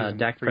this season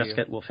Dak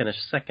Prescott will finish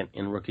second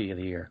in Rookie of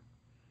the Year.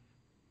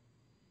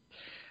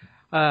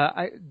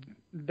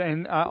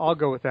 I'll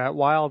go with that.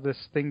 Wildest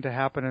thing to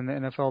happen in the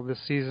NFL this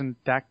season,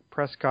 Dak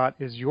Prescott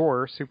is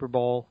your Super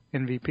Bowl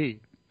MVP.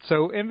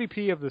 So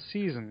MVP of the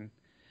season,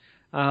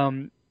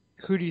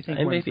 who do you think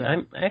wins that?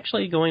 I'm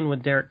actually going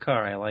with Derek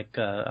Carr. I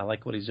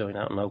like what he's doing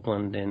out in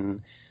Oakland,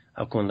 and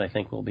Oakland I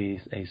think will be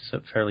a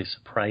fairly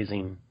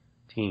surprising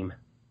team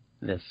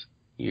this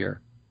year.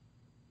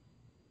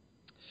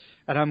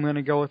 And I'm going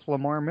to go with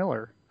Lamar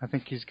Miller. I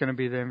think he's going to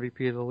be the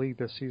MVP of the league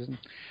this season.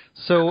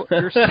 So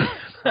you're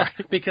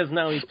because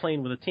now he's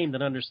playing with a team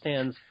that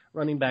understands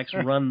running backs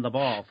run the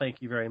ball. Thank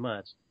you very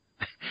much.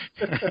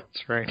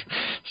 That's right.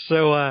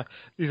 So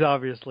these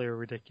obviously are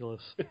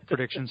ridiculous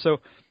predictions. So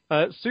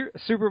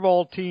Super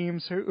Bowl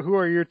teams, who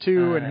are your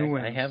two and who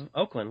wins? I have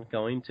Oakland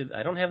going to.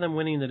 I don't have them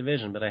winning the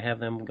division, but I have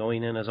them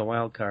going in as a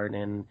wild card.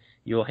 And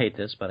you'll hate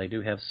this, but I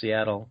do have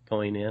Seattle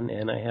going in,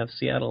 and I have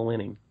Seattle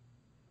winning.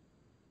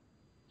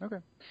 Okay,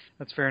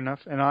 that's fair enough.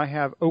 And I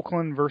have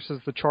Oakland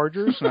versus the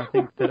Chargers, and I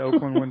think that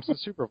Oakland wins the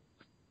Super Bowl.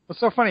 What's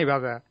so funny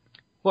about that?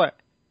 What?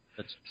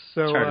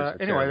 So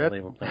anyway, they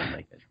won't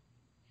make it.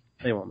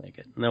 They won't make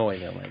it. No way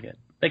they'll make it.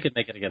 They could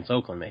make it against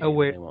Oakland, maybe. Oh,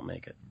 wait. They won't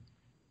make it.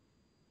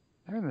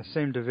 They're in the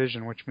same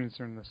division, which means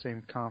they're in the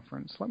same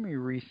conference. Let me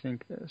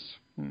rethink this.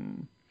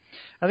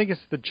 I think it's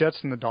the Jets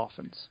and the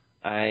Dolphins.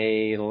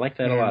 I like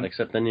that a lot,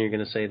 except then you're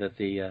going to say that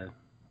the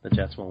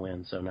Jets will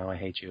win, so now I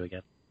hate you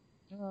again.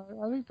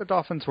 I think the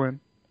Dolphins win.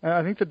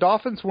 I think the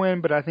Dolphins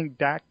win, but I think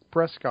Dak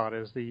Prescott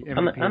is the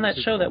MVP. On that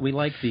show that we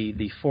like,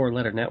 the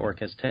four-letter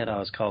network, as Ted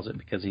Oz calls it,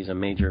 because he's a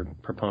major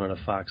proponent of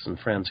Fox and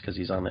Friends, because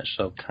he's on that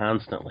show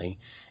constantly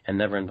and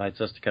never invites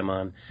us to come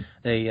on.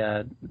 They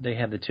had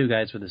the two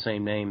guys with the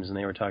same names, and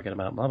they were talking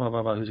about blah, blah,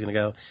 blah, blah, who's going to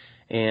go.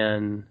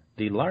 And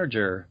the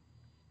larger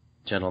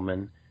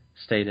gentleman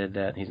stated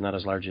that he's not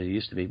as large as he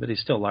used to be, but he's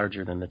still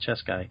larger than the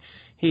chess guy.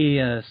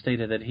 He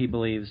stated that he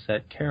believes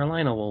that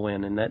Carolina will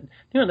win, and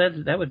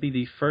that would be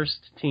the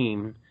first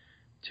team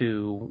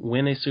to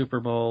win a Super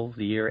Bowl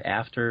the year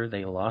after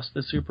they lost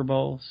the Super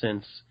Bowl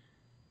since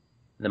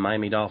the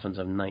Miami Dolphins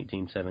of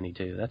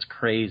 1972. That's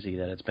crazy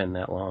that it's been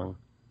that long.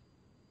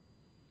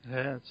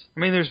 Yeah, I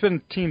mean, there's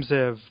been teams that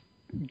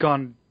have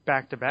gone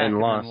back-to-back and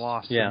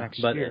lost the next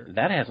year. But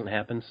that hasn't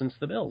happened since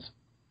the Bills,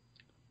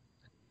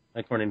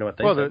 according to what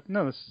they said.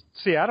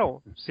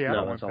 Seattle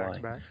no, went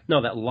back-to-back.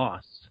 No, that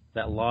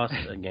lost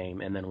a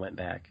game and then went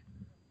back.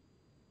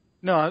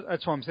 No,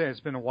 that's what I'm saying. It's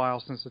been a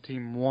while since the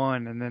team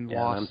won and then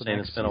lost. I'm saying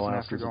it's been a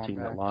while since the team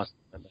that lost.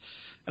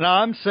 And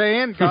I'm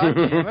saying, God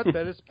damn it,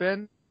 that it's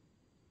been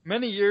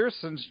many years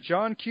since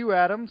John Q.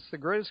 Adams, the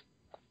greatest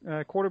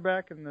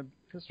quarterback in the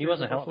history. He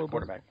was a hell of a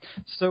quarterback.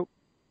 So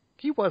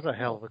he was a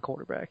hell of a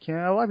quarterback. A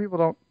lot of people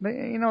don't.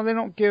 They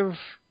don't give.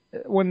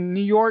 When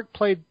New York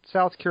played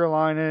South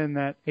Carolina in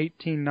that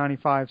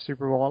 1895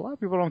 Super Bowl, a lot of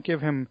people don't give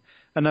him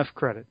enough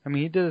credit. I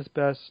mean, he did his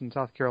best, and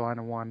South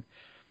Carolina won.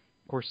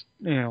 Of course,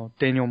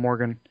 Daniel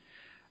Morgan.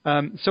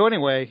 So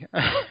anyway,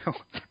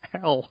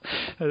 how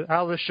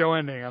the show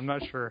ending, I'm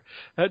not sure.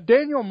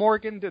 Daniel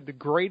Morgan did the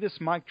greatest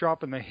mic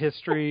drop in the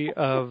history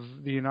of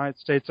the United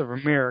States of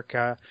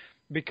America,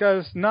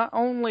 because not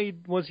only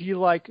was he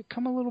like,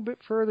 come a little bit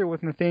further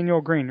with Nathaniel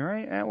Green,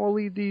 right? And we'll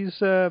lead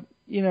these,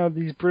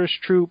 these British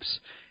troops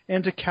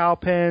into cow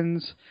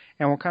pens,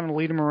 and we'll kind of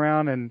lead them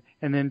around, and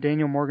then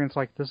Daniel Morgan's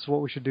like, this is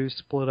what we should do,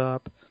 split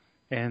up.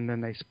 And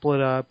then they split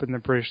up, and the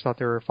British thought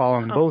they were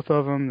following both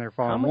of them. They're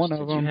following one of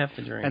them. How much did you have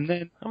to drink? And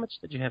then, how much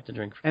did you have to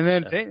drink? And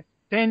then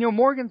Daniel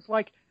Morgan's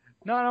like,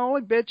 not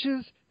only,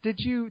 bitches,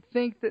 did you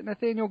think that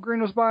Nathaniel Green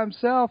was by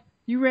himself?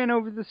 You ran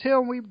over this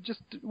hill, and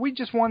we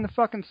just won the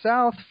fucking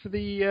South for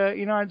the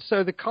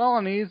the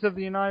colonies of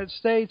the United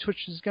States,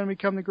 which is going to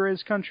become the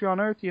greatest country on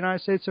earth, the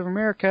United States of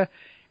America.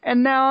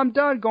 And now I'm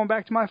done going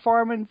back to my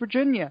farm in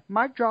Virginia.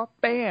 Mic drop,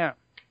 bam.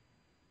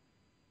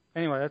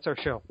 Anyway, that's our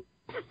show.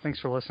 Thanks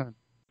for listening.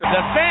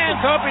 The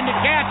fans hoping to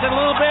catch a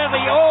little bit of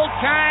the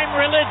old-time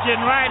religion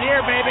right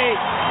here, baby.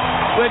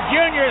 With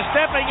Junior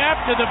stepping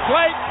up to the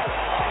plate.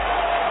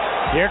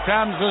 Here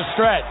comes the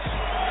stretch.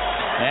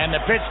 And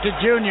the pitch to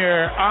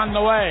Junior on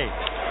the way.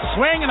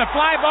 Swing and a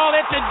fly ball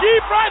hit to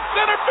deep right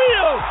center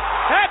field.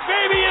 That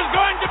baby is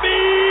going to be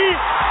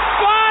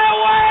fly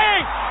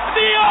away.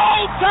 The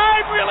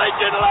old-time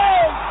religion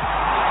lives.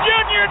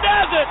 Junior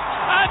does it.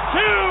 A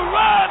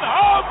 2-run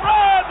home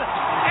run.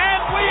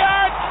 And we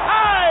are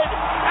tied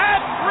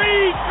at 3-3.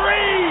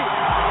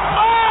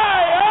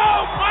 My,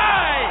 oh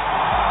my.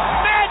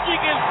 Magic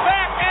is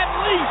back at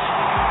least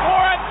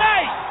for a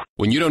night.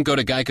 When you don't go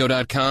to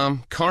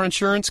Geico.com, car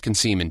insurance can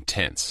seem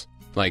intense.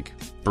 Like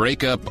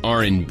breakup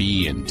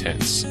R&B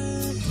intense.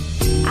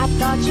 I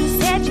thought you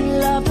said you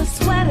loved the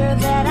sweater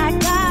that I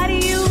got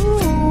you.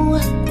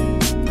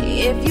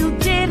 If you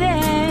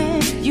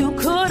didn't, you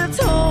could have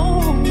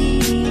told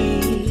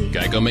me.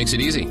 Geico makes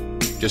it easy.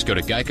 Just go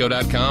to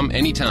Geico.com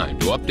anytime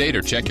to update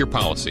or check your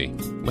policy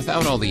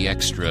without all the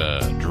extra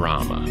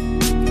drama.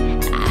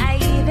 I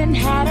even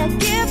had a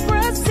gift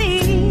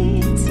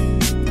receipt.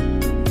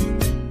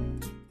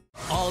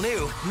 All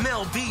new,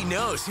 Mel B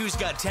knows who's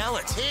got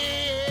talent.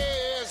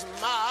 Here's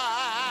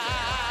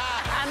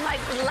I'm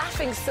like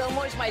laughing so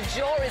much, my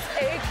jaw is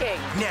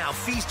aching. Now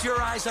feast your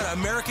eyes on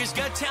America's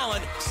Got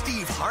Talent,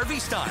 Steve Harvey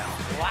style.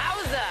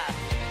 Wowza.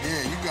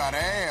 Yeah, you got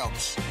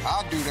abs.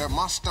 I'll do that.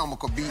 My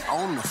stomach will be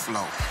on the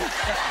floor.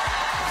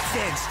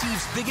 Then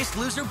Steve's Biggest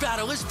Loser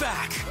battle is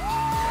back.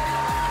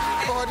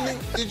 Pardon me?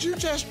 Did you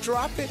just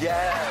drop it?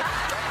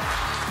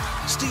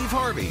 Yeah. Steve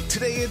Harvey,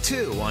 today at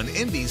 2 on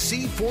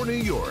NBC4 New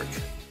York.